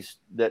studies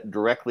that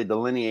directly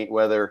delineate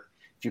whether,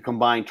 if you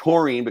combine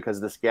taurine, because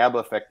of this GABA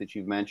effect that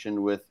you've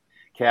mentioned, with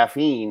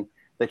caffeine,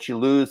 that you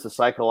lose the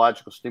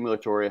psychological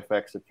stimulatory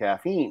effects of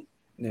caffeine.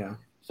 Yeah.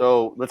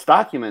 So let's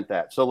document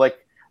that. So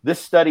like this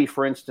study,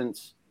 for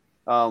instance,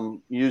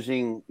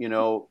 using,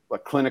 a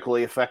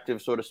clinically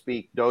effective, so to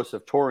speak, dose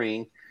of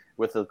taurine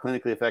with a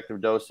clinically effective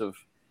dose of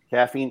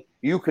caffeine,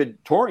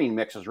 taurine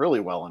mixes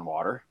really well in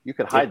water. You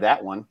could hide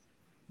that one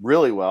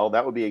really well.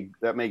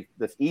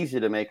 That's easy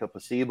to make a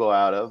placebo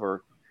out of,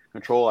 or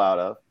control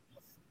out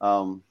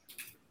of.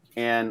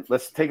 And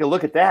let's take a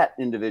look at that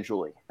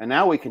individually. And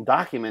now we can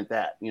document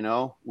that,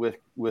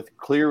 with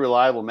clear,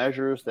 reliable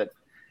measures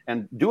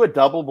and do a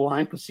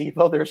double-blind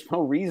placebo. There's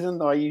no reason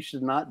why you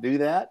should not do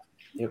that.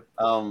 Yep.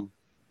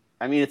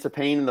 It's a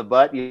pain in the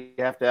butt. You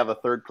have to have a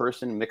third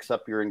person mix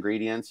up your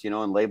ingredients,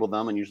 and label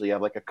them, and usually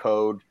have like a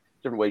code.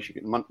 Different ways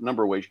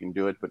number of ways you can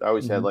do it. But I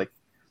always had like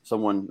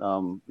someone,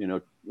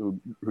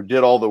 who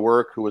did all the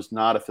work, who was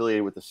not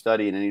affiliated with the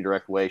study in any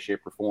direct way,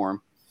 shape, or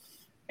form,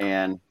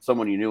 and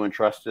someone you knew and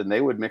trusted, and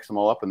they would mix them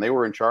all up, and they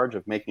were in charge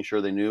of making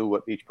sure they knew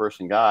what each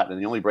person got. And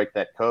you only break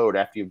that code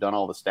after you've done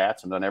all the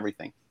stats and done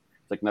everything.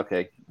 It's like,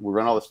 okay, we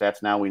run all the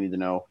stats. Now we need to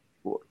know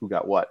who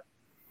got what,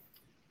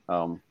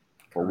 or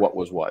what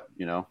was what,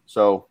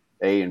 so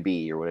A and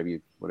B, or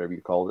whatever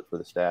you called it for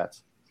the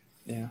stats.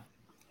 Yeah.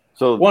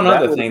 So one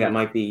other thing that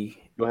might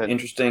be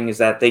interesting is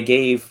that they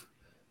gave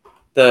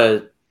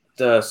the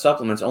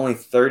supplements only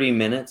 30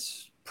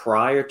 minutes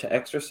prior to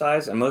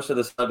exercise, and most of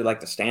the study, like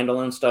the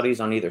standalone studies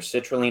on either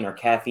citrulline or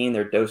caffeine,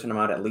 they're dosing them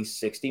out at least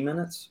 60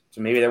 minutes.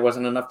 So maybe there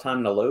wasn't enough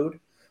time to load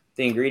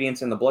the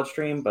ingredients in the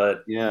bloodstream,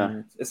 but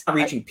it's not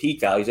reaching peak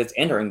values. It's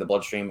entering the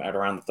bloodstream at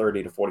around the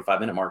 30 to 45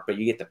 minute mark, but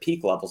you get the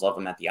peak levels of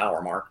them at the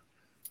hour mark.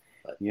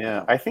 But,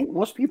 I think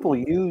most people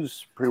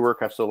use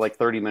pre-workout so like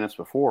 30 minutes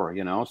before,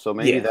 so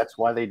maybe that's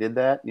why they did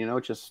that,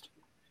 just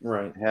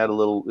right. Is a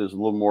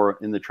little more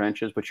in the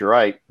trenches. But you're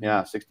right.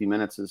 Yeah, 60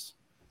 minutes is,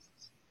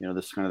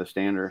 this is kind of the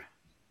standard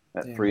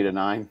at 3 to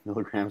 9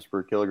 milligrams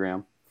per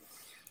kilogram,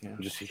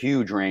 which is a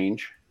huge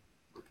range.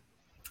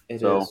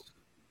 It is.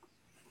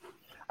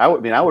 I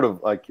would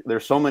have, like,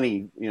 there's so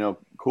many,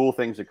 cool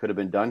things that could have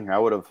been done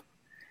here.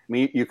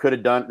 They could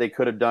have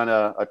done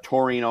a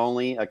taurine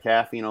only, a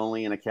caffeine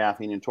only, and a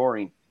caffeine and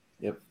taurine.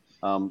 Yep.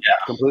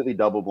 Completely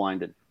double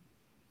blinded.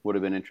 Would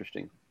have been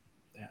interesting.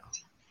 Yeah.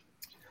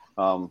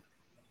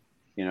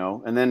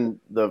 And then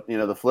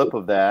the flip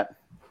of that,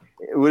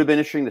 it would have been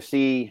interesting to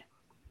see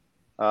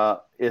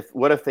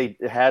if they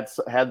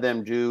had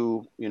them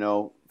do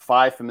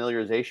 5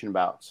 familiarization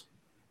bouts.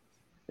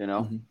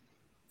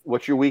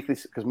 What's your weekly?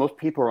 Because most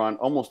people are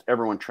almost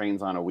everyone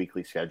trains on a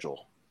weekly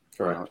schedule.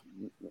 Correct.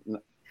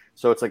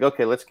 So it's like,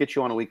 okay, let's get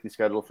you on a weekly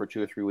schedule for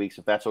 2 or 3 weeks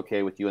if that's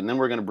okay with you, and then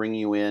we're going to bring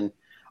you in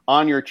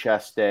on your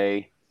chest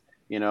day,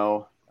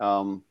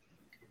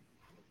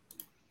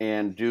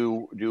 and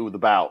do the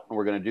bout. And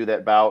we're going to do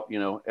that bout,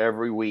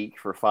 every week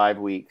for 5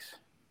 weeks.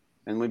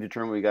 And we've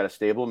determined we got a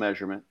stable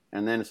measurement.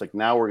 And then it's like,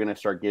 now we're going to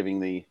start giving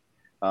the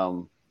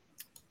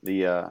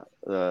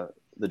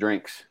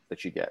drinks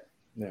that you get.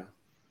 Yeah.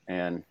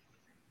 And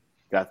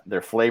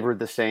they're flavored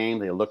the same.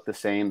 They look the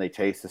same. They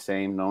taste the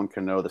same. No one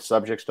can know. The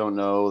subjects don't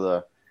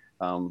know.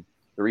 The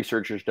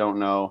researchers don't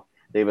know.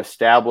 They've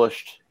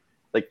established,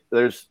 like,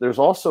 there's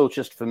also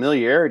just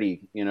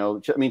familiarity,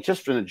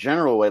 just in a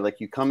general way. Like,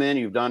 you come in,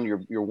 you've done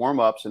your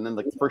warm-ups, and then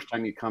the first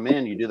time you come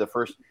in, you do the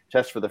first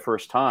test for the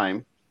first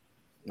time.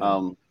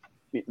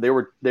 They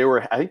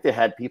were I think they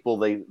had people,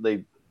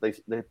 they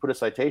put a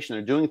citation.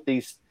 They're doing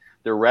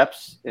their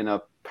reps in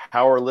a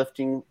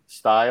powerlifting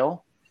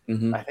style.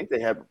 Mm-hmm. I think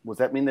does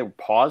that mean they were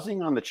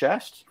pausing on the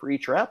chest for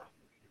each rep?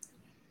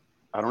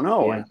 I don't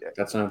know. Yeah,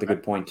 that's another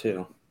good point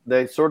too.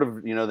 they sort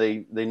of,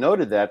 they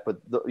noted that,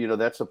 but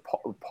that's a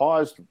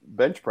paused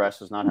bench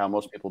press is not how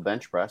most people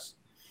bench press.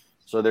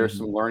 So there's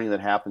some learning that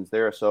happens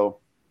there. So,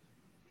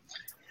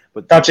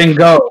 but touch and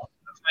go.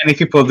 Many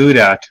people do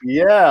that.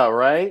 Yeah,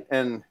 right.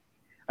 And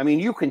I mean,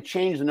 you can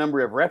change the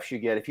number of reps you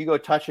get. If you go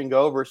touch and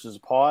go versus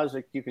pause,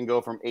 you can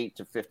go from 8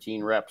 to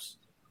 15 reps,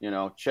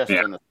 just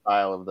in the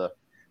style of the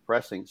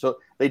pressing. So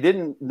they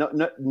didn't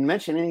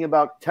mention anything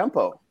about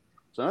tempo.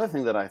 So another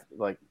thing that I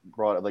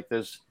brought up,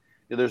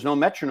 there's no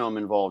metronome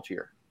involved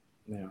here,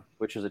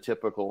 which is a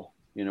typical,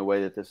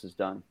 way that this is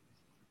done,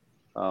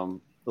 at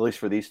least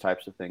for these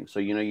types of things. So,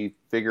 you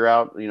figure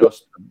out,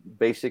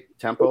 basic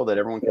tempo that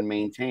everyone can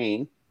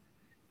maintain.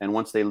 And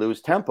once they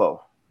lose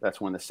tempo, that's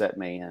when the set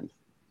may end.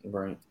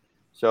 Right.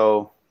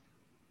 So,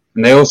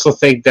 and they also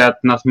think that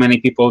not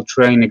many people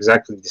train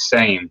exactly the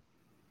same.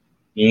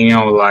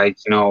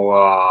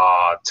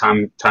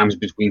 Times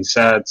between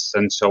sets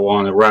and so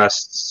on,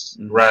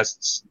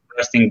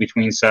 resting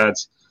between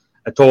sets.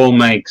 It all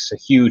makes a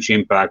huge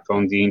impact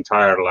on the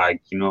entire,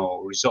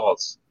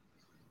 results.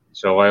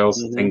 So I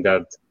also think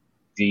that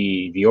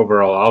the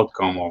overall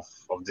outcome of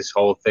this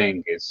whole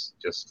thing is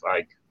just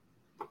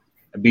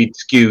a bit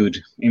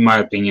skewed, in my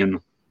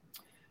opinion.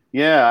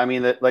 Yeah, I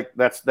mean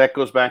that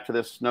goes back to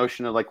this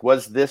notion of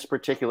was this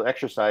particular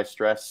exercise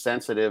stress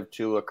sensitive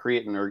to a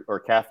creatine or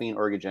caffeine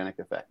ergogenic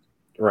effect?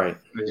 Right.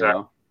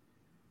 Exactly.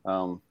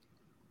 I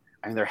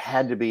mean,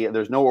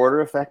 there's no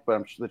order effect, but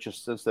I'm sure that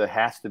just since it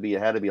had to be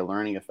a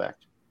learning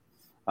effect.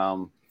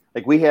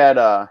 We had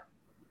a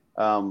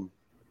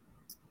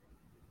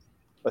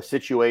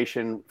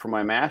situation for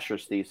my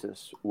master's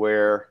thesis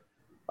where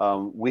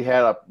we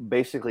had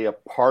basically a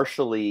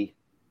partially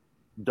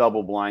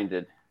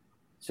double-blinded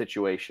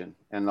situation,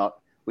 and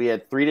we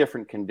had 3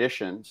 different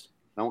conditions.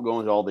 I won't go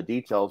into all the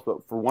details,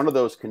 but for one of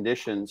those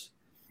conditions,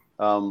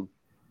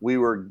 we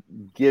were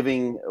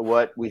giving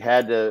what we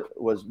had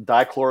was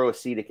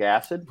dichloroacetic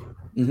acid,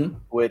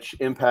 which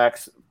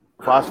impacts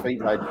phosphate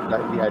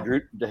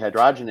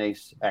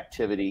dehydrogenase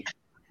activity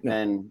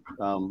and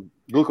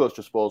glucose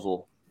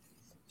disposal.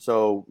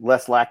 So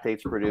less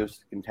lactates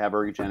produced, can have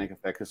ergogenic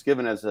effects. It's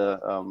given as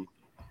a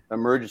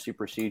emergency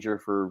procedure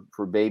for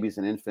babies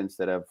and infants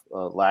that have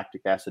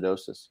lactic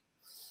acidosis.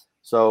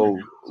 So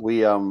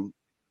we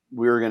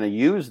were going to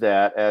use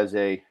that as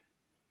an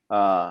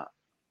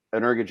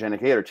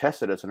ergogenic aid, or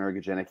test it as an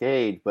ergogenic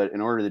aid. But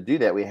in order to do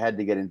that, we had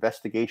to get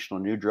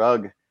investigational new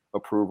drug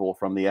approval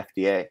from the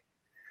FDA.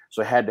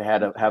 So I had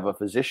to have a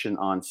physician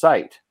on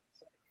site.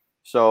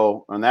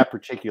 So on that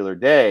particular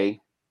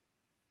day,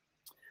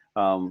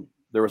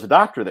 there was a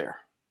doctor there.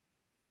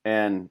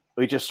 And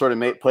we just sort of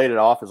played it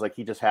off as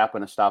he just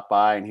happened to stop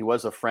by, and he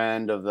was a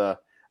friend of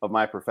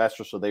my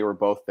professor, so they were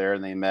both there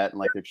and they met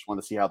and they just wanted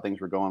to see how things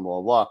were going,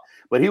 blah, blah, blah.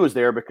 But he was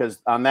there because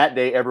on that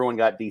day everyone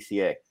got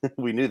DCA.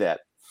 We knew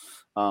that,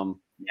 and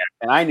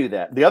I knew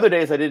that. The other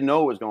days I didn't know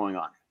what was going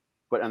on,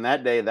 but on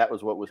that day that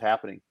was what was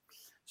happening.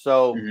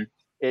 So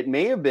it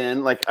may have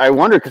been I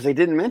wonder, because they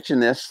didn't mention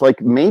this,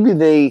 maybe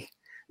they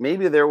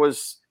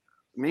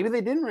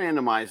didn't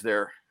randomize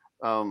their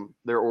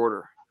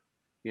order.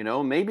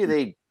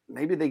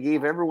 Maybe they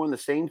gave everyone the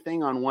same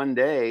thing on one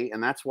day,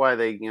 and that's why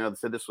they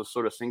said this was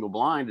sort of single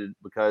blinded,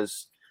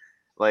 because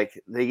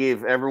they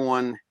gave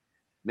everyone,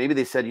 maybe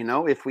they said,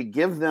 if we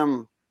give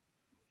them,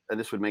 and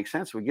this would make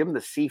sense, we give them the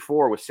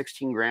C4 with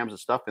 16 grams of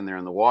stuff in there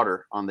in the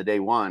water on the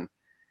day 1,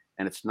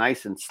 and it's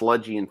nice and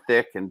sludgy and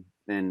thick and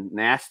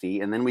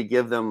nasty, and then we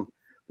give them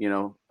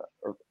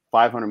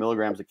 500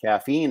 milligrams of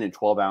caffeine in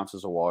 12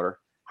 ounces of water.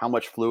 How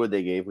much fluid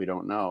they gave, we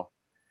don't know.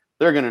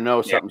 They're going to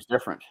know something's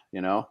different,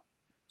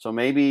 So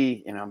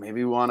maybe,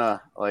 maybe we want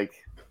to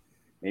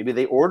maybe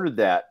they ordered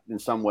that in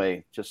some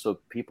way just so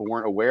people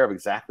weren't aware of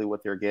exactly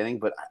what they're getting.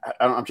 But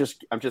I'm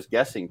just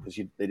guessing because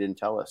they didn't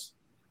tell us.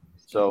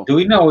 So do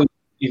we know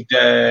if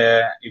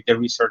the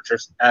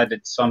researchers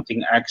added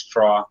something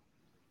extra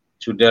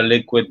to the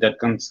liquid that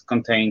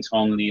contains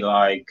only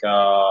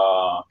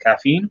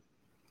caffeine?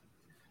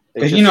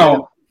 Because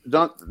no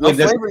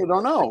flavor. You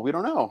don't know. We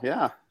don't know.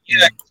 Yeah.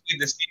 Yeah, with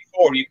the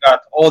C4, you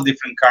got all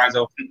different kinds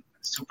of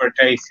super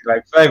tasty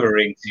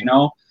flavorings,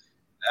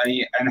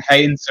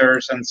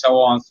 enhancers and so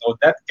on. So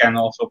that can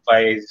also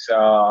play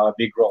a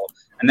big role.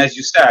 And as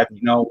you said,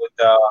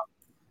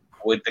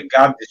 with the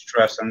gut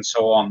distress and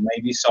so on,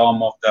 maybe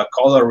some of the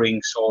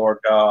colorings or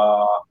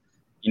the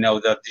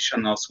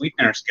additional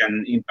sweeteners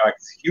can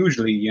impact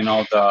hugely,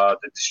 the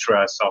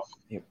distress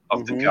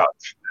of the gut.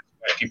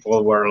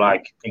 People were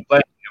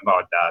complaining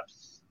about that.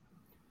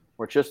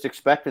 Or just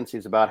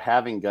expectancies about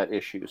having gut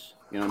issues.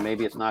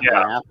 Maybe it's not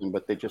going to happen,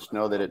 but they just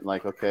know that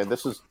okay,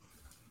 this is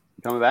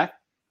coming back.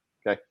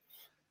 Okay.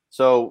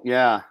 So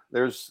yeah,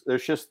 there's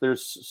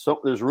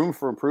room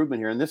for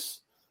improvement here. And this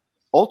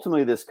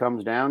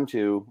comes down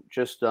to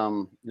just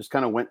kind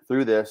of went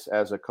through this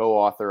as a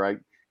co-author. I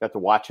got to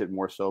watch it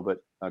more so,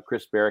 but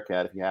Chris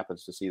Barakat, if he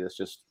happens to see this,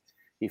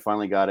 he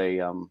finally got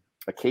a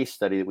case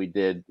study that we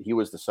did. He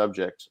was the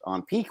subject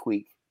on Peak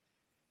Week.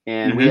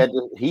 And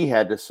he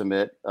had to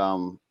submit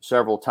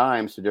several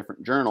times to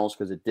different journals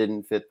because it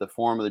didn't fit the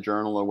form of the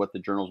journal or what the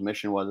journal's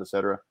mission was, et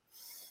cetera.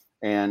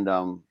 And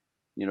one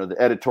of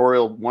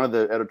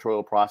the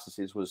editorial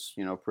processes was,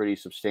 pretty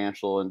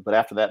substantial. But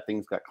after that,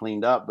 things got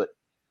cleaned up. But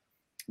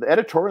the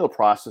editorial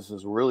process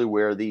is really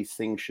where these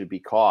things should be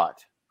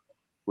caught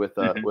with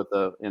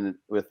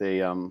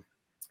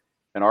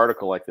an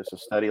article like this, a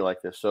study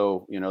like this.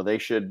 So, they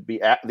should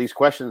be these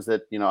questions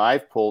that,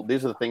 I've pulled.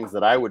 These are the things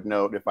that I would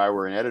note if I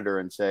were an editor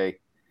and say,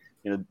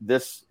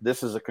 this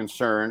is a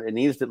concern. It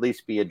needs to at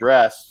least be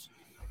addressed.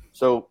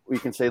 So we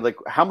can say, like,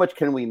 how much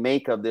can we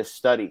make of this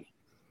study?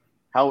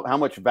 How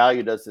much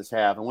value does this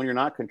have? And when you're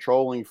not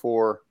controlling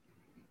for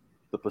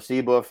the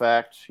placebo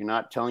effect, you're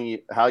not telling you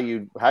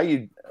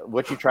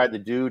what you tried to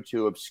do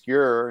to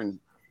obscure and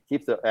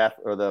keep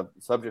the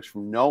subjects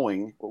from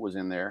knowing what was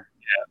in there.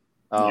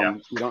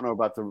 You don't know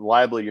about the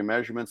reliability of your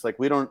measurements. Like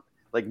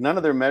none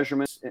of their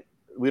measurements.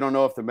 We don't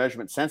know if the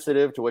measurement's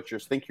sensitive to what you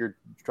think you're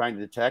trying to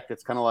detect.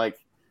 It's kind of like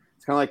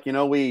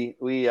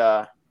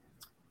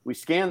we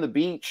scanned the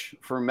beach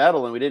for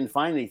metal and we didn't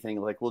find anything.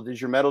 Like, well,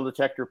 did your metal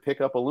detector pick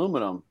up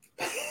aluminum?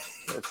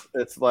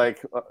 It's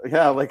like,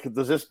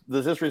 does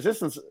this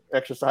resistance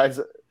exercise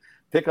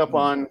pick up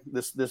on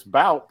this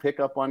bout pick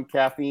up on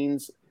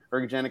caffeine's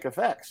ergogenic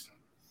effects?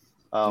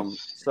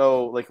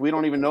 So like, we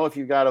don't even know if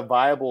you've got a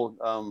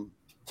viable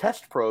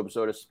test probe,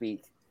 so to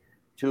speak,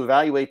 to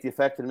evaluate the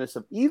effectiveness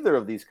of either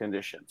of these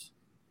conditions.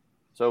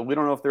 So we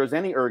don't know if there's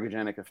any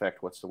ergogenic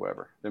effect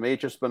whatsoever. There may have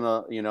just been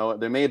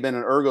there may have been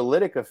an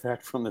ergolytic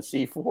effect from the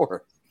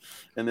C4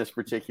 in this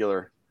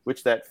particular,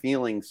 which that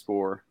feeling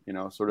score,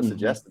 sort of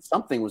suggested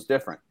something was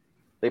different.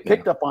 They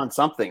picked up on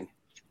something,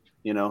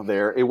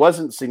 there. It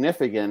wasn't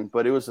significant,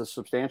 but it was a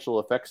substantial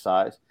effect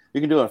size. You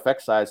can do an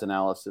effect size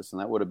analysis,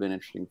 and that would have been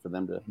interesting for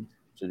them to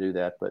do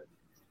that. But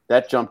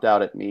that jumped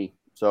out at me.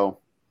 So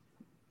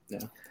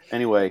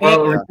anyway.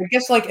 Well, I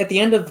guess like at the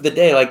end of the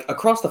day, like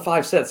across the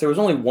 5 sets, there was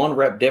only 1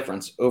 rep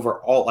difference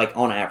overall, like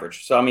on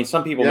average. So, I mean,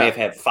 some people may have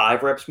had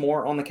 5 reps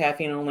more on the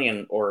caffeine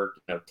only or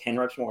 10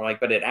 reps more,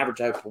 but it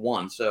averaged out to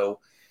 1. So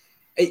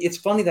it's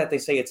funny that they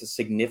say it's a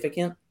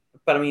significant,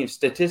 but I mean,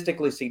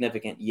 statistically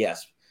significant,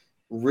 yes.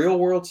 Real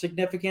world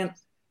significant,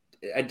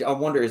 I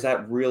wonder, is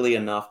that really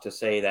enough to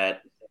say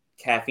that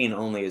caffeine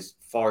only is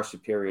far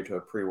superior to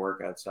a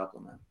pre-workout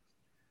supplement?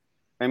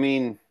 I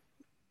mean,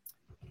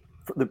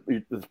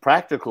 the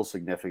practical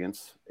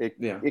significance, if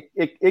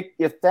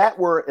that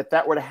were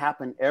to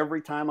happen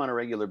every time on a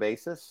regular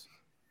basis,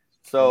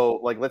 so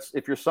like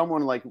if you're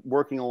someone like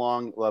working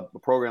along a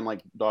program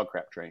like dog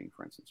crap training,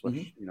 for instance,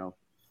 which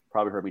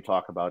probably heard me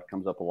talk about, it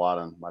comes up a lot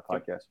on my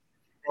podcast,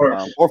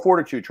 or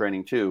fortitude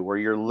training too, where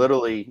you're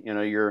literally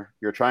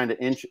you're trying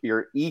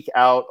to eke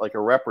out like a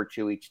rep or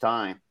 2 each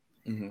time.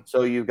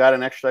 So you've got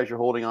an exercise you're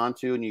holding on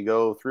to, and you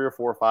go 3 or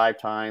 4 or 5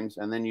 times,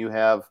 and then you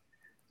have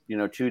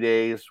 2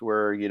 days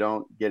where you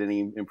don't get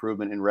any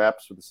improvement in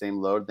reps with the same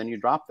load, then you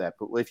drop that.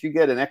 But if you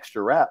get an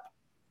extra rep,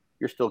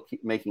 you're still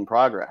making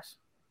progress.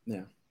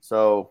 Yeah.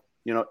 So,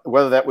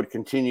 whether that would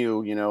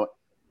continue,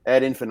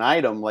 ad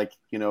infinitum, like,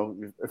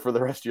 for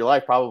the rest of your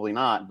life, probably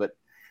not. But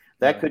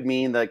that could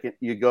mean that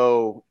you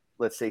go,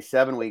 let's say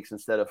 7 weeks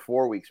instead of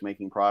 4 weeks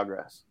making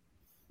progress.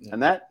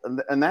 Yeah.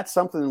 And that's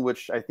something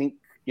which I think,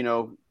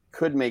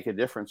 could make a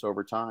difference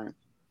over time.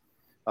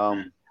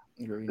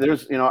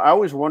 There's, I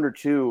always wonder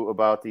too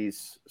about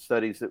these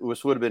studies.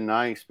 This would have been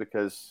nice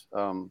because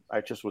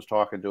I just was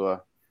talking to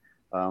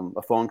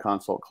a phone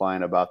consult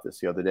client about this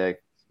the other day.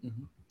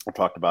 I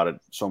talked about it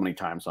so many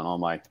times on all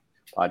my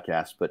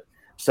podcasts, but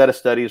set of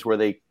studies where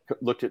they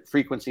looked at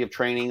frequency of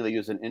training. They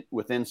used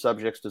within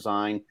subjects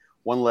design.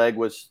 One leg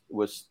was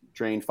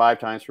trained 5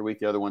 times per week.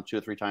 The other one 2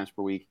 or 3 times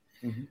per week.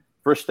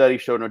 First study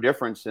showed no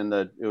difference in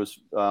it was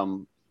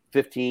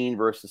 15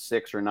 versus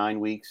 6 or 9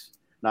 weeks,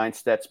 9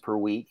 sets per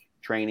week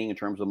training in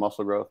terms of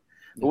muscle growth.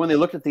 But when they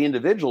looked at the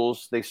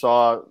individuals, they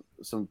saw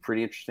some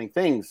pretty interesting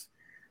things.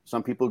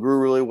 Some people grew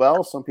really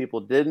well. Some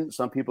people didn't.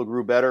 Some people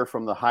grew better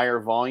from the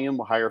higher volume,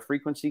 higher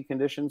frequency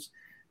conditions.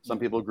 Some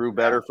people grew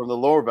better from the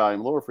lower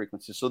volume, lower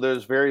frequency. So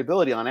there's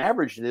variability. On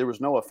average, there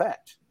was no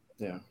effect.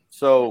 Yeah.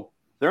 So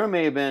there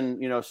may have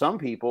been, some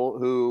people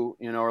who,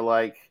 are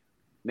like,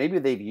 maybe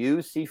they've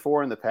used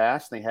C4 in the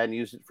past. They hadn't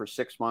used it for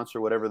 6 months or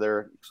whatever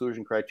their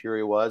exclusion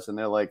criteria was. And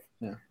they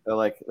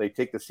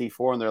take the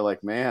C4 and they're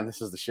like, man,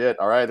 this is the shit.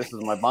 All right, this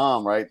is my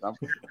bomb, right? I'm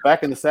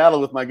back in the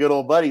saddle with my good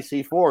old buddy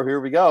C4.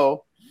 Here we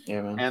go.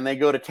 Yeah, man. And they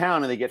go to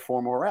town and they get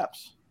 4 more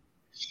reps.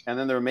 And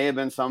then there may have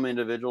been some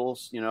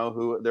individuals,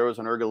 who there was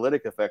an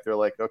ergolytic effect. They're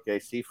like, okay,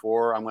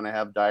 C4, I'm going to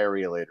have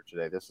diarrhea later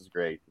today. This is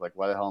great. Like,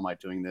 why the hell am I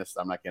doing this?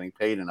 I'm not getting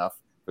paid enough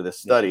for this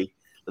study.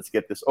 Yeah. Let's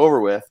get this over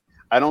with.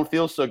 I don't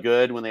feel so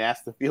good when they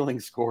ask the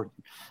feeling score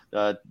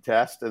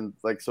test. And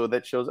so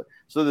that shows it.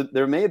 So that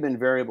there may have been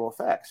variable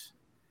effects.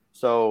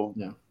 So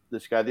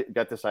this guy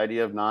got this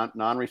idea of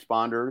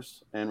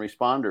non-responders and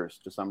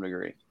responders to some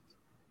degree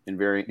in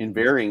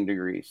varying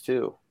degrees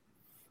too.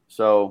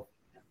 So,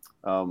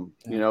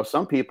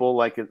 some people,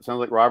 like, it sounds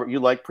like, Robert, you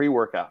like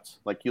pre-workouts,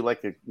 like you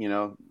like to,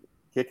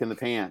 kick in the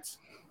pants.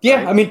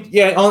 Yeah, right? I mean,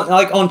 yeah,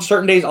 on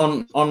certain days,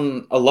 on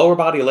a lower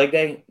body leg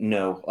day,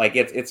 no, like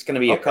it's going to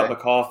be a cup of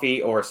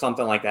coffee or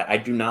something like that. I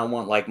do not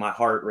want like my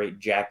heart rate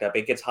jacked up.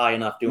 It gets high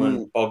enough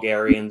doing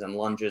Bulgarians and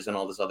lunges and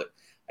all this other.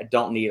 I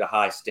don't need a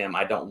high stim.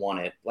 I don't want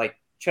it like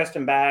chest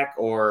and back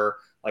or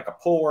like a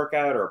pull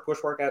workout or a push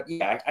workout.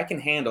 Yeah, I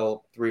can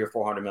handle 300 or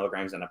 400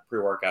 milligrams in a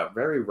pre-workout.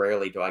 Very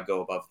rarely do I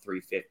go above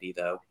 350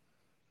 though.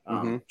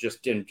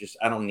 Just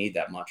I don't need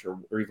that much or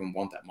even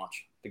want that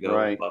much to go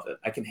above it.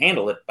 I can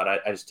handle it, but I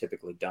just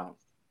typically don't.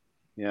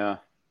 Yeah.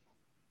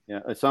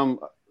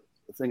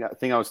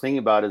 Thing I was thinking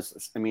about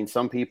is, I mean,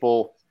 some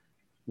people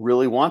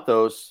really want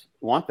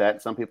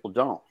that. Some people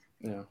don't.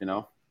 Yeah. You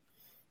know,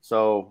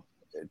 so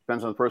it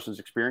depends on the person's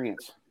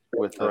experience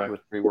with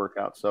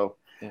pre-workout. So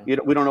we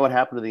don't know what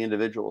happened to the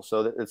individual.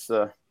 So it's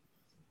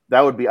that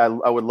would be, I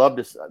would love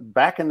to,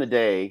 back in the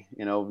day,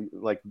 you know,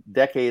 like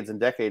decades and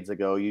decades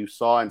ago, you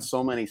saw in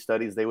so many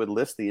studies, they would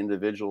list the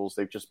individuals.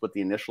 They just put the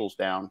initials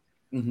down.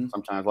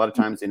 Sometimes, a lot of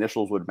times the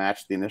initials would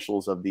match the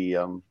initials of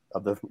the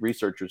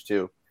researchers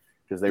too,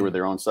 because they were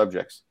their own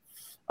subjects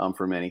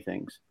for many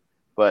things.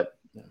 But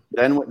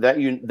then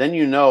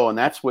you know, and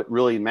that's what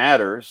really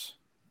matters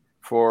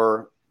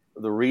for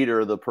the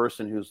reader, the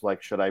person who's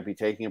like, should I be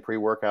taking a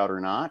pre-workout or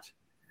not?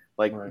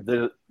 Like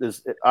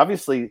there's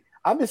obviously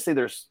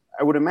there's,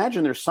 I would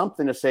imagine there's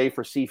something to say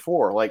for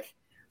C4, like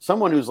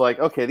someone who's like,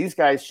 okay, these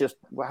guys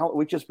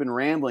we've just been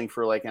rambling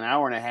for like an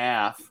hour and a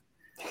half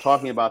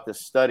talking about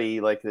this study,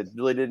 like that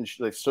really didn't,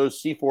 like, so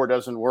C4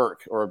 doesn't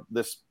work, or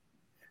this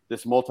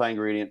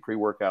multi-ingredient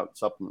pre-workout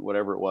supplement,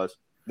 whatever it was.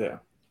 Yeah.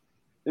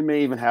 It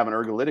may even have an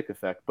ergolytic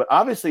effect, but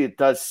obviously it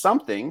does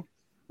something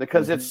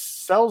because it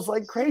sells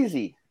like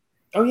crazy.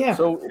 Oh yeah.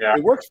 So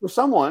it works for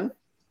someone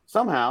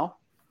somehow.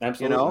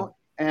 Absolutely. You know,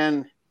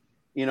 and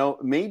you know,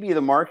 maybe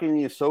the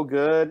marketing is so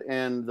good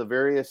and the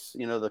various,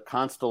 you know, the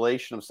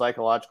constellation of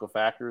psychological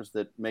factors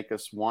that make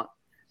us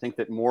think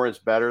that more is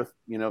better,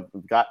 you know,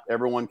 got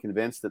everyone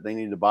convinced that they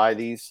need to buy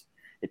these.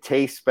 It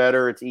tastes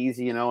better. It's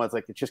easy. You know, it's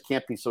like, it just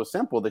can't be so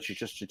simple that you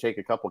just should take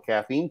a couple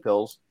caffeine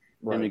pills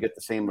and you get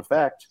the same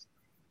effect.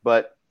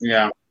 But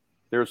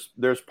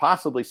there's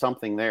possibly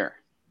something there,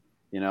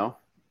 you know?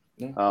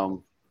 Yeah.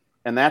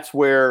 And that's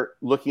where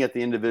looking at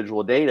the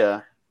individual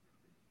data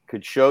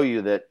could show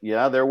you that,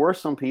 there were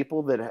some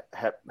people that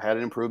had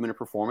an improvement in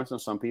performance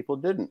and some people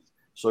didn't.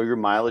 So your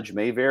mileage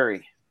may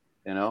vary,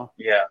 you know,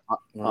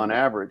 on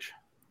average.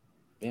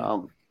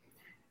 Yeah.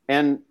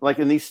 And like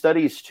in these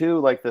studies too,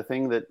 like the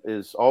thing that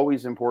is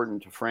always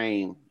important to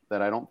frame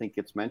that I don't think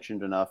gets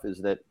mentioned enough is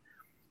that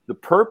the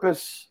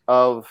purpose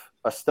of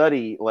a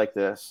study like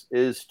this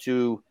is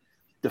to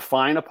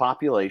define a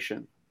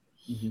population.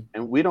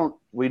 And we know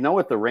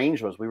what the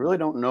range was. We really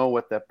don't know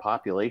what that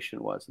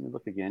population was. Let me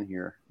look again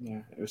here.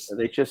 Yeah,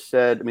 they just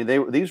said, I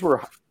mean, these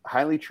were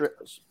highly trained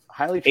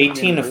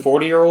 18 to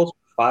 40-year-olds,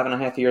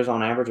 5.5 years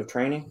on average of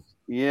training.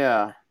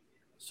 Yeah.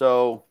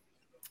 So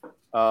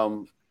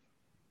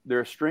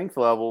their strength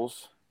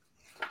levels,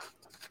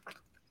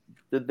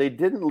 they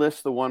didn't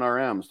list the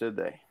 1RMs, did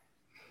they?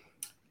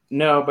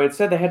 No, but it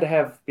said they had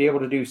to be able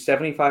to do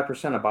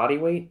 75% of body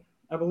weight,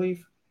 I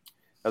believe.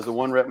 As a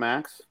 1 rep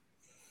max?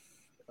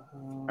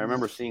 I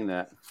remember seeing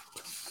that.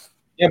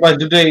 Yeah, but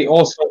do they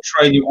also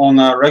train you on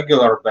a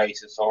regular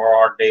basis, or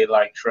are they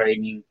like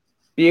training?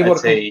 Be able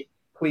to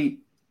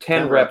complete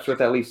 10 reps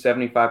with at least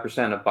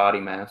 75% of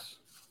body mass.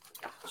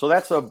 So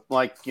that's a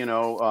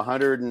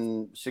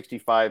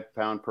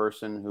 165-pound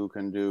person who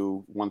can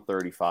do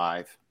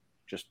 135,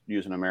 just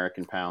using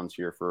American pounds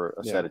here for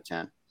a set of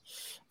 10.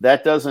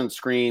 That doesn't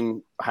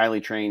scream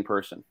highly trained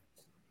person.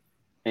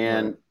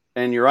 And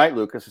you're right,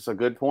 Lucas. It's a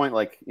good point.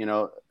 Like, you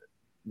know,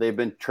 they've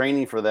been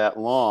training for that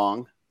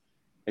long,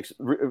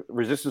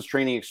 resistance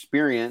training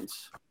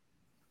experience.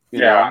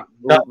 I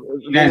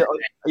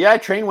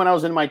trained when I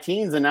was in my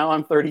teens, and now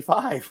I'm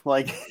 35.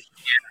 Like,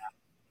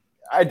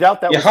 I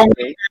doubt that was the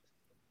case.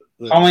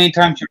 How many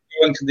times you're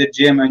going to the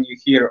gym and you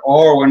hear,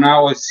 when I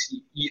was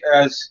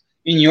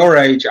in your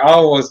age, I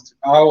was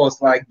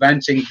like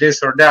benching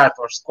this or that,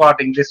 or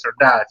squatting this or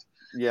that.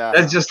 Yeah,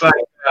 that's just like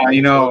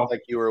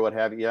like you or what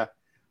have you. Yeah,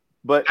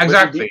 but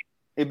exactly.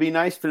 It'd be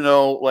nice to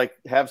know, like,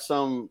 have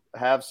some,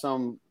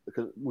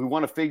 because we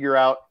want to figure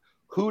out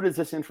who does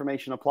this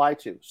information apply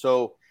to.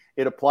 So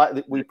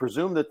we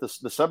presume that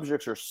the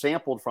subjects are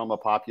sampled from a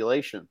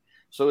population.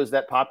 So is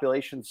that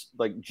population's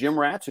like gym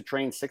rats who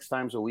train 6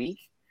 times a week,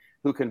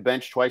 who can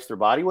bench twice their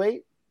body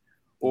weight,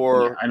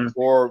 or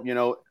you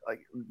know,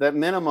 like that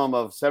minimum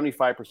of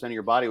 75% of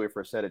your body weight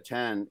for a set of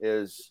 10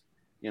 is,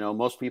 you know,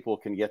 most people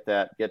can get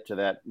to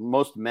that.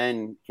 Most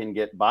men can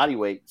get body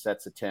weight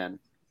sets of 10.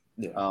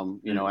 You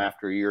know,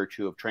 after a year or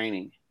two of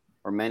training,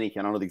 or many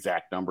can. I don't know the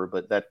exact number,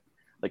 but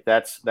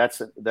that's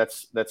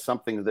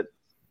something that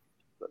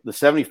the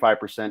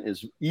 75%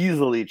 is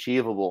easily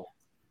achievable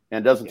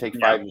and doesn't take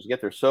 5 years to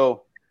get there.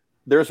 So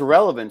there's a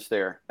relevance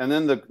there. And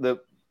then the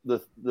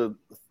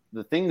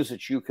things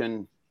that you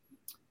can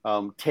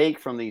take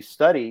from these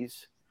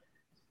studies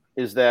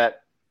is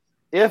that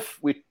if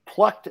we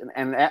plucked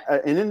an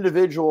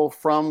individual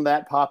from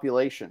that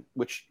population,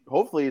 which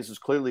hopefully is as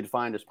clearly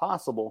defined as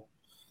possible,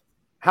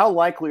 how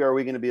likely are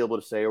we going to be able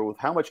to say, or with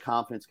how much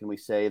confidence can we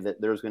say that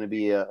there's going to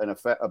be a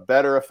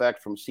better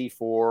effect from C4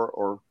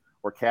 or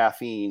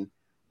caffeine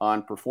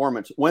on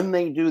performance when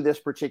they do this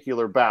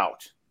particular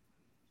bout?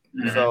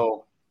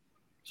 Mhm.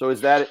 So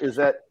is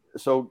that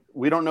so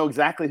we don't know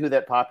exactly who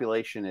that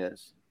population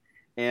is.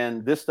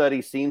 And this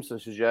study seems to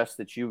suggest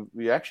that you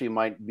actually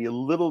might be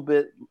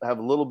have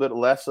a little bit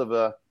less of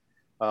a,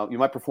 you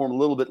might perform a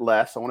little bit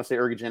less. I want to say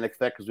ergogenic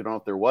effect because we don't know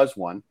if there was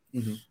one,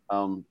 but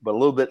a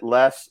little bit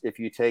less if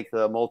you take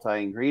the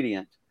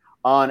multi-ingredient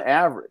on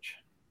average.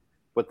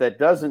 But that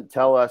doesn't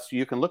tell us.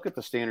 You can look at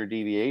the standard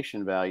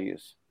deviation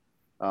values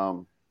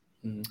and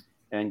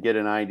get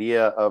an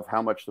idea of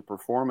how much the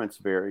performance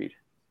varied.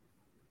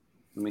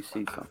 Let me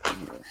see something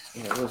here.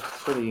 Yeah, it was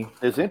pretty.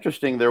 It's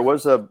interesting. There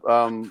was a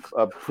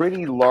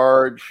pretty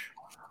large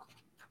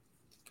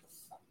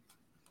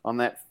on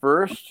that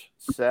first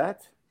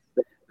set.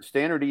 The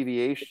standard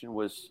deviation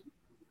was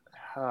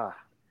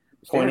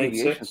standard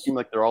deviation seemed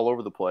like they're all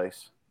over the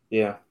place.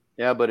 Yeah.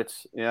 Yeah, but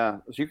it's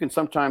So you can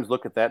sometimes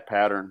look at that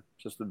pattern,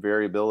 just the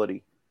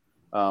variability,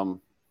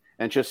 and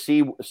just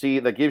see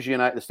that gives you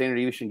the standard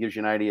deviation gives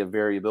you an idea of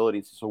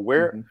variability. So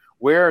where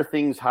are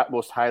things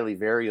most highly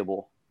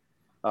variable?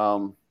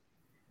 And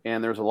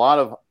there's a lot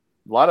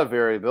of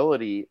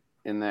variability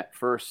in that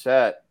first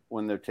set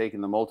when they're taking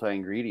the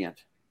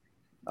multi-ingredient.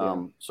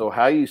 So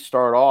how you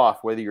start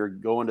off, whether you're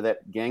going to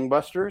that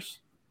gangbusters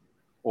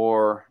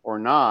or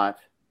not,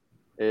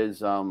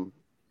 is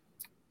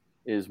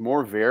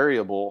more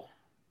variable.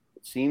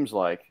 It seems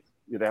like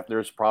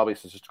there's probably a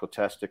statistical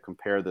test to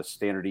compare the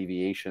standard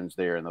deviations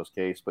there in those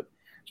cases, but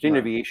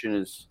standard deviation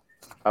is,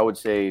 I would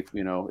say,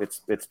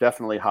 it's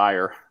definitely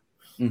higher.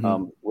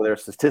 Whether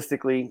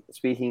statistically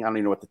speaking, I don't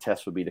even know what the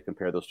test would be to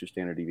compare those two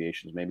standard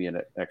deviations. Maybe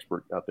an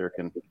expert out there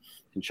can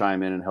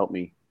chime in and help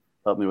me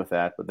with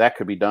that. But that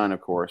could be done, of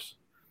course.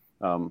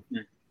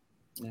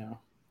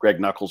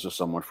 Greg Nuckols is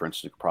someone, for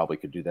instance, who probably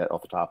could do that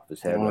off the top of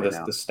his head right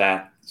now. The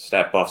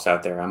stat buffs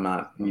out there. I'm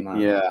not.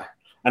 Yeah.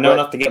 I know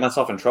enough to get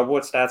myself in trouble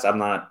with stats.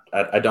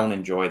 I don't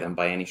enjoy them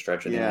by any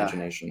stretch of the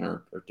imagination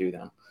or do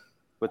them.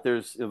 But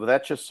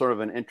that's just sort of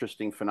an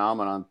interesting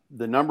phenomenon.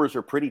 The numbers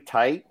are pretty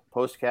tight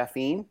post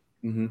caffeine.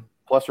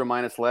 Plus or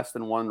minus less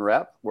than 1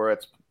 rep, where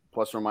it's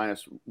plus or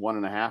minus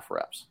 1.5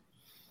 reps.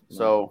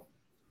 So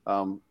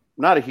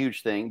not a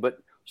huge thing, but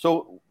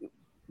so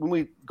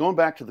when going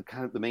back to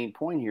the main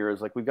point here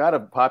is like, we've got a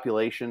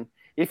population.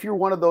 If you're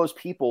one of those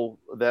people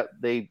that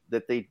they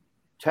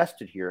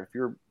tested here,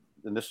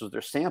 and this was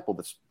their sample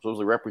that's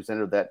supposedly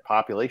representative of that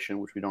population,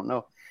 which we don't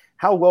know,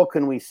 how well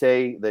can we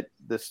say that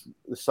the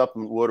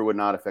supplement would or would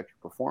not affect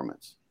your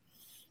performance?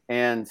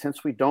 And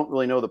since we don't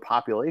really know the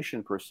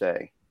population per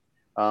se,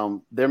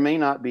 there may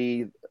not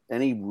be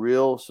any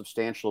real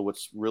substantial,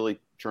 what's really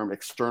termed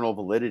external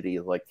validity.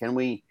 Like, can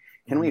we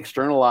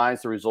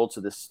externalize the results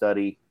of this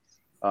study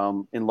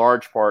in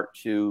large part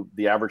to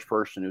the average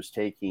person who's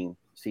taking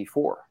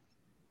C4?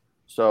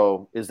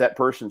 So is that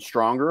person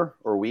stronger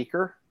or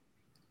weaker?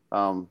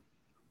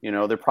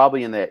 They're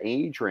probably in that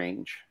age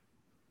range,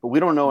 but we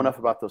don't know enough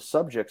about those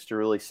subjects to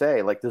really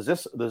say, like, does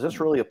this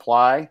really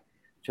apply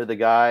to the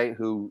guy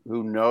who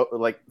know,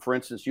 like, for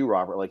instance, you,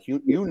 Robert, like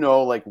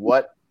like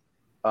what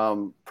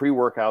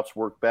pre-workouts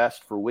work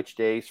best for which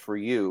days for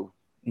you.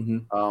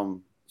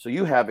 So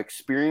you have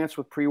experience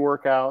with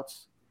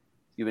pre-workouts.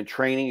 You've been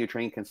training. You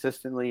train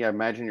consistently. I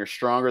imagine you're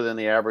stronger than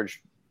the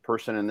average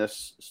person in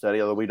this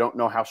study, although we don't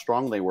know how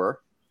strong they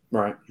were.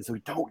 Right. Because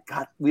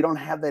we don't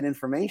have that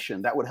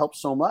information. That would help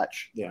so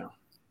much. Yeah.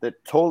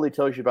 That totally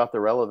tells you about the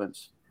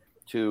relevance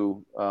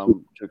to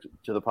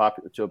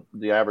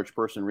the average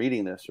person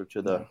reading this, or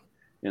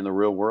in the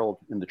real world,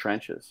 in the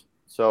trenches.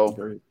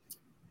 So.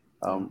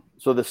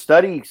 So the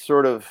study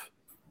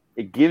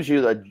it gives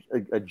you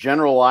a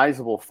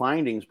generalizable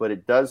findings, but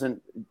it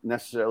doesn't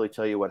necessarily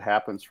tell you what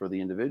happens for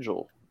the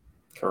individual.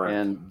 Correct.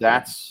 And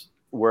that's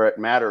where it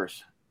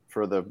matters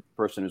for the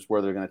person is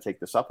whether they're going to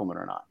take the supplement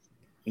or not.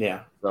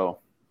 Yeah. So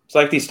it's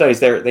like these studies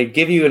they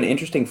give you an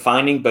interesting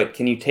finding, but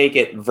can you take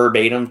it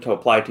verbatim to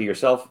apply to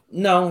yourself?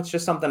 No, it's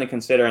just something to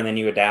consider. And then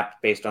you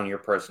adapt based on your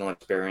personal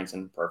experience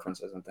and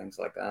preferences and things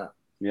like that.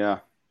 Yeah,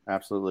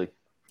 absolutely.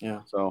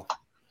 Yeah. So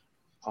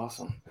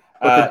awesome.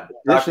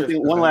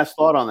 One last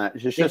thought on that.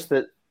 It's just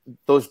that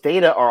those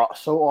data are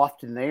so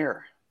often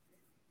there.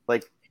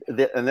 Like,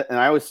 and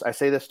I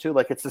say this too,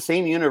 like, it's the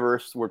same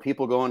universe where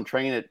people go and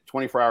train at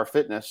 24-hour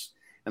fitness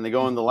and they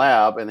go in the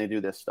lab and they do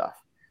this stuff.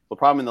 The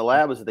problem in the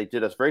lab is that they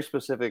did us very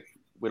specific.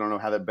 We don't know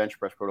how that bench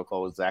press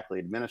protocol was exactly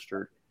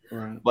administered,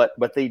 right.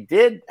 but they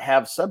did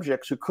have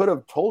subjects who could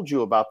have told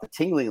you about the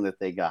tingling that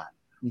they got,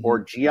 or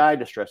GI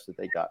distress that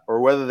they got,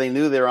 or whether they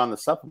knew they were on the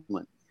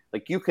supplement.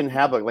 Like, you can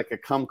have a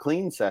come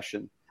clean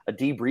session, a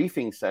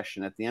debriefing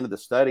session at the end of the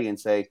study and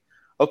say,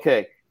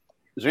 okay,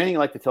 is there anything you'd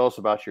like to tell us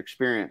about your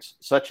experience,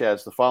 such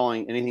as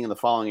anything in the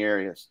following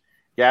areas?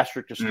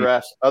 gastric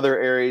distress, other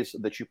areas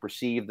that you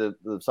perceive the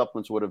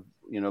supplements would have,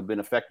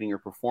 been affecting your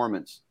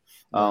performance.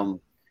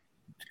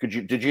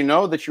 Did you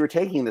know that you were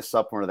taking this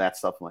supplement or that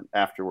supplement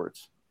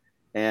afterwards?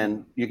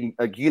 And you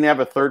can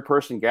have a third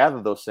person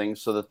gather those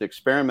things so that the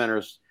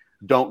experimenters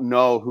don't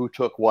know who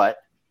took what.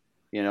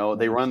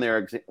 They run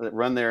their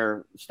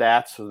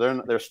stats,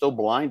 so they're still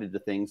blinded to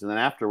things. And then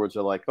afterwards,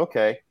 they're like,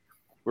 okay,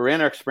 we're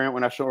in our experiment.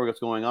 We're not sure what's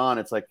going on.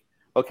 It's like,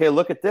 okay,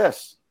 look at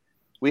this.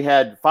 We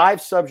had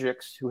 5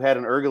 subjects who had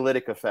an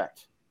ergolytic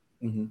effect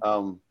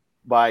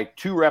by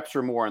 2 reps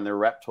or more in their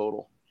rep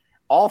total.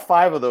 All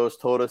 5 of those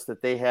told us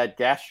that they had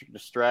gastric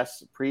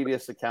distress,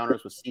 previous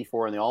encounters with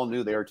C4, and they all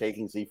knew they were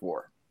taking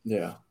C4.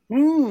 Yeah.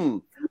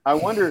 I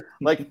wonder,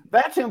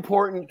 that's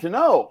important to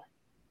know.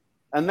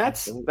 And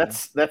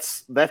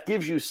that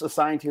gives you a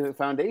scientific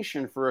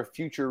foundation for a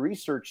future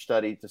research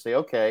study to say,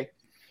 okay,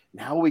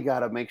 now we got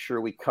to make sure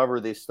we cover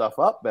this stuff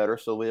up better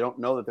so we don't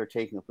know that they're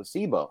taking a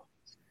placebo.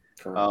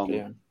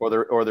 Or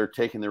they're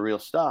taking the real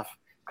stuff,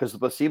 because the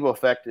placebo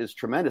effect is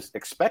tremendous.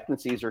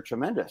 Expectancies are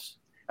tremendous,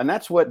 and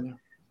that's what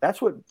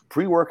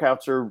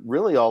pre-workouts are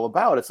really all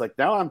about. It's like,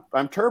 now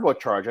I'm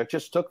turbocharged. I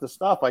just took the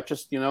stuff. I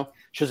just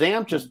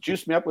Shazam just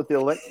juiced me up with the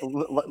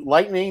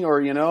lightning,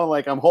 or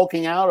I'm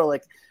hulking out, or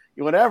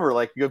whatever.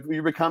 Like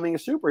you're becoming a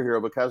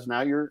superhero because now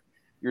you're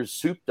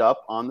souped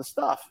up on the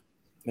stuff.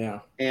 Yeah.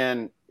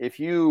 And if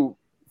you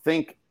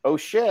think, oh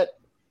shit,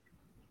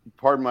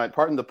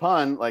 pardon the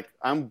pun,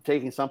 I'm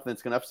taking something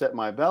that's going to upset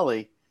my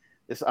belly,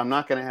 I'm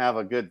not going to have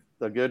a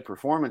good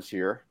performance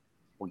here.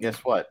 Well, guess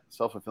what?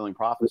 Self-fulfilling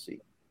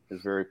prophecy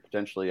is very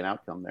potentially an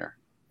outcome there.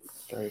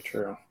 Very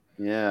true.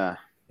 Yeah.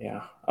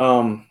 Yeah.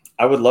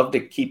 I would love to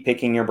keep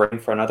picking your brain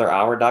for another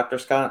hour, Dr.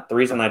 Scott. The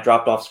reason I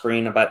dropped off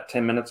screen about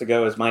 10 minutes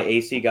ago is my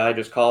AC guy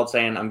just called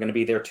saying I'm going to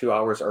be there 2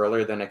 hours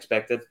earlier than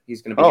expected.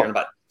 He's going to be here in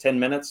about 10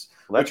 minutes,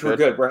 which we're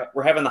good.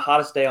 We're having the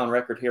hottest day on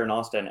record here in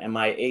Austin, and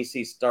my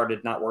AC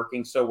started not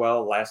working so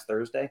well last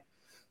Thursday.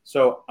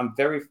 So I'm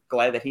very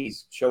glad that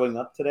he's showing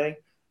up today,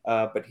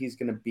 but he's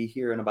going to be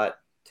here in about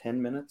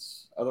 10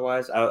 minutes.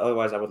 Otherwise,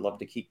 I would love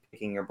to keep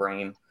picking your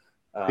brain.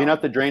 Clean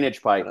out the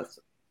drainage pipe.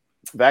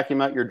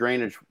 Vacuum out your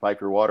drainage pipe,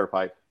 your water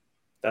pipe.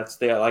 That's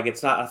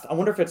it's not. I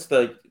wonder if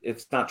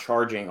it's not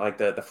charging,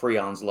 the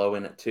Freon's low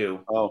in it too.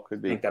 Oh,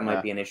 could be. I think that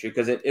might be an issue,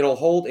 because it'll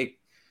hold it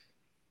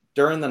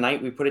during the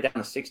night. We put it down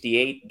to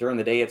 68. During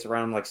the day, it's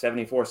around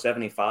 74,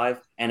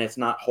 75, and it's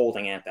not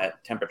holding at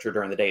that temperature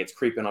during the day. It's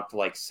creeping up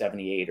to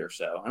 78 or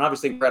so. And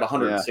obviously, we're at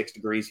 106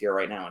 degrees here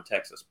right now in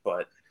Texas,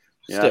 but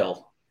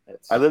still,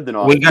 I lived in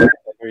Austin.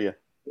 We got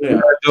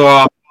to do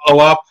a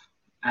follow up,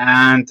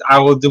 and I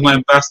will do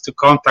my best to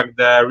contact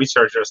the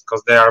researchers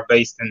because they are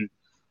based in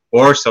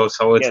Warsaw,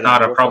 so it's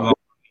not a problem.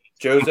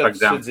 Joseph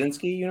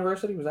Szydzinski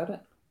University, was that it?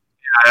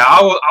 Yeah,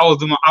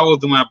 I will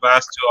do my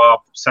best to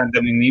send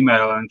them an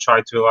email and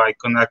try to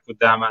connect with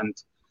them and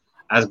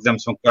ask them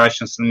some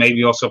questions, and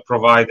maybe also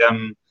provide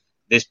them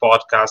this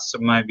podcast. So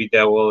maybe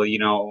they will,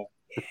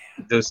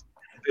 do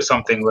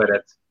something with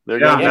it. They're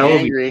going to be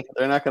angry.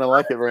 They're not going to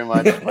like it very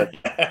much. But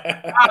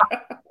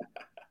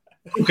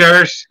who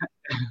cares?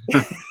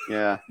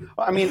 Yeah.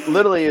 I mean,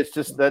 literally, it's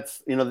just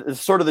it's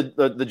sort of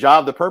the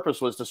job. The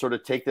purpose was to sort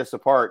of take this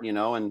apart, and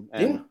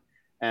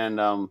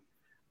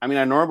I mean,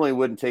 I normally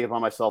wouldn't take it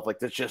upon myself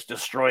to just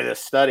destroy this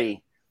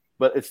study,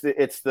 but it's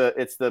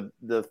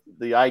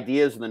the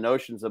ideas and the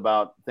notions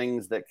about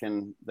things that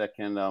can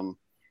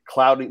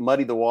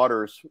muddy the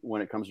waters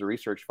when it comes to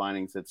research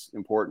findings. It's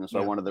important. So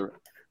I wanted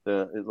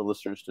the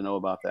listeners to know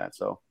about that.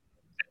 So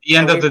at the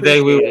end of the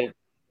day,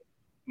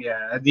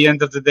 at the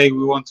end of the day,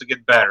 we want to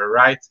get better,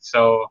 right?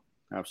 So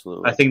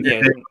absolutely, I think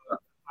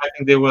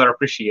they will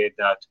appreciate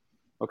that.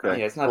 Okay,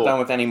 yeah, it's not done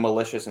with any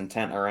malicious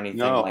intent or anything.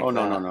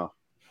 No.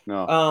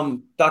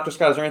 Dr.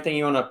 Scott, is there anything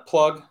you want to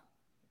plug,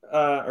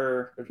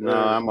 or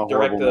I'm a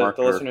direct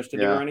horrible the listeners to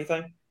do or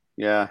anything?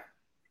 Yeah,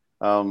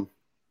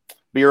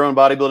 Be Your Own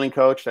Bodybuilding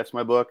Coach. That's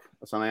my book.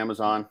 It's on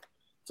Amazon.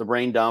 It's a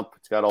brain dump.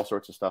 It's got all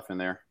sorts of stuff in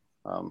there.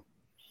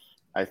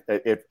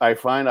 I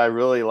find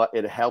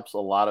it helps a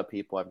lot of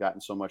people. I've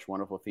gotten so much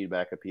wonderful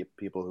feedback of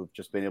people who've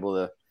just been able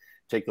to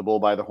take the bull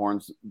by the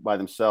horns by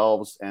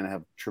themselves and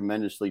have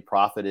tremendously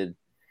profited,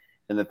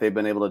 and that they've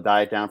been able to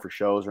diet down for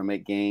shows or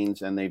make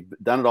gains, and they've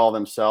done it all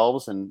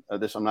themselves. And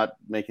I'm not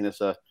making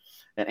this an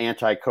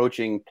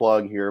anti-coaching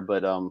plug here,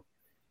 but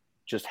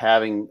just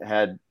having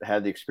had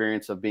the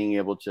experience of being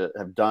able to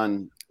have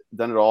done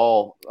it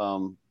all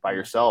by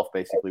yourself,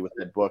 basically, with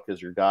that book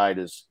as your guide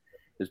has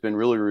been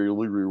really,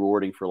 really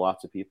rewarding for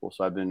lots of people.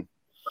 So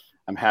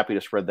I'm happy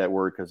to spread that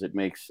word, because it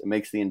makes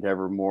the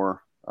endeavor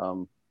more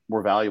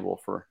valuable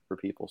for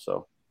people.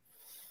 So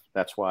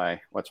that's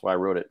why I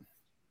wrote it.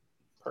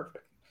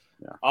 Perfect.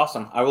 Yeah.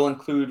 Awesome. I will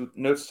include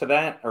notes to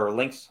that, or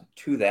links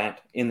to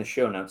that, in the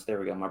show notes. There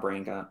we go. My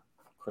brain got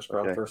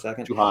crisscrossed for a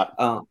second. Too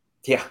hot.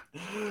 Yeah.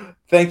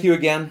 Thank you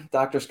again,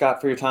 Dr.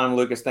 Scott, for your time.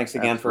 Lucas, thanks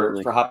again for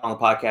hopping on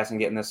the podcast and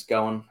getting this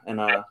going,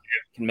 and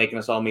making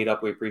us all meet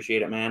up. We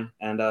appreciate it, man.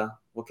 And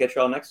we'll catch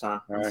you all next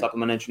time on the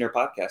Supplement Engineer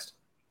Podcast.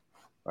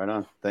 Right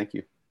on. Thank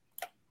you.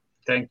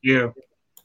 Thank you.